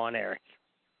 Kerry Von Erich?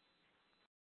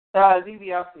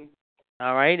 DiBiase.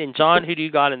 All right, and John, who do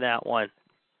you got in that one?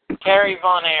 Kerry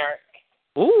Von Erich.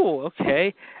 Ooh,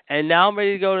 okay. And now I'm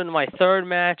ready to go into my third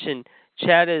match, and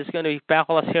Chad is going to be back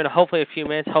with us here in hopefully a few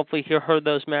minutes. Hopefully you heard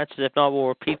those matches. If not, we'll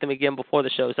repeat them again before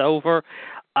the show's over.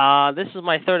 This is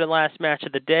my third and last match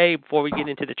of the day before we get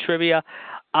into the trivia.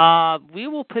 We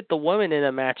will put the women in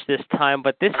a match this time,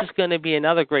 but this is going to be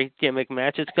another great gimmick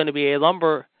match. It's going to be a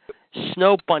lumber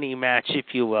snow bunny match, if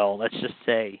you will, let's just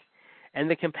say. And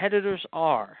the competitors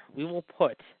are, we will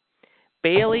put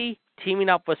Bayley teaming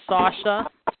up with Sasha,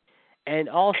 and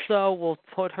also we'll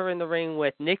put her in the ring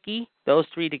with Nikki, those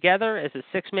three together as a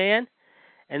 6-man.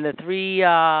 And the three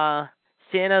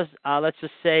Santas, let's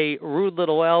just say rude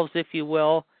little elves, if you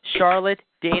will, Charlotte,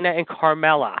 Dana, and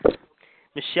Carmella.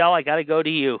 Michelle, I got to go to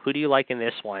you. Who do you like in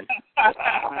this one?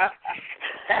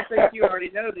 I think you already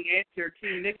know the answer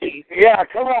to Nikki. Yeah,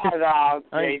 come on,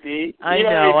 JD. I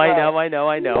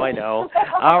know.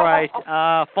 All right,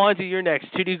 Fonzie, you're next.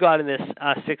 Who do you got in this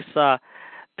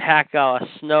 6-pack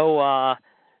snow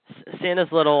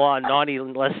Santa's little naughty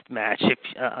list match,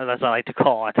 as I like to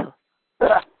call it?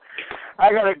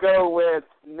 I got to go with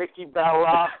Nikki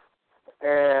Bella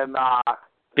and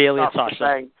Bayley and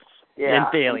Sasha. Yeah,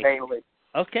 and Bayley.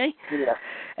 Okay. Yeah.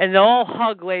 And they'll all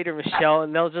hug later, Michelle,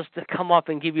 and they'll just come up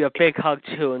and give you a big hug,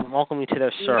 too, and welcome you to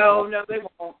their circle. No, they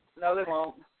won't. No, they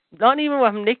won't. Not even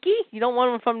from Nikki? You don't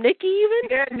want them from Nikki, even?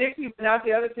 Yeah, Nikki, but not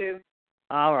the other two.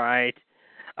 All right,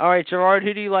 Gerard,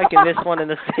 who do you like in this one? In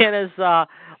the Santa's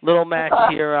little match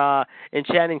here in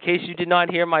chat, in case you did not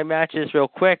hear my matches real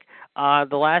quick,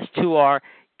 the last two are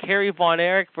Kerry Von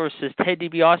Erich versus Ted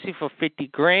DiBiase for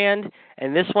 $50,000,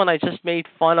 and this one I just made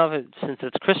fun of it since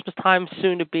it's Christmas time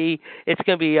soon to be. It's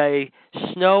going to be a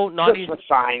snow, not Christmas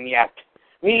sign yet.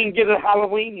 We didn't get a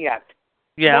Halloween yet.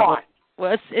 Yeah,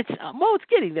 Well, it's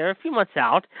getting there, a few months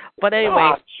out. But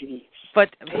anyway, but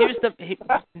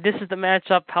this is the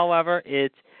matchup. However,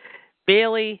 it's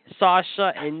Bailey,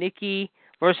 Sasha, and Nikki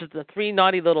versus the three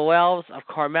naughty little elves of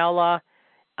Carmella,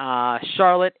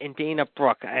 Charlotte, and Dana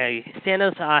Brooke.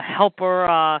 Santa's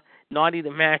helper naughty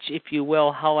the match, if you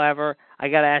will. However, I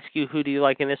got to ask you, who do you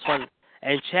like in this one?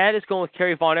 And Chad is going with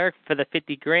Kerry Von Erich for the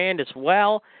 $50,000 as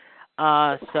well.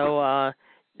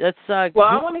 Let's. Well,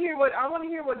 I want to hear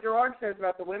what Gerard says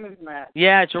about the women's match.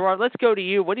 Yeah, Gerard, let's go to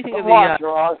you. What do you think of the?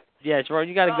 Gerard. Yeah, Gerard,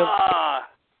 you got to go.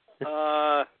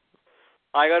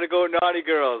 I got to go Naughty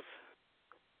Girls.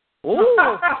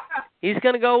 Ooh, he's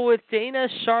going to go with Dana,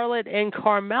 Charlotte, and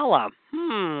Carmella.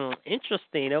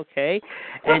 Interesting. Okay,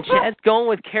 and Chad's going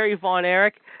with Kerry Von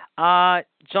Erich.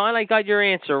 John, I got your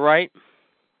answer right.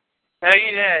 No,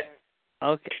 you did.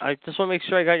 Okay, I just want to make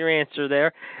sure I got your answer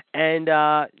there. And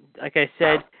like I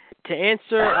said, to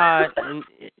answer,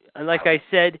 and like I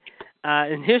said,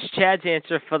 and here's Chad's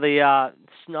answer for the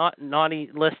naughty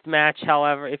list match,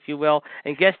 however, if you will.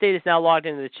 And Guest Date is now logged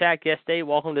into the chat. Guest Date,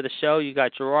 welcome to the show. You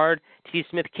got Gerard T.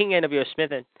 Smith, King NWO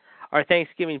Smith, and our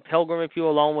Thanksgiving Pilgrim, if you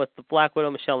will, along with the Black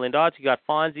Widow, Michelle Lindauts. You got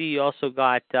Fonzie. You also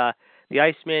got the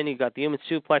Iceman. You got the Human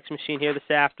Suplex Machine here this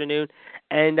afternoon.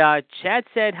 And Chad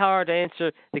said, however, to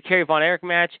answer the Kerry Von Erich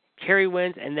match, Kerry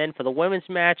wins. And then for the women's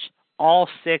match, all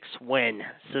 6 win.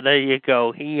 So there you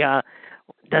go. He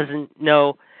doesn't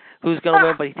know who's going to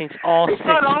win, but he thinks all 6. He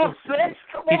said all 6?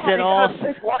 Come he on, said all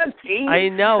 6. One team. I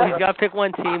know, he's got to pick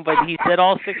one team, but he said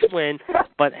all 6 win.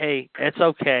 But, hey, it's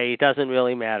okay. It doesn't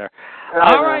really matter.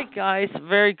 All right, guys.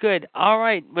 Very good. All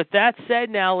right. With that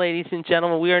said now, ladies and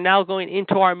gentlemen, we are now going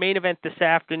into our main event this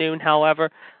afternoon.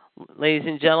 However, ladies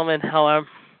and gentlemen, Oh,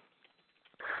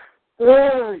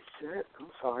 shit. I'm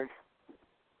sorry.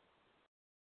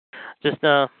 Just,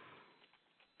 That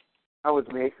was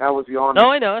me. That was yawning. No,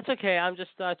 I know. It's okay. I'm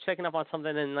just checking up on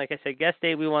something. And like I said, Guest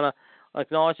Day, we want to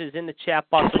acknowledge is in the chat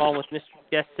box along with Mr.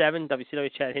 Guest 7,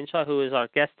 WCW Chad Hinshaw, who is our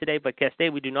guest today. But Guest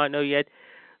Day, we do not know yet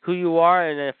who you are.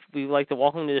 And if we'd like to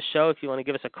welcome you to the show, if you want to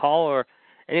give us a call or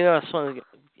any of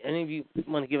you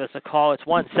want to give us a call, it's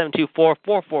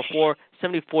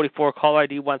 1-724-444-7044, call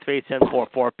ID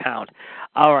 138744#.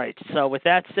 All right, so with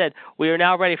that said, we are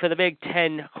now ready for the big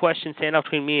 10-question stand-up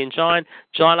between me and John.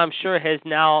 John, I'm sure, has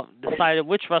now decided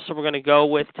which wrestler we're going to go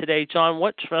with today. John,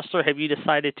 what wrestler have you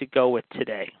decided to go with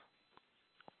today?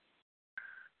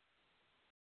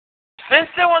 Since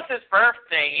it was his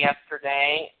birthday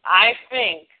yesterday, I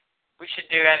think we should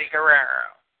do Eddie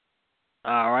Guerrero.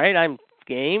 All right, I'm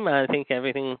game. I think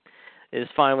everything is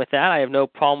fine with that. I have no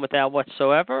problem with that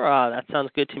whatsoever. That sounds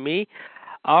good to me.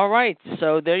 All right,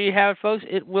 so there you have it, folks.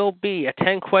 It will be a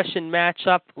 10-question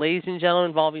matchup, ladies and gentlemen,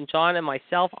 involving John and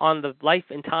myself on the life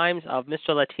and times of Mr.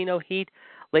 Latino Heat.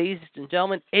 Ladies and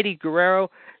gentlemen, Eddie Guerrero.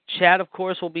 Chad, of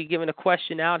course, will be giving a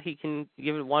question out. He can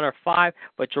give it 1 or 5,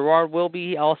 but Gerard will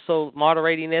be also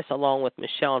moderating this along with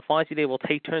Michelle and Fonzie. They will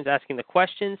take turns asking the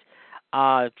questions.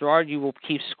 Gerard, you will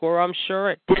keep score, I'm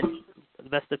sure, at 10, the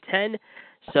best of 10.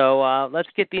 So let's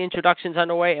get the introductions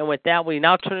underway. And with that, we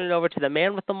now turn it over to the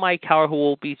man with the mic, Howard, who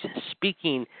will be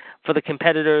speaking for the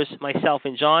competitors, myself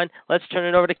and John. Let's turn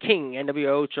it over to King,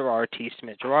 NWO Gerard T.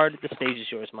 Smith. Gerard, the stage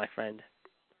is yours, my friend.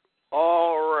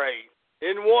 All right.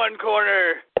 In one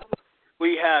corner,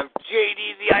 we have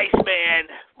JD the Iceman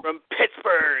from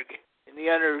Pittsburgh. In the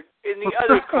other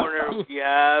corner, we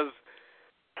have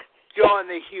John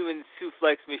the Human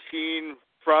Suplex Machine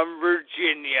from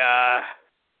Virginia.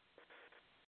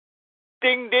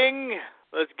 Ding, ding.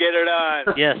 Let's get it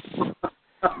on. Yes.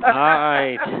 All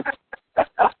right.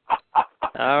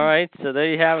 All right. So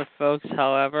there you have it, folks.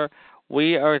 However,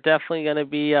 we are definitely going to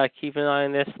be keeping an eye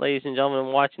on this, ladies and gentlemen,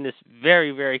 and watching this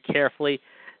very, very carefully.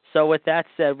 So with that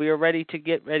said, we are ready to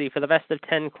get ready for the best of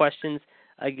 10 questions.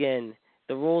 Again,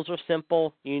 the rules are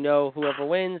simple. You know whoever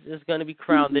wins is going to be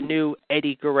crowned the new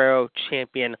Eddie Guerrero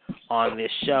champion on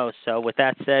this show. So with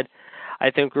that said,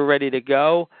 I think we're ready to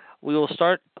go. We will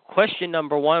start question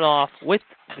number 1 off with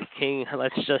the King,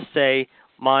 let's just say,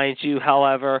 mind you,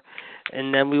 however,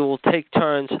 and then we will take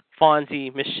turns,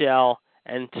 Fonzie, Michelle,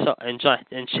 and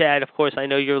Chad. Of course, I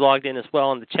know you're logged in as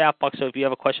well in the chat box, so if you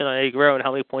have a question on Eddie Guerrero and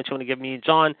how many points you want to give me and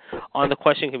John on the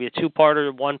question, it can be a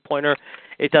 2-parter, 1-pointer.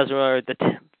 It doesn't matter. The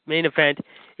main event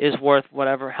is worth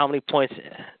whatever, how many points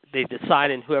they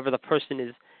decide, and whoever the person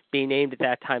is being named at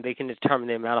that time, they can determine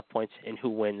the amount of points and who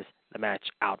wins the match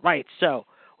outright. So,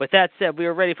 with that said, we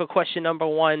are ready for question number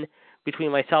 1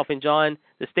 between myself and John.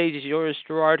 The stage is yours,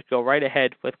 Gerard. Go right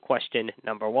ahead with question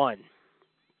number 1.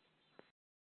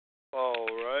 All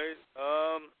right.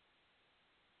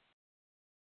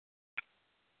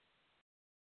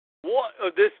 What?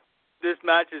 This this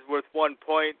match is worth 1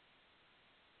 point.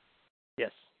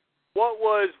 Yes. What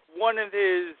was one of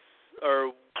his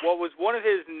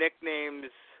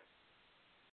nicknames,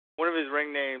 one of his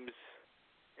ring names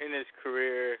in his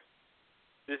career?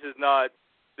 This is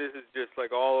just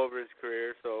like all over his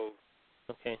career, so.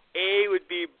 Okay. A would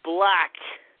be Black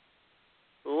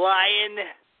Lion,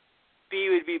 B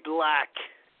would be Black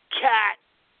Cat,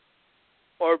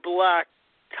 or Black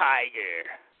Tiger.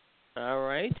 All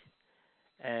right.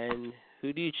 And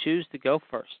who do you choose to go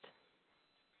first?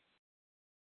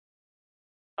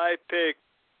 I pick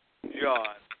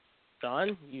John.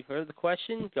 John, you heard the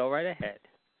question. Go right ahead.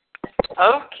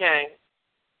 Okay.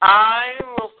 I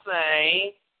will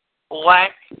say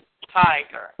Black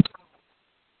Tiger.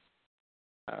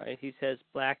 All right. He says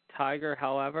Black Tiger,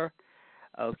 however.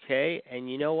 Okay. And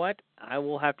you know what? I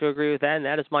will have to agree with that, and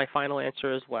that is my final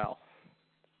answer as well.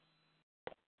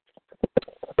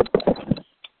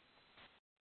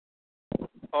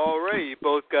 All right. You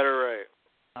both got it right.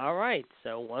 All right.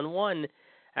 So 1-1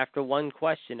 after one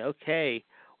question. Okay.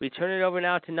 We turn it over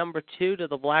now to number 2, to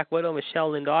the Black Widow,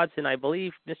 Michelle Lynn Dodson. I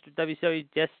believe Mr. WCW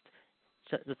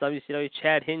the WCW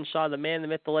Chad Hinshaw, the man, the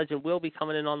myth, the legend, will be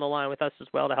coming in on the line with us as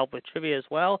well to help with trivia as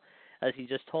well. As he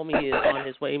just told me, he is on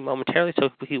his way momentarily, so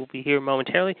he will be here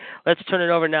momentarily. Let's turn it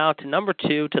over now to number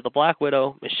 2, to the Black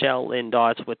Widow, Michelle Lynn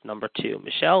Dodds, with number 2.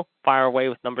 Michelle, fire away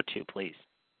with number 2, please.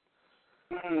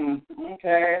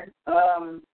 Okay.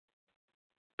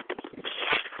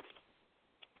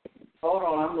 Hold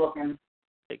on, I'm looking.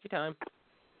 Take your time.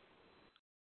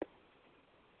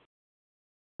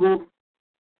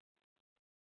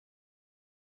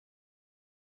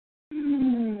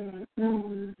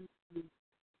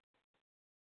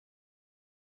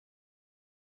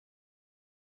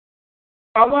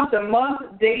 I want the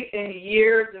month, date, and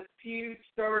year the feud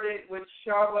started with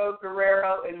Chavo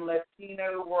Guerrero in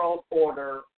Latino World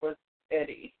Order with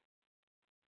Eddie.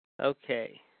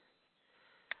 Okay.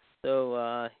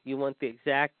 So you want the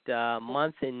exact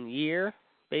month and year,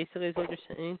 basically, is what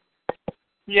you're saying?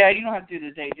 Yeah, you don't have to do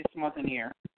the date, just month and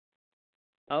year.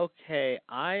 Okay,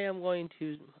 I am going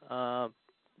to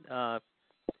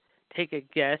take a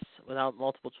guess without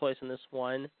multiple choice on this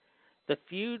one. The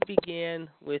feud began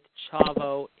with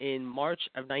Chavo in March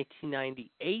of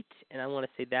 1998, and I want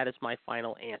to say that is my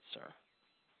final answer.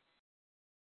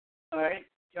 All right,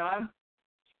 John?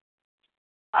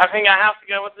 I think I have to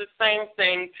go with the same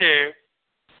thing, too.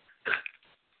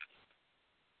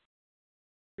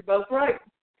 You're both right.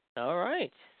 All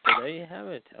right. So there you have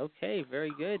it. Okay,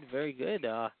 very good, very good.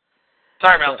 Sorry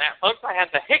about that, folks. I had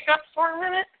the hiccups for a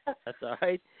minute. That's all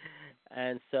right.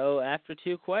 And so after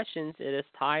 2 questions, it is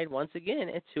tied once again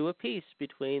at 2 apiece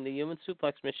between the Human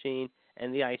Suplex Machine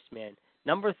and the Iceman.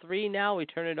 Number 3 now, we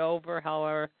turn it over,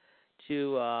 however,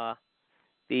 to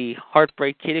the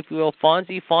Heartbreak Kid, if you will.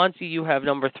 Fonzie, you have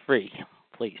number 3,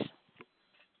 please.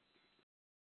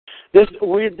 This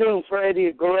we're doing for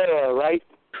Eddie Guerrero, right?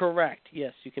 Correct.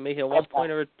 Yes, you can make it a 1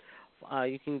 pointer.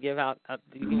 You can give out.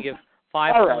 You can give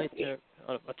 5 All points right.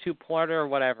 or a 2-pointer or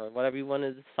whatever you want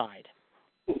to decide.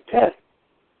 Okay.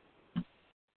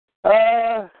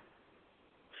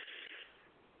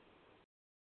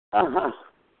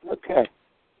 Okay.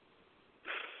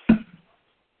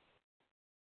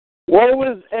 What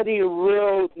was Eddie's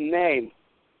real name?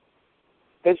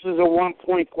 This is a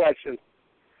 1-point question.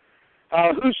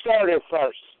 Who started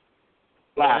first?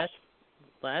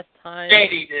 Last time.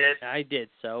 JD did. I did.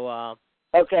 So.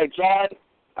 Okay, John.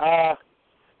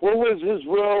 What was his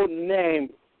real name?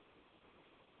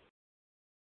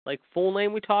 Like full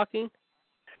name, we talking?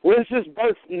 What is his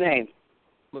birth name?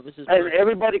 What was his And birth?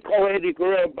 everybody call Eddie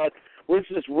Guerrero, but what's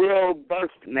his real birth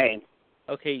name?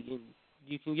 Okay,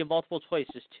 you can give multiple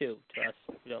choices too to us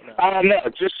if you don't know. No,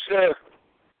 just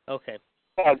okay.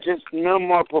 Just no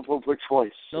multiple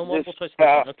choice. No multiple choice.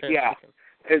 Okay. Yeah, Okay.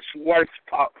 it's worth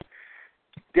talk.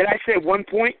 Did I say 1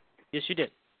 point? Yes, you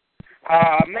did.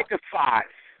 Make it 5.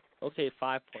 Okay,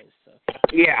 5 points. Okay.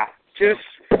 Yeah, just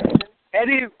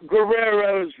Eddie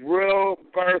Guerrero's real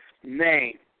birth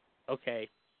name. Okay.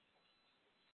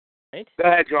 Right. Go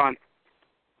ahead, John.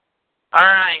 All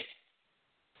right.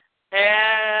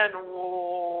 Eduardo.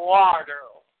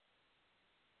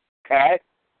 Okay.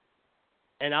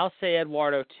 And I'll say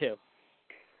Eduardo too.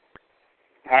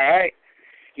 All right.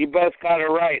 You both got it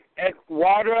right.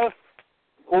 Eduardo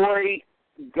Corey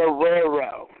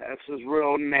Guerrero. That's his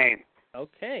real name.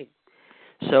 Okay.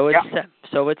 So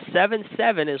it's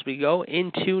 7-7 as we go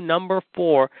into number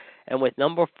 4, and with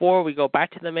number 4 we go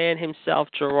back to the man himself,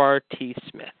 Gerard T.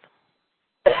 Smith.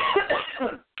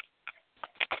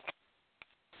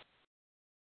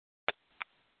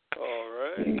 All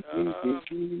right.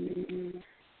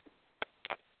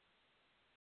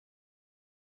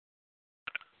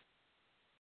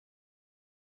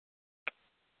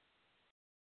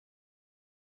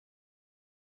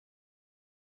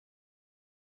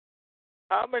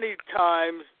 How many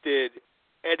times did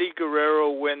Eddie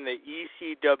Guerrero win the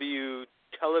ECW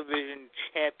Television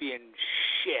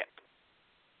Championship?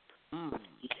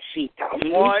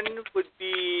 ECW? One would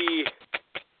be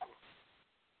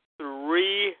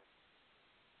 3.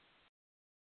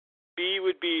 B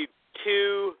would be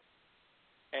 2.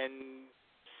 And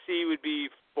C would be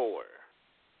 4.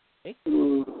 Okay.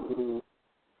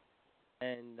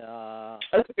 And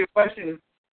that's a good question.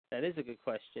 That is a good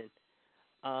question.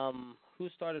 Who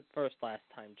started first last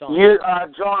time? John.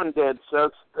 John did.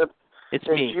 So it's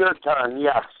me. Your turn.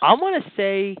 Yes. I'm going to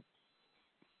say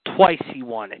twice he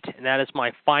won it, and that is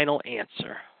my final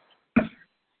answer.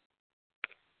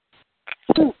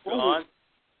 John?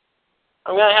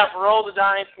 I'm going to have to roll the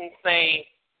dice and say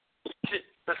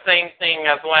the same thing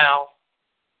as well.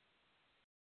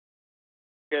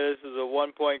 Okay, this is a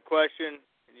 1-point question,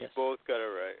 and you Yes. both got it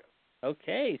right.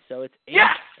 Okay, so it's 8.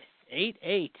 Yes!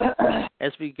 8-8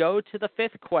 as we go to the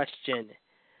 5th question.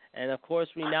 And, of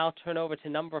course, we now turn over to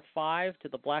number 5, to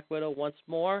the Black Widow once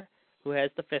more, who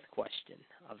has the 5th question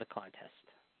of the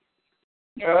contest.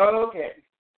 Okay.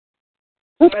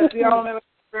 As we all know,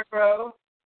 Guerrero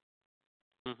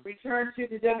returned to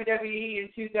the WWE in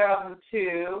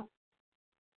 2002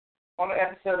 on an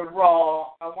episode of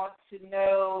Raw. I want to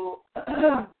know...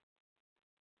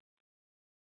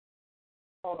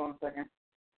 Hold on a second.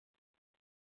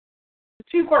 A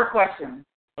 2-part question.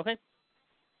 Okay.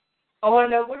 I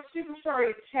want to know which superstar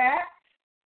attacked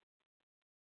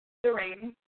the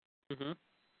ring, Mm-hmm.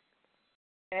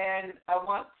 and I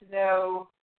want to know.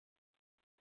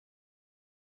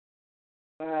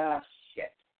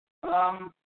 Shit.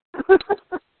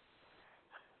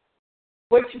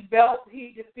 Which belt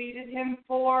he defeated him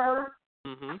for,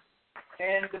 Mm-hmm.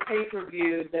 and the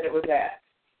pay-per-view that it was at.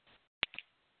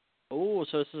 Oh,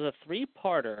 so this is a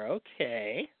 3-parter.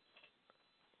 Okay.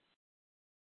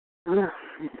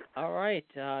 All right,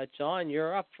 John,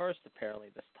 you're up first apparently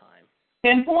this time.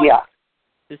 10 points? Yeah.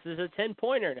 This is a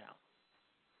 10-pointer now.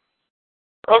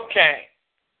 Okay.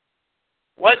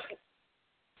 What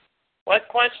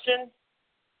question?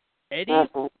 Eddie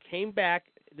came back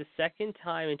the second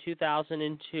time in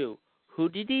 2002. Who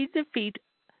did he defeat?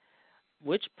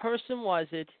 Which person was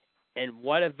it? And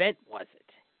what event was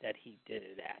it that he did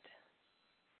it at?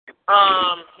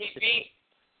 He beat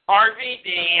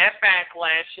RVD at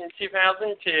Backlash in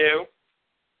 2002.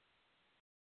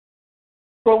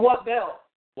 For what belt?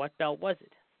 What belt was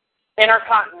it?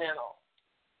 Intercontinental.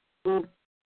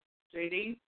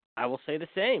 JD? I will say the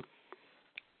same.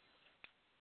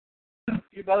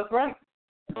 You're both right.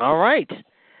 All right.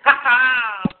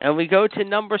 Ha-ha! And we go to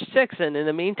number 6. And in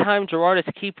the meantime, Gerard is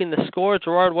keeping the score.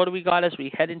 Gerard, what do we got as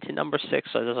we head into number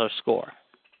 6 as our score?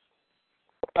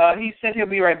 He said he'll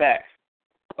be right back.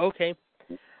 Okay.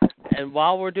 And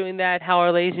while we're doing that,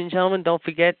 ladies and gentlemen, don't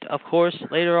forget, of course,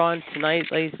 later on tonight,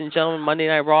 ladies and gentlemen, Monday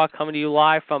Night Raw coming to you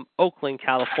live from Oakland,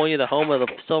 California, the home of the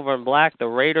Silver and Black, the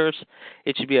Raiders.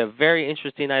 It should be a very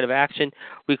interesting night of action.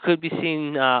 We could be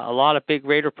seeing a lot of big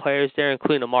Raider players there,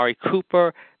 including Amari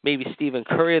Cooper, maybe Stephen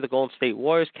Curry of the Golden State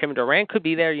Warriors. Kevin Durant could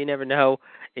be there. You never know.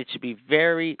 It should be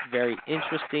very, very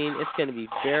interesting. It's going to be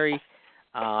very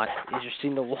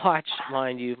interesting to watch,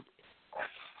 mind you.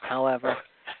 However,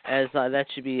 as that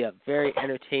should be a very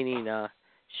entertaining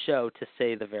show, to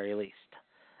say the very least.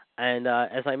 And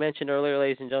as I mentioned earlier,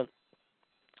 ladies and gentlemen,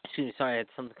 excuse me, sorry, I had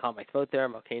something caught my throat there.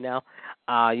 I'm okay now.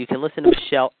 You can listen to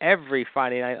Michelle every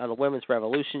Friday night on the Women's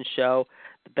Revolution show,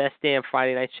 the best damn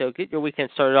Friday night show. Get your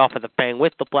weekend started off with a bang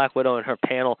with the Black Widow and her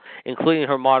panel, including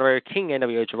her moderator, King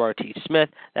NWO Gerard T. Smith.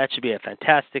 That should be a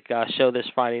fantastic show this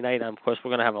Friday night. And, of course,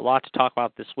 we're going to have a lot to talk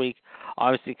about this week.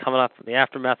 Obviously, coming up from the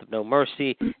aftermath of No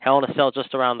Mercy, Hell in a Cell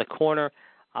just around the corner.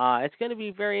 It's going to be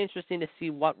very interesting to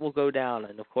see what will go down.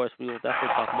 And, of course, we will definitely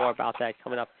talk more about that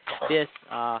coming up this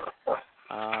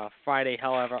Friday,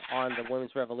 however, on the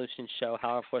Women's Revolution show.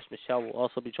 However, of course, Michelle will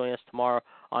also be joining us tomorrow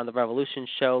on the Revolution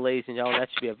show. Ladies and gentlemen, that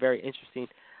should be a very interesting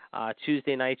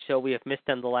Tuesday night show. We have missed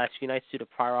them the last few nights due to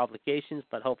prior obligations,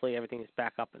 but hopefully everything is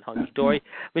back up and hunky-dory.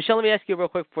 Michelle, let me ask you real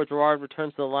quick before Gerard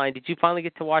returns to the line. Did you finally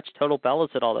get to watch Total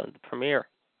Bellas at all, the premiere?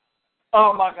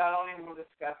 Oh, my God, I don't even want to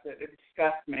discuss it. It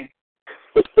disgusts me.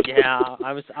 Yeah,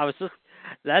 I was just,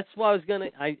 that's what I was going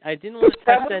to, I didn't want to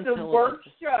touch that until... That was the worst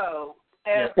show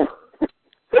ever.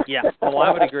 Yeah, well,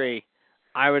 I would agree.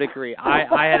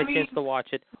 I had a chance to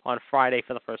watch it on Friday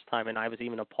for the first time, and I was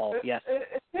even appalled. Yes.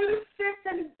 Who sits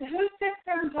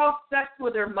there and talks sex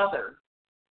with their mother?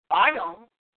 I don't.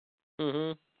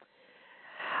 Mhm.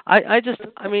 I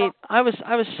was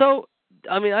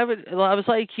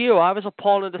like you. I was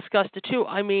appalled and disgusted too.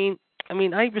 I mean,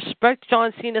 I respect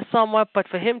John Cena somewhat, but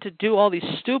for him to do all these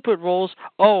stupid roles,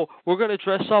 we're going to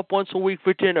dress up once a week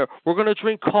for dinner. We're going to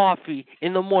drink coffee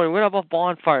in the morning. We're going to have a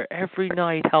bonfire every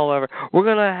night, however. We're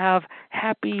going to have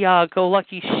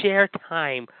happy-go-lucky share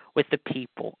time with the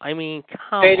people. Come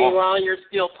on. While you're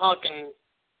still talking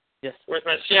with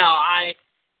Michelle, I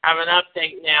have an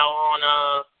update now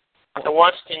on the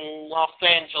Washington-Los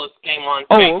Angeles game on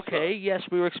Facebook. Okay. Yes,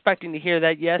 we were expecting to hear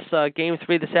that. Yes, Game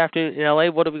 3 this afternoon in L.A.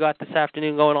 What do we got this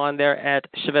afternoon going on there at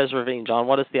Chavez Ravine, John?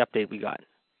 What is the update we got?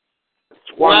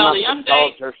 Well, the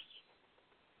update...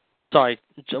 Sorry,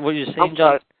 what were you saying,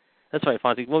 John? That's right,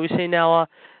 Fonzie. What were you saying now?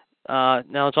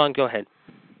 Now, John, go ahead.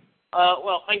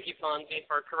 Well, thank you, Fonzie,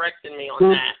 for correcting me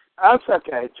on that. That's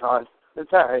okay, John.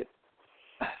 It's all right.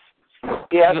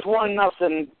 Yeah, it's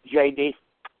 1-0, JD.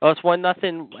 Oh, it's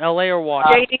 1-0 L.A. or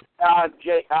Washington?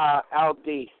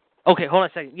 LD. Okay, hold on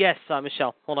a second. Yes,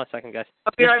 Michelle. Hold on a second, guys.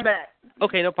 I'll be right back.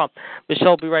 Okay, no problem.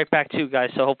 Michelle will be right back, too, guys,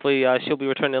 so hopefully she'll be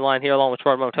returning in line here along with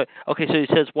Troy momentarily. Okay, so it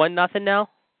says 1-0 now?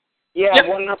 Yeah, yep.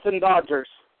 1-0 Dodgers.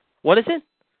 What is it?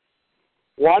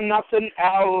 1-0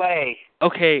 L.A.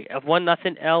 Okay,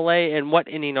 1-0 L.A., and what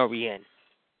inning are we in?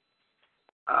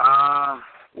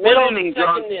 Middle inning,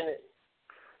 second inning.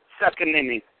 Second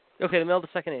inning. Okay, the middle of the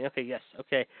second inning. Okay, yes.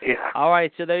 Okay. Yeah. All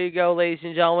right, so there you go, ladies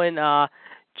and gentlemen.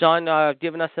 John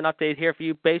giving us an update here for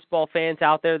you baseball fans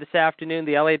out there this afternoon.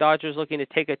 The LA Dodgers looking to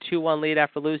take a 2-1 lead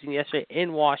after losing yesterday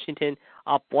in Washington,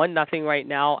 up 1-0 right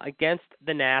now against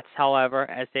the Nats, however,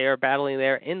 as they are battling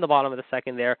there in the bottom of the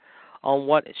second there on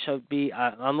what should be,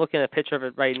 I'm looking at a picture of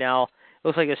it right now. It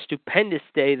looks like a stupendous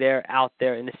day there out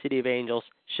there in the City of Angels,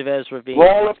 Chavez Ravine.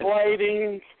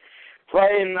 Rollerblading,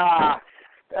 playing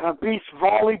beach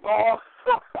volleyball.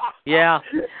 Yeah,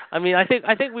 I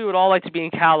think we would all like to be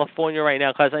in California right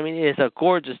now because it is a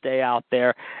gorgeous day out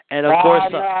there, and of course.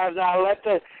 No,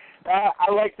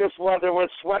 I like this weather with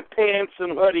sweatpants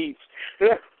and hoodies.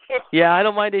 Yeah, I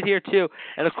don't mind it here too.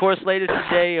 And of course, later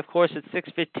today, of course, at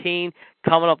 6:15,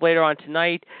 coming up later on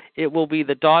tonight, it will be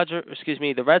the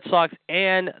the Red Sox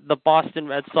and the Boston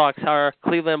Red Sox.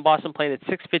 Cleveland and Boston playing at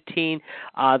 6:15.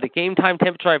 The game time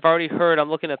temperature I've already heard. I'm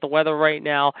looking at the weather right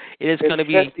now. It is going to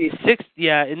be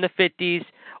 50s. In the 50s.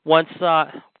 Once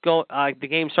the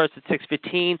game starts at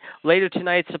 6:15. Later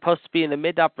tonight, it's supposed to be in the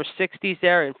mid to upper 60s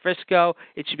there in Frisco.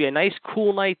 It should be a nice,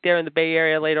 cool night there in the Bay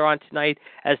Area later on tonight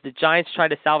as the Giants try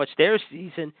to salvage their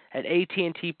season at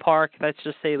AT&T Park. Let's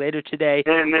just say later today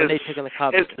and when they take on the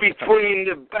Cubs. It's between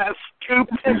the best two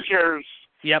pitchers.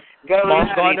 Yep. Going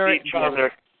at each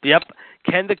other. Yep.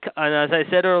 And as I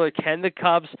said earlier, can the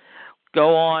Cubs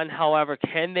go on? However,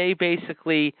 can they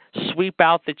basically sweep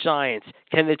out the Giants?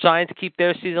 Can the Giants keep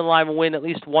their season alive and win at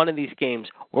least one of these games?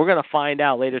 We're going to find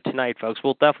out later tonight, folks.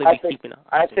 We'll definitely be keeping up.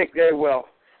 I think they will.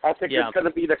 I think it's going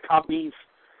to be the Cubbies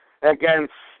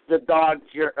against the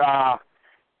Dodgers.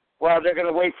 They're going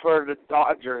to wait for the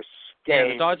Dodgers game.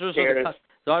 Yeah, the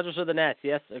Dodgers or the Nets.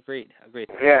 Yes, agreed.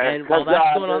 Yeah, and while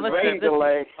that's going on, let's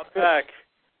delay. I'm back.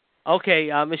 Okay,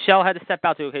 Michelle had to step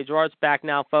out too. Okay, Gerard's back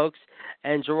now, folks.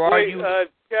 And Gerard, wait,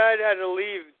 Chad had to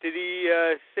leave. Did he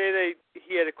say that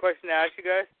he had a question to ask you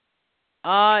guys?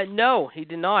 No, he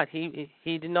did not. He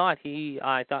did not.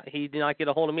 I thought he did not get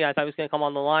a hold of me. I thought he was going to come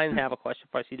on the line and have a question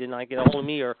for us. He did not get a hold of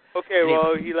me or. Okay,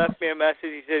 well, he left me a message.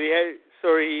 He said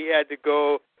he had to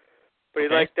go, but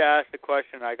he'd like to ask the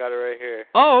question. I got it right here.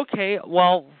 Oh, okay.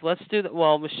 Well, let's do that.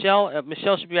 Well, Michelle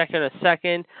should be back here in a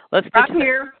second. I'm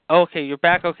here. Okay, you're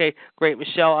back. Okay, great,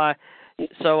 Michelle.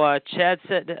 So Chad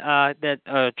said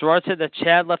that Gerard said that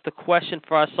Chad left a question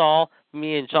for us all,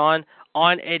 me and John,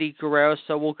 on Eddie Guerrero.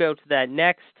 So we'll go to that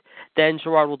next. Then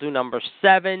Gerard will do number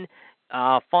 7.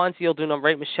 Fonzie will do number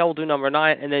 8. Michelle will do number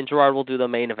 9, and then Gerard will do the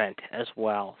main event as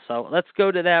well. So let's go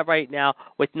to that right now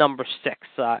with number 6.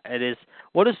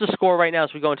 What is the score right now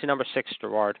as we go into number 6,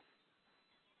 Gerard?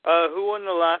 Who won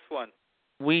the last one?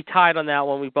 We tied on that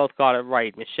one. We both got it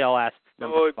right. Michelle asked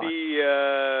number 5. It would be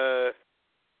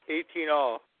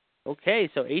 18-all. Okay,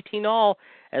 so 18-all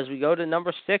as we go to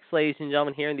number 6, ladies and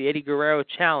gentlemen, here in the Eddie Guerrero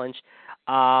Challenge.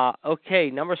 Okay,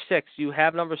 number 6. You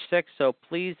have number 6, so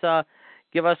please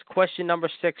give us question number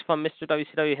 6 from Mr.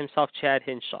 WCW himself, Chad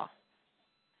Hinshaw.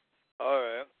 All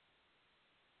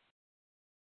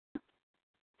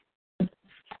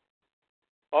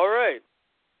right.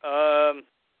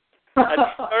 At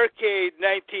Arcade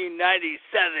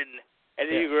 1997,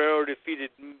 Eddie Guerrero defeated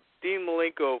Dean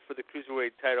Malenko for the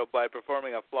Cruiserweight title by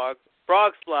performing a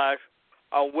frog splash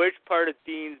on which part of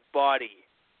Dean's body?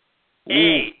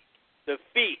 A, the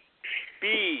feet.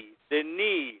 B, the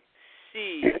knee.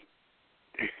 C,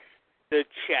 the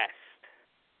chest.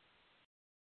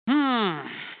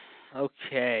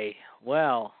 Okay.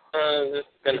 Well.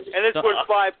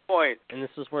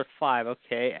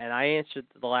 answered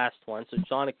the last one. So,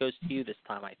 John, it goes to you this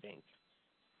time, I think.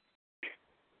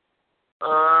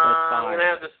 I'm going to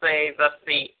have to say the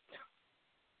feet.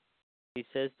 He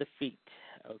says the feet.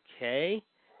 Okay.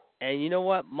 And you know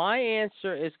what? My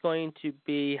answer is going to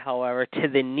be, however, to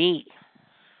the knee,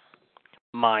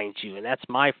 mind you. And that's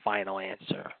my final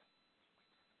answer.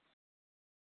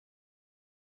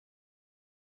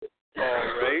 All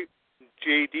right.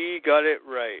 JD got it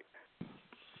right.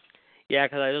 Yeah,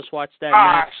 because I just watched that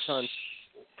match on.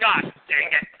 God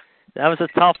dang it. That was a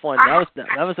tough one.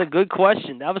 That was a good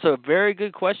question. That was a very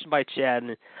good question by Chad,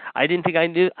 and I did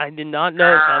not know.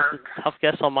 That was a tough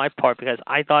guess on my part because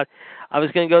I thought I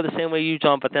was going to go the same way you,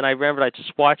 John, but then I remembered I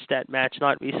just watched that match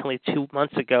not recently 2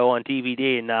 months ago on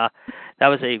DVD, and that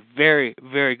was a very,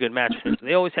 very good match.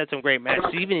 They always had some great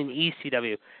matches. Even in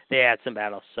ECW, they had some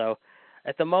battles. So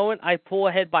at the moment, I pull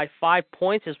ahead by 5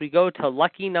 points as we go to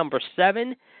lucky number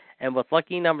 7. And with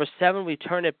lucky number 7, we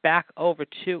turn it back over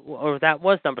to, or that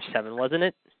was number 7, wasn't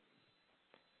it?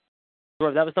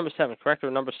 Or that was number 7, correct,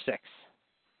 or number 6?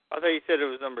 I thought you said it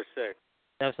was number 6.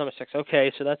 That was number 6.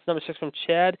 Okay, so that's number 6 from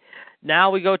Chad.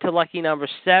 Now we go to lucky number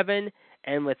 7.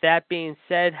 And with that being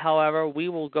said, however, we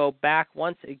will go back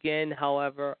once again,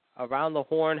 however, around the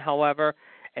horn, however.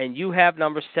 And you have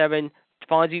number 7.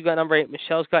 Fonzie, you got number 8,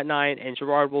 Michelle's got 9, and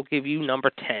Gerard will give you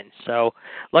number 10. So,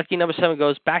 lucky number 7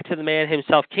 goes back to the man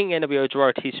himself, King NWO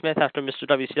Gerard T. Smith, after Mr.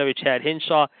 WCW Chad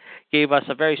Hinshaw gave us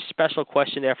a very special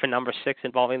question there for number 6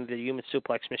 involving the human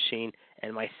suplex machine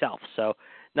and myself. So,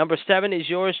 number 7 is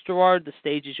yours, Gerard. The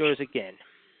stage is yours again.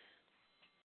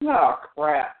 Oh,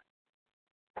 crap.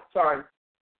 Sorry.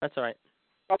 That's all right.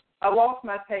 I lost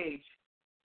my page.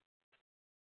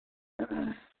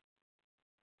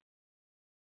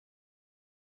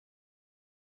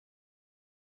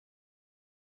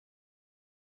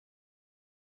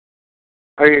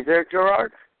 Are you there,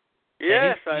 Gerard?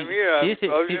 Yes, I'm here. I was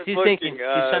just he's looking. thinking.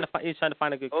 He's trying to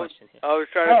find a good question here. I was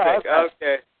trying to think.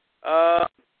 Okay.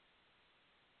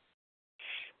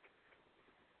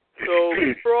 So,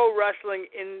 Pro Wrestling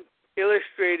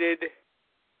Illustrated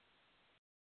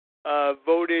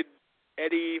voted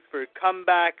Eddie for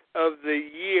Comeback of the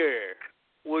Year.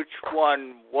 Which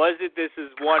one was it? This is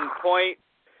 1 point.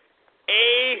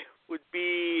 A would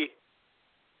be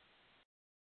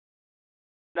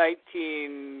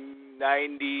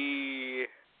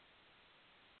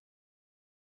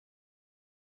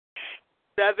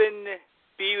 1997,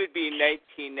 B would be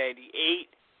 1998,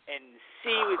 and C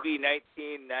would be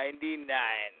 1999.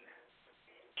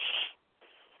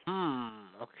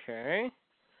 Okay.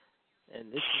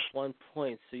 And this is 1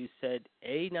 point. So you said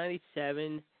A,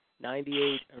 97,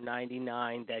 98, or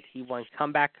 99 that he won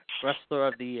Comeback Wrestler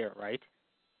of the Year, right?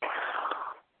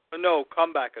 No,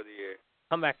 Comeback of the Year.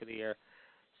 Comeback of the Year.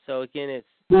 So, again, it's,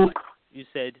 what, you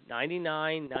said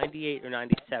 99, 98, or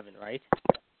 97, right?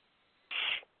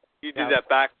 You did that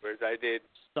backwards. I did.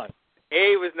 Sorry.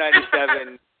 A was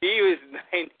 97, B was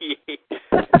 98,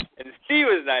 and C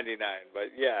was 99,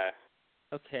 but yeah.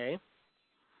 Okay.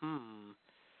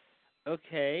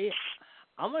 Okay.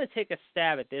 I'm going to take a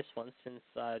stab at this one since,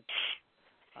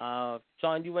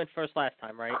 John, you went first last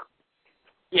time, right?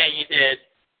 Yeah, you did.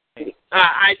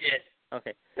 I did.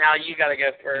 Okay. Now you got to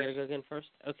go first. You got to go again first?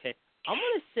 Okay. I'm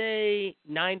going to say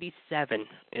 97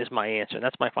 is my answer.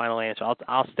 That's my final answer.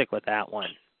 I'll stick with that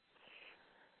one.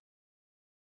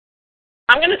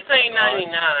 I'm going to say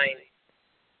 99.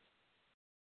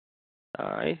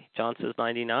 All right. John says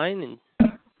 99. And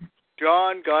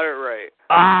John got it right.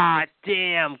 Ah,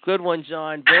 damn. Good one,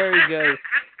 John. Very good.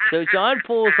 So John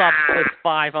pulls off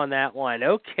 +5 on that one.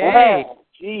 Okay. Oh,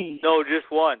 geez. No, just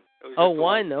one.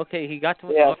 One. Okay, he got to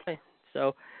one. Yeah. Okay.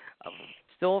 So,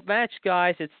 still a match,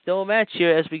 guys. It's still a match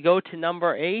here as we go to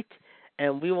number 8.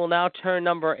 And we will now turn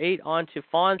number 8 on to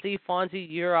Fonzie. Fonzie,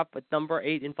 you're up with number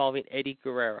 8 involving Eddie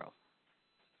Guerrero.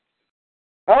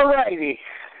 All righty.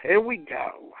 Here we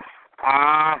go.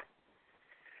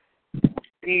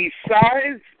 The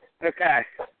size. Okay.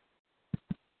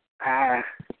 How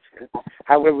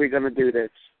are we going to do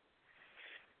this?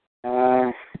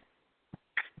 Okay.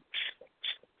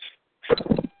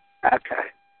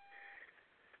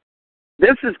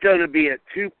 This is going to be a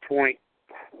 2-point,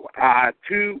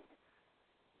 two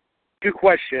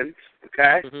questions.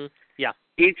 Okay. Mm-hmm. Yeah.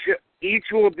 Each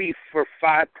will be for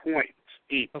 5 points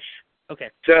each.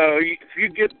 Okay. So if you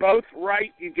get both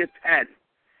right, you get 10.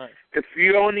 All right. If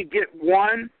you only get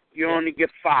one, you only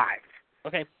get 5.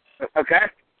 Okay. Okay?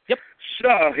 Yep.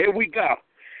 So here we go.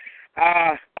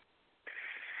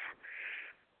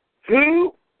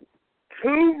 Who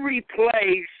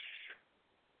replaced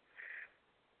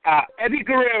Eddie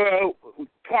Guerrero,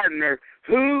 partner?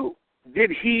 Who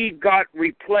did he got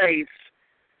replaced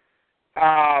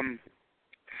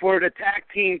for the tag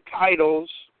team titles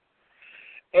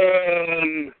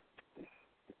and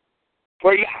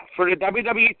for the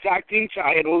WWE tag team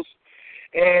titles,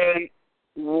 and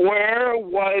where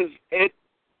was it?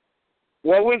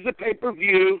 What was the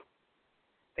pay-per-view,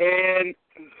 and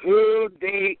who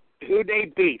they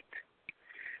beat?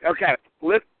 Okay,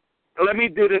 let me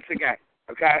do this again.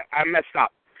 Okay, I messed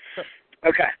up.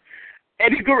 Okay,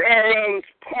 Eddie Guerrero's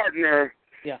partner,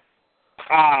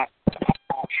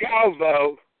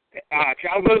 Chavo's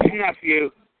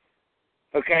nephew,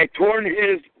 okay, torn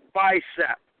his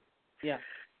bicep. Yeah.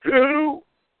 Who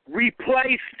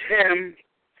replaced him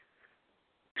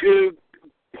to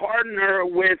partner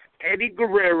with Eddie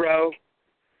Guerrero?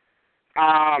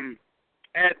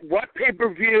 At what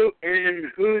pay-per-view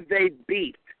and who they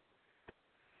beat?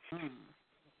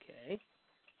 Okay.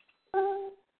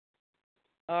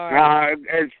 All right.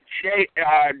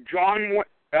 John,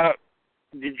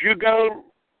 did you go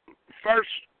first?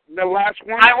 The last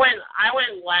one? I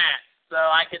went last, so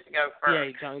I get to go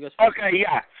first. Yeah, John goes first. Okay,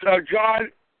 yeah. So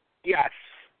John, yes.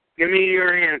 Give me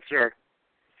your answer.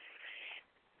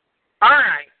 All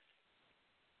right.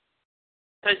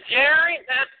 So Jerry,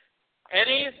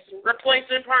 Eddie's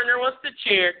replacement partner was to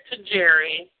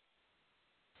Jerry.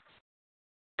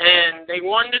 And they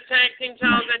won the tag team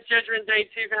titles at Judgment Day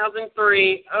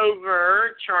 2003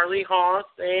 over Charlie Haas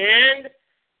and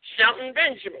Shelton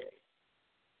Benjamin.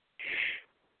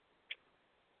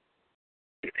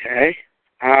 Okay.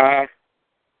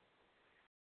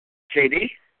 JD?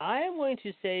 I am going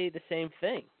to say the same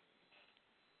thing.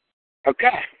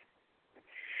 Okay.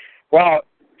 Well,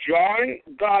 John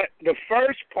got the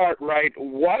first part right,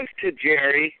 was to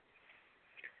Jerry.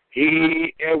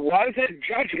 It was at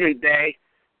Judgment Day,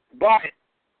 but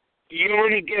you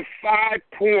only get 5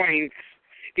 points.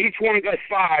 Each one got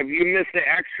 5. You missed the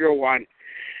extra one.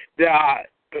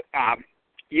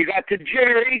 You got to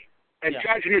Jerry at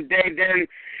Judgment Day, then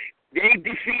they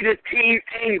defeated Team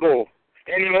Angle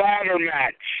in a ladder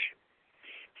match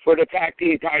for the tag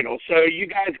team title. So you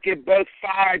guys get both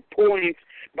 5 points,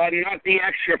 but not the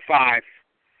extra 5.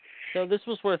 So this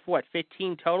was worth, what,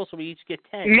 15 total, so we each get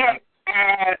 10? No.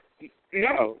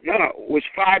 It was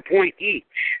 5 points each.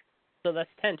 So that's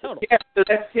 10 total. Yeah, so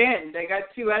that's 10. They got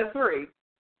 2 out of 3.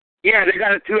 Yeah, they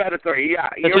got a 2 out of 3. Yeah,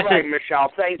 you're right,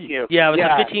 Michelle. Thank you. Yeah, it was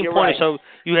a 15 points, right. so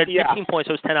you had 15 points,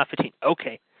 so it was 10 out of 15.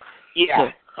 Okay. Yeah.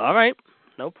 So, all right.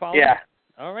 No problem. Yeah.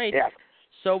 All right. Yeah.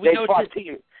 So we go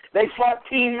to... They fought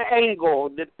Team Angle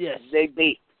that they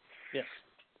beat. Yes.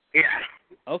 Yeah.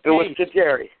 Okay. It was to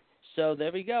Jerry. So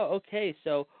there we go. Okay,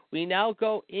 so we now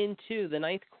go into the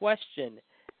 9th question.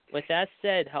 With that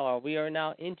said, however, we are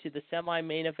now into the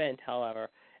semi-main event, however.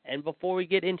 And before we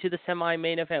get into the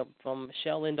semi-main event from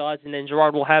Michelle and Dodds, and then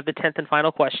Gerard will have the 10th and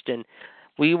final question,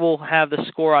 we will have the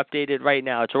score updated right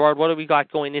now. Gerard, what do we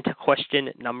got going into question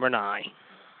number 9?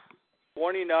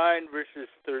 29 versus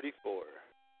 34.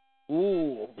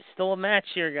 Ooh, still a match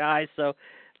here, guys. So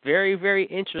very, very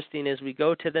interesting as we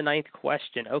go to the 9th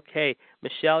question. Okay,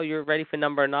 Michelle, you're ready for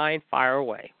number 9. Fire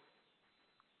away.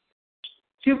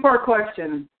 2-part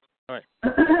question. All right.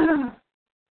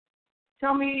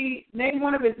 Tell me, name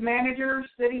one of his managers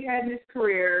that he had in his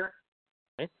career,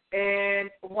 and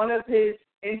one of his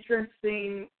entrance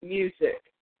theme music.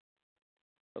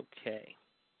 Okay.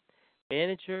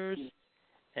 Managers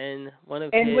and one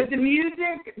of and his... with the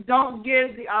music, don't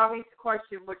give the obvious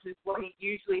question, which is what he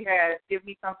usually has. Give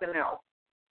me something else.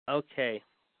 Okay.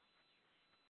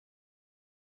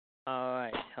 All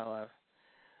right, however.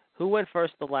 Who went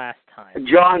first the last time?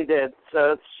 John did,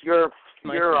 so it's you're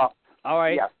up. All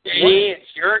right. Yeah.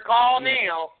 It's your call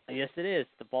now. Yes, it is.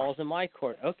 The ball's in my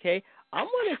court. Okay. I'm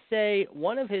going to say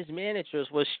one of his managers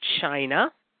was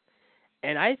China,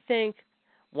 and I think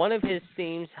one of his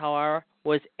themes, however,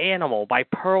 was Animal by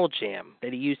Pearl Jam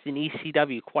that he used in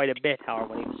ECW quite a bit, however,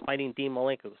 when he was fighting Dean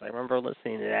Malenko. I remember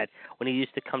listening to that when he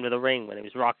used to come to the ring when he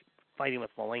was fighting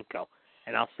with Malenko.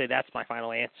 And I'll say that's my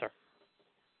final answer.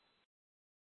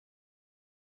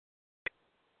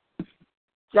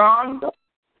 John?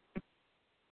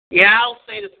 Yeah, I'll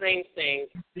say the same thing.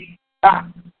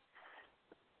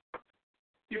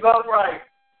 You're both right.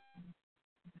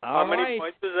 How many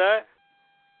points is that?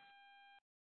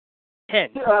 10.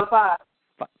 5.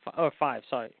 5,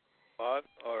 sorry. 5?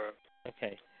 All right.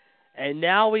 Okay. And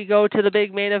now we go to the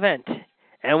big main event.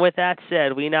 And with that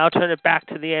said, we now turn it back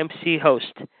to the MC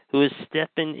host, who is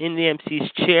stepping in the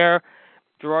MC's chair,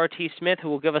 Gerard T. Smith, who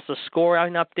will give us a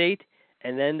scoring update,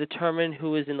 and then determine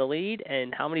who is in the lead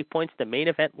and how many points the main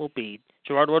event will be.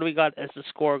 Gerard, what do we got as the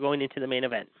score going into the main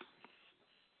event?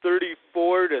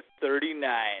 34-39.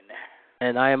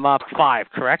 And I am up 5,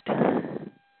 correct?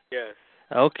 Yes.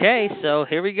 Okay, so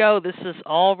here we go. This is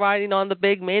all riding on the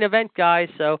big main event, guys.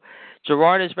 So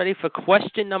Gerard is ready for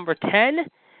question number 10,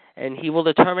 and he will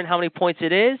determine how many points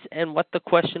it is and what the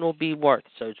question will be worth.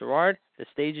 So, Gerard, the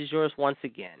stage is yours once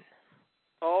again.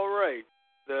 All right.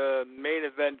 The main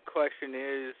event question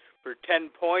is for 10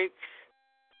 points.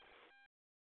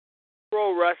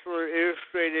 Pro Wrestler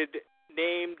Illustrated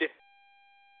named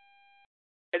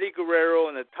Eddie Guerrero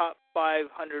in the top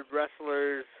 500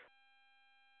 wrestlers.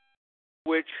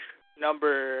 Which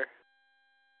number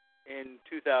in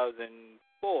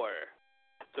 2004?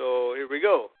 So here we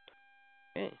go.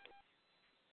 Okay.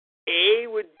 A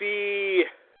would be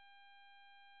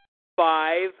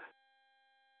 5,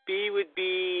 B would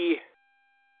be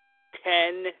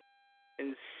 10,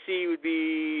 and C would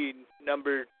be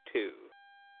number 2.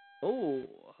 Oh,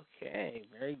 okay.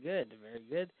 Very good. Very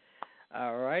good.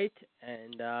 All right.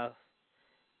 And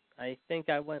I think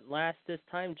I went last this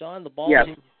time. John, the ball is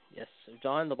in. Yes, so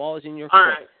John, the ball is in your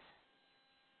court.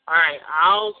 All right.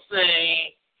 I'll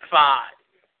say 5.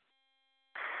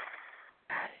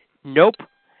 Nope.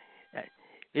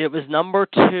 It was number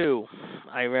 2,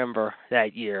 I remember,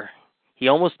 that year. He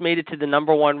almost made it to the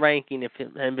number 1 ranking if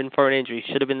it hadn't been for an injury.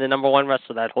 He should have been the number 1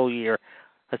 wrestler that whole year,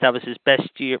 because that was his best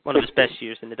year, one of his best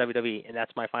years in the WWE, and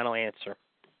that's my final answer.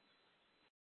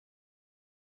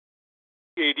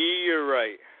 JD, you're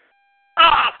right.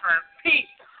 Oh, for Pete's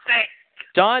sake.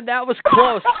 John, that was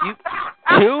close.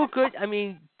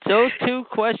 Those 2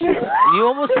 questions, you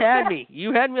almost had me.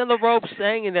 You had me on the ropes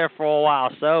hanging there for a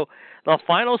while. So the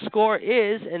final score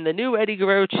is, and the new Eddie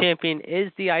Guerrero champion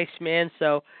is the Iceman.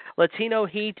 So Latino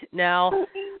Heat now,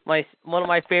 one of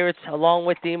my favorites, along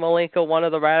with Dean Malenko, one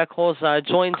of the Radicals,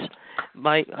 joins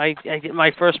I get my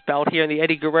first belt here in the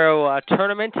Eddie Guerrero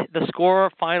tournament. The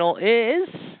score final is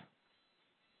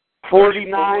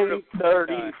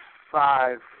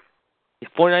 49-35.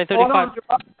 49-35.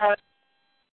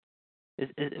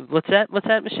 What's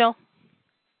that, Michelle?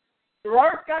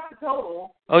 Gerard's got the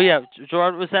total. Oh, yeah.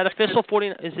 Gerard, was that official?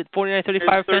 Is it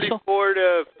 49-35 official?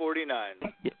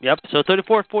 34-49. Yep, so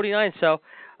 34-49. So,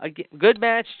 good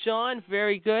match, John.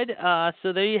 Very good.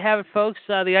 So there you have it, folks.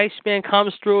 The Iceman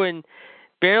comes through and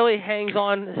barely hangs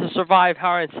on to survive,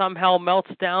 however, and somehow melts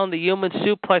down the human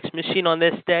suplex machine on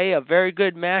this day. A very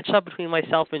good matchup between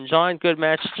myself and John. Good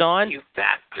match, John. You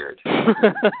bastard.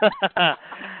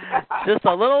 Just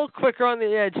a little quicker on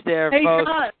the edge there, Hey, folks.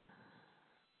 John.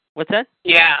 What's that?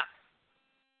 Yeah.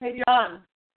 Hey, John.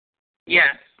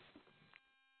 Yes.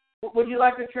 Would you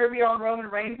like the trivia on Roman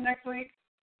Reigns next week?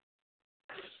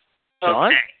 John?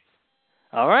 Okay.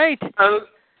 All right. Oh.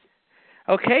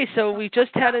 Okay, so we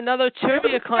just had another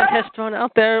trivia contest thrown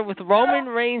out there with Roman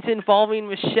Reigns involving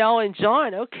Michelle and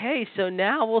John. Okay, so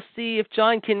now we'll see if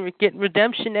John can get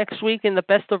redemption next week and the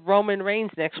best of Roman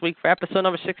Reigns next week for episode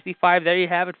number 65. There you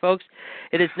have it, folks.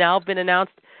 It has now been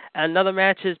announced. Another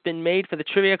match has been made for the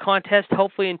trivia contest,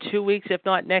 hopefully in 2 weeks, if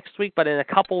not next week, but in a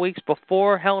couple weeks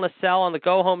before Hell in a Cell on the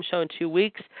Go Home show in 2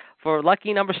 weeks for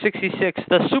lucky number 66,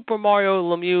 the Super Mario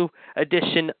Lemieux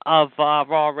edition of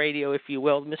Raw Radio, if you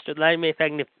will. Mr. Vladimir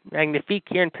Magnifique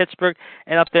here in Pittsburgh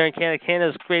and up there in Canada,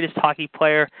 Canada's greatest hockey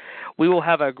player. We will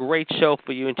have a great show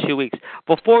for you in 2 weeks.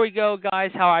 Before we go,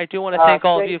 guys, I do want to thank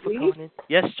all of you for coming in.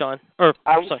 Yes, John. Sorry.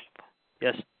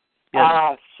 Yes.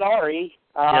 Sorry. Yes.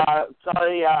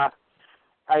 Sorry,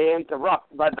 I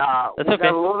interrupt, but we okay.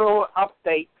 got a little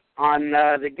update on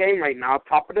the game right now.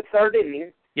 Top of the 3rd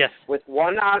inning. Yes. With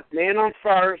 1 out, man on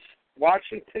first.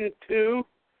 Washington 2.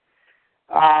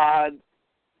 LA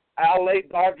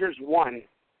Dodgers 1.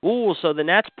 Ooh, so the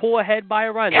Nats pull ahead by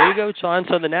a run. There you go, John.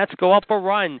 So the Nats go up a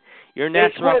run. Your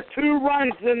Nats are up 2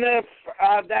 runs in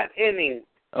that inning.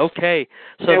 Okay.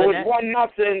 So it was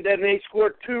 1-0. Then they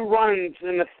scored 2 runs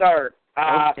in the 3rd.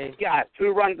 Okay. Yeah,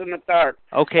 2 runs in the 3rd.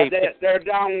 Okay. They're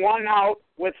down 1 out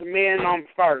with a man on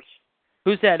first.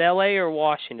 Who's that, L.A. or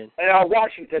Washington?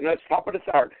 Washington. That's top of the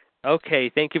 3rd. Okay,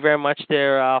 thank you very much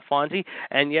there, Fonzie.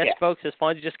 And yes, folks, as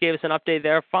Fonzie just gave us an update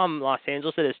there from Los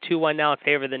Angeles, it is 2-1 now in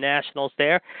favor of the Nationals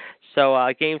there.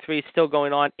 So Game 3 is still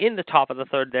going on in the top of the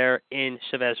 3rd there in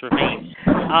Chavez Ravine.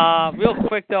 Real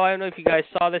quick, though, I don't know if you guys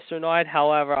saw this or not.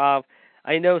 However,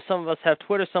 I know some of us have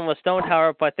Twitter, some of us don't,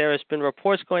 however, but there has been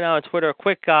reports going out on Twitter. A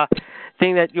quick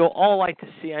thing that you'll all like to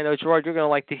see. I know, Gerard, you're going to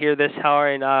like to hear this, however,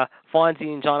 and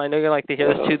Fonzie and John, I know you're going to like to hear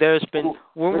this, too. There's been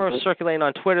rumors circulating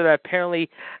on Twitter that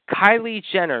apparently Kylie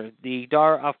Jenner, the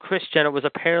daughter of Kris Jenner, was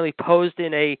apparently posed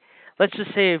in a, let's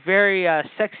just say, a very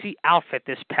sexy outfit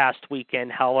this past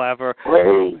weekend, however.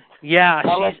 Yeah,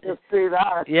 I'd like to see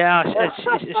that. Yeah,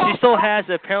 she still has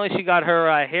it. Apparently, she got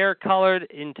her hair colored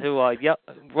into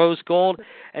rose gold,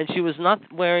 and she was not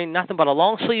wearing nothing but a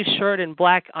long sleeve shirt and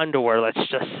black underwear. Let's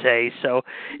just say. So,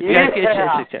 if you guys get a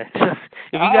chance to check, if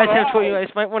you guys have Twitter, you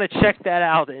guys might want to check that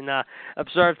out and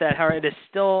observe that. How it is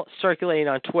still circulating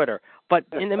on Twitter. But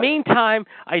in the meantime,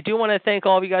 I do want to thank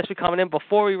all of you guys for coming in.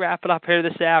 Before we wrap it up here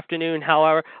this afternoon,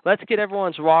 however, let's get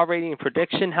everyone's Raw rating and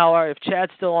prediction. However, if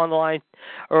Chad's still on the line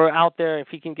or out there, if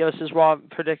he can give us his Raw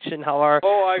prediction, however.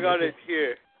 Oh, I got it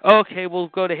here. Okay, we'll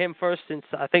go to him first. And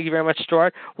thank you very much,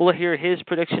 Stuart. We'll hear his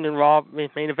prediction in Raw main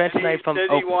event tonight from He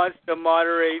said he wants to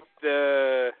moderate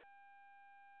the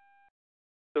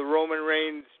Roman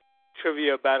Reigns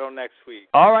trivia battle next week.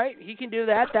 All right, he can do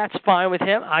that. That's fine with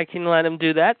him. I can let him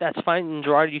do that. That's fine. And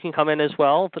Gerard, you can come in as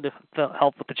well to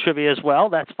help with the trivia as well.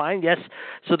 That's fine. Yes.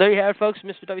 So there you have it, folks.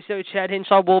 Mr. WCW Chad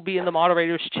Hinshaw will be in the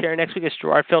moderator's chair next week as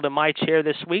Gerard filled in my chair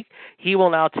this week. He will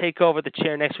now take over the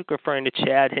chair next week, referring to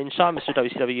Chad Hinshaw. Mr.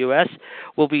 WCWUS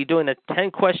will be doing a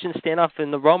 10-question standoff in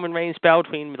the Roman Reigns battle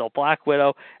between the Black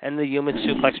Widow and the Human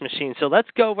Suplex Machine. So let's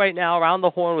go right now around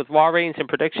the horn with Raw ratings and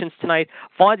predictions tonight.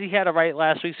 Fonzie had it right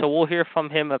last week, so we'll hear from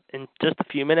him in just a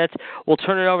few minutes. We'll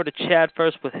turn it over to Chad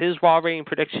first with his Raw rating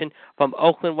prediction from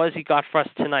Oakland. What has he got for us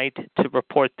tonight to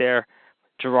report there,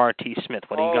 Gerard T. Smith?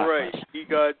 What do you got for us? He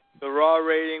got the Raw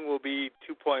rating will be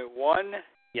 2.1.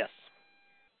 Yes.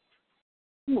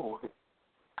 And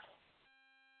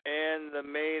the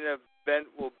main event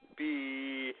will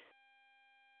be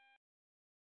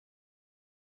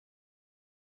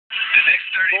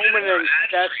Roman and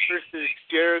Seth versus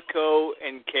Jericho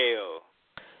and KO.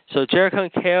 So Jericho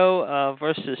and KO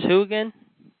versus who again?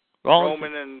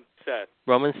 Roman and Seth.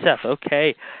 Roman and Seth,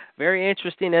 okay. Very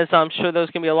interesting, as I'm sure there's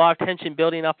going to be a lot of tension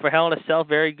building up for Hell in a Cell.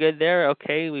 Very good there.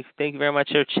 Okay, we thank you very much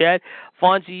there, Chad.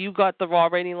 Fonzie, you got the Raw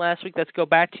rating last week. Let's go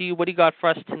back to you. What do you got for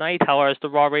us tonight? How as the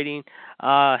Raw rating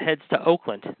heads to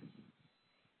Oakland?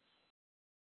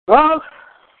 Well,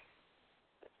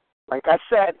 like I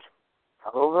said,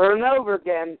 over and over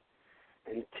again,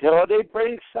 until they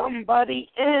bring somebody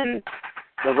in,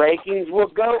 the rankings will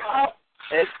go up.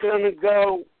 It's going to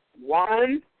go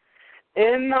 1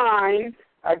 in 9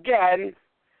 again.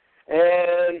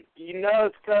 And you know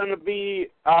it's going to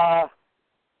be KO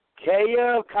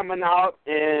coming out.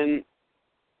 And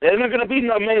there's not going to be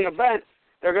no main event.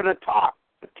 They're going to talk.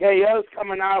 KO's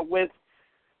coming out with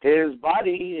his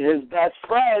buddy, his best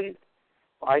friend,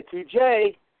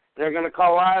 Y2J. They're going to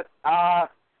call out,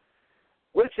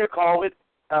 what you call it?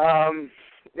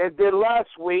 They did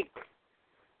last week.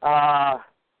 The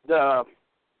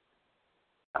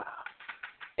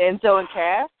Enzo and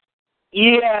Cass?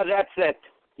 Yeah, that's it.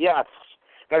 Yes.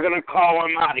 They're going to call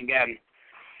him out again.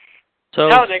 So,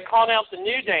 no, they called out the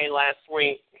New Day last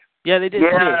week. Yeah, they did.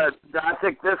 Yeah, too. I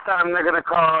think this time they're going to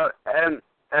call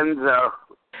Enzo.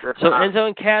 So Enzo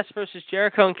and Cass versus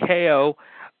Jericho and KO,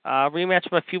 rematch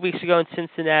from a few weeks ago in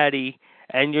Cincinnati,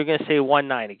 and you're going to say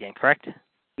 1-9 again, correct?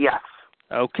 Yes.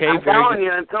 Okay, I'm telling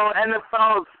you, until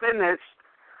NFL is finished,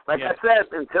 like I said,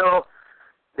 until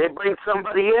they bring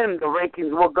somebody in, the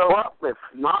rankings will go up. If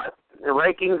not, the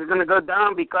rankings are going to go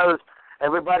down because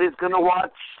everybody's going to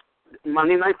watch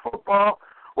Monday Night Football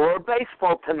or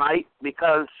baseball tonight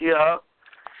because,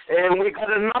 and we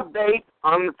got an update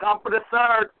on the top of the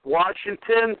third.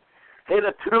 Washington hit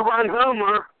a 2-run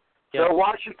homer. Yep. So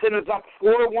Washington is up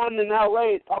 4-1 in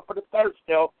L.A., top of the third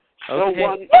still.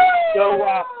 Okay.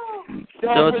 So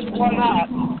it's 1 out.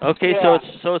 Okay, yeah.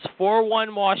 so it's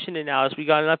 4-1 Washington now. As we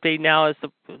got an update now, as the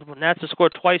Nats have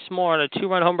scored twice more on a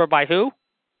 2-run homer by who?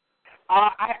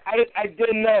 I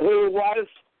didn't know who it was.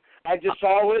 I just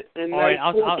saw it, and they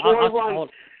scored 4 runs.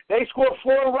 They scored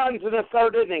 4 runs in the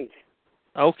third inning.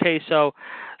 Okay, so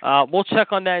we'll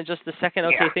check on that in just a second.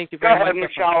 Okay, thank you very much. Go ahead,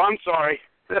 Michelle. I'm sorry.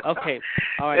 Okay,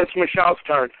 all right. It's Michelle's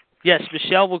turn. Yes,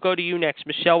 Michelle, we'll go to you next.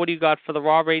 Michelle, what do you got for the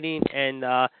Raw rating and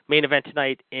main event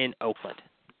tonight in Oakland?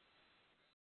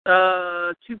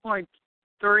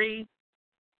 2.3.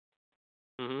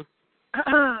 Mm-hmm.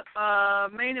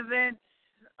 Main event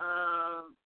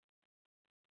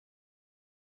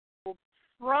will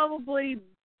probably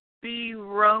be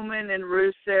Roman and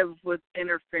Rusev with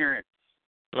interference.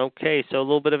 Okay, so a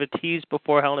little bit of a tease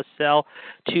before Hell in a Cell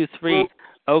 2-3.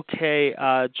 Okay,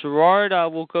 Gerard,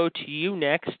 we'll go to you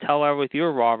next. However, with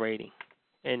your Raw rating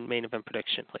and main event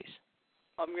prediction, please.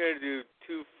 I'm going to do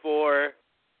 2-4.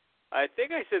 I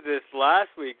think I said this last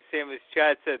week, same as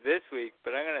Chad said this week,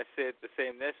 but I'm going to say it the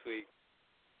same this week.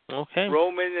 Okay.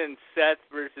 Roman and Seth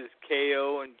versus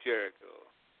KO and Jericho.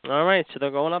 All right, so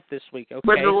they're going up this week. Okay.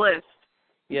 With the list.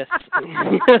 Yes.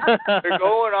 They're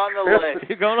going on the list.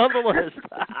 You're going on the list.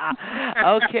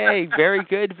 Okay, very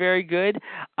good, very good.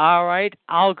 All right,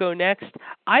 I'll go next.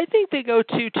 I think they go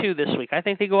 2-2 this week. I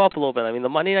think they go up a little bit. I mean, the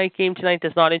Monday night game tonight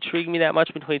does not intrigue me that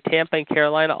much between Tampa and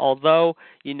Carolina, although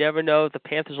you never know. The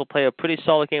Panthers will play a pretty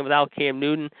solid game without Cam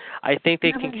Newton. I think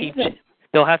they can keep...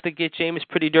 They'll have to get James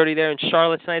pretty dirty there in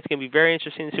Charlotte tonight. It's going to be very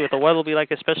interesting to see what the weather will be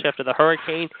like, especially after the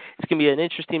hurricane. It's going to be an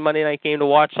interesting Monday night game to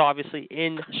watch, obviously,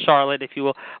 in Charlotte, if you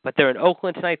will. But they're in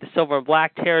Oakland tonight, the silver and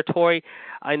black territory.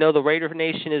 I know the Raider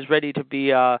Nation is ready to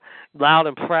be loud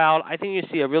and proud. I think you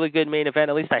see a really good main event.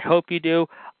 At least I hope you do.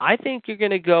 I think you're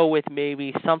going to go with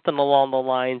maybe something along the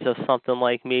lines of something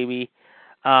like maybe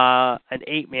an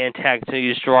 8-man tag, to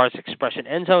use Gerard's expression.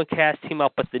 Enzo and Cass team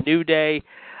up with the New Day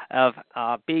of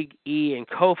Big E and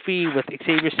Kofi, with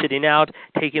Xavier sitting out,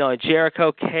 taking on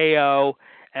Jericho, KO,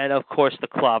 and, of course, the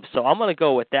Club. So I'm going to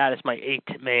go with that as my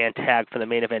 8-man tag for the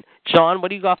main event. John, what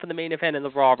do you got for the main event and the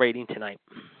Raw rating tonight?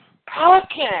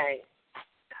 Okay.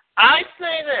 I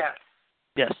say this.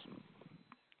 Yes.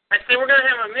 I say we're going to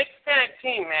have a mixed tag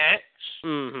team match.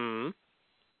 Mm-hmm.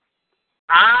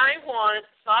 I want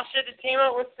Sasha to team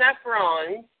up with Seth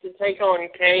Rollins to take on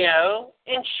KO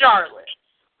in Charlotte.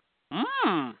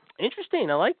 Interesting.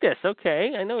 I like this.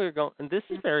 Okay. I know you're going. This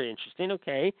is very interesting.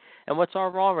 Okay. And what's our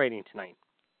Raw rating tonight?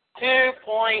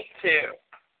 2.2.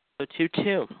 So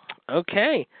 2-2.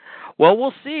 Okay. Well,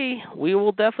 we'll see. We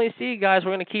will definitely see, guys. We're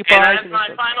going to keep our eyes on this. And that's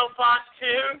my final thought,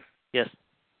 too. Yes.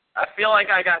 I feel like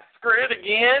I got screwed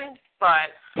again, but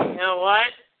you know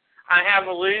what? I'm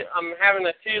having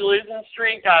a 2 losing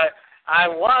streak. I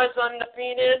was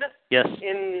undefeated. Yes.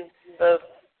 In the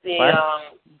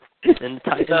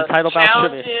title bout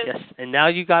trivia. Yes. And now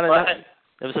you got another.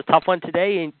 It was a tough one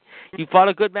today, and you fought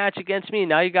a good match against me. And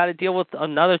now you got to deal with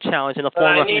another challenge in the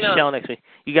form of Michelle next week.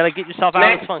 You got to get yourself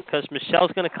out of this one, because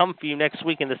Michelle's going to come for you next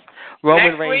week in this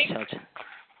Roman Reigns challenge.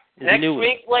 Next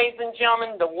week, ladies and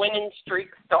gentlemen, the winning streak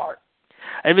starts.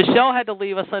 And Michelle had to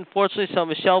leave us, unfortunately. So,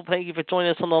 Michelle, thank you for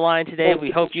joining us on the line today. We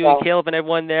hope you and Caleb and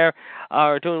everyone there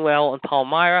are doing well in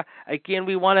Palmyra. Again,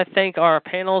 we want to thank our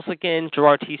panels again,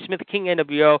 Gerard T. Smith, King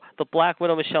NWO, the Black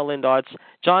Widow, Michelle Lindarts,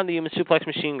 John the Human Suplex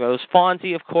Machine Goes,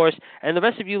 Fonzie, of course, and the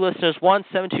rest of you listeners,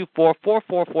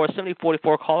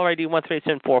 1-724-444-7044, caller ID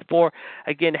 138744.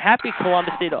 Again, happy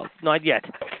Columbus Day. Not yet.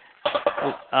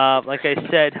 Like I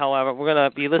said, however, we're going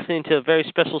to be listening to a very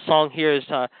special song here.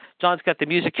 John's got the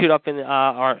music queued up in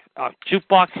our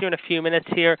jukebox here in a few minutes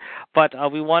here. But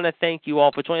we want to thank you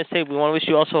all for joining us today. We want to wish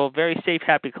you also a very safe,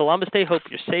 happy Columbus Day. Hope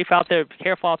you're safe out there. Be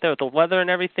careful out there with the weather and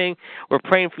everything. We're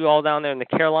praying for you all down there in the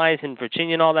Carolinas and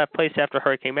Virginia and all that place after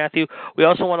Hurricane Matthew. We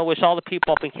also want to wish all the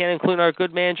people up in Canada, including our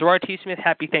good man, Gerard T. Smith,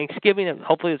 happy Thanksgiving. And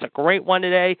hopefully it's a great one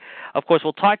today. Of course,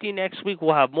 we'll talk to you next week.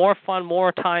 We'll have more fun,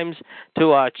 more times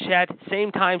to chat.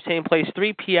 Same time, same place,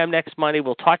 3 p.m. next Monday.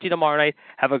 We'll talk to you tomorrow night.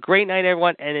 Have a great night,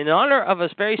 everyone. And in honor of a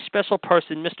very special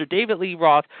person, Mr. David Lee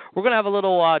Roth, we're going to have a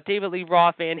little David Lee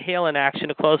Roth Van Halen action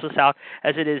to close us out,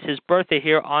 as it is his birthday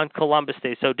here on Columbus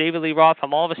Day. So David Lee Roth,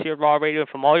 from all of us here at Raw Radio, and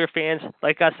from all your fans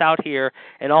like us out here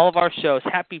and all of our shows,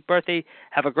 happy birthday.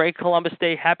 Have a great Columbus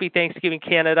Day. Happy Thanksgiving,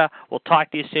 Canada. We'll talk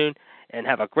to you soon. And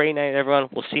have a great night, everyone.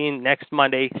 We'll see you next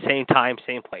Monday, same time,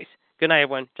 same place. Good night,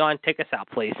 everyone. John, take us out,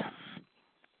 please.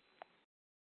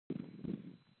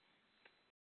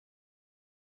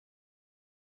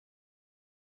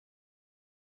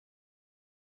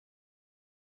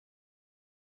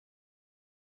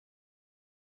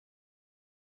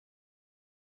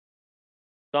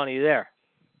 John, are you there?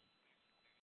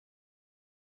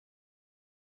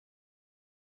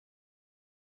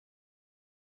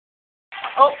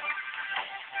 Oh.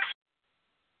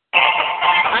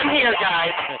 I'm here,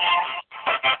 guys.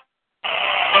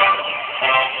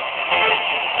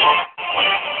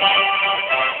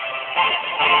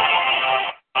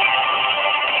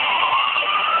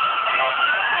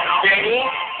 Ready?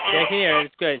 Yeah, I can hear it.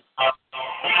 It's good.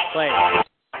 Play it.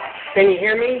 Can you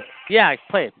hear me? Yeah,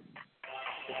 play it.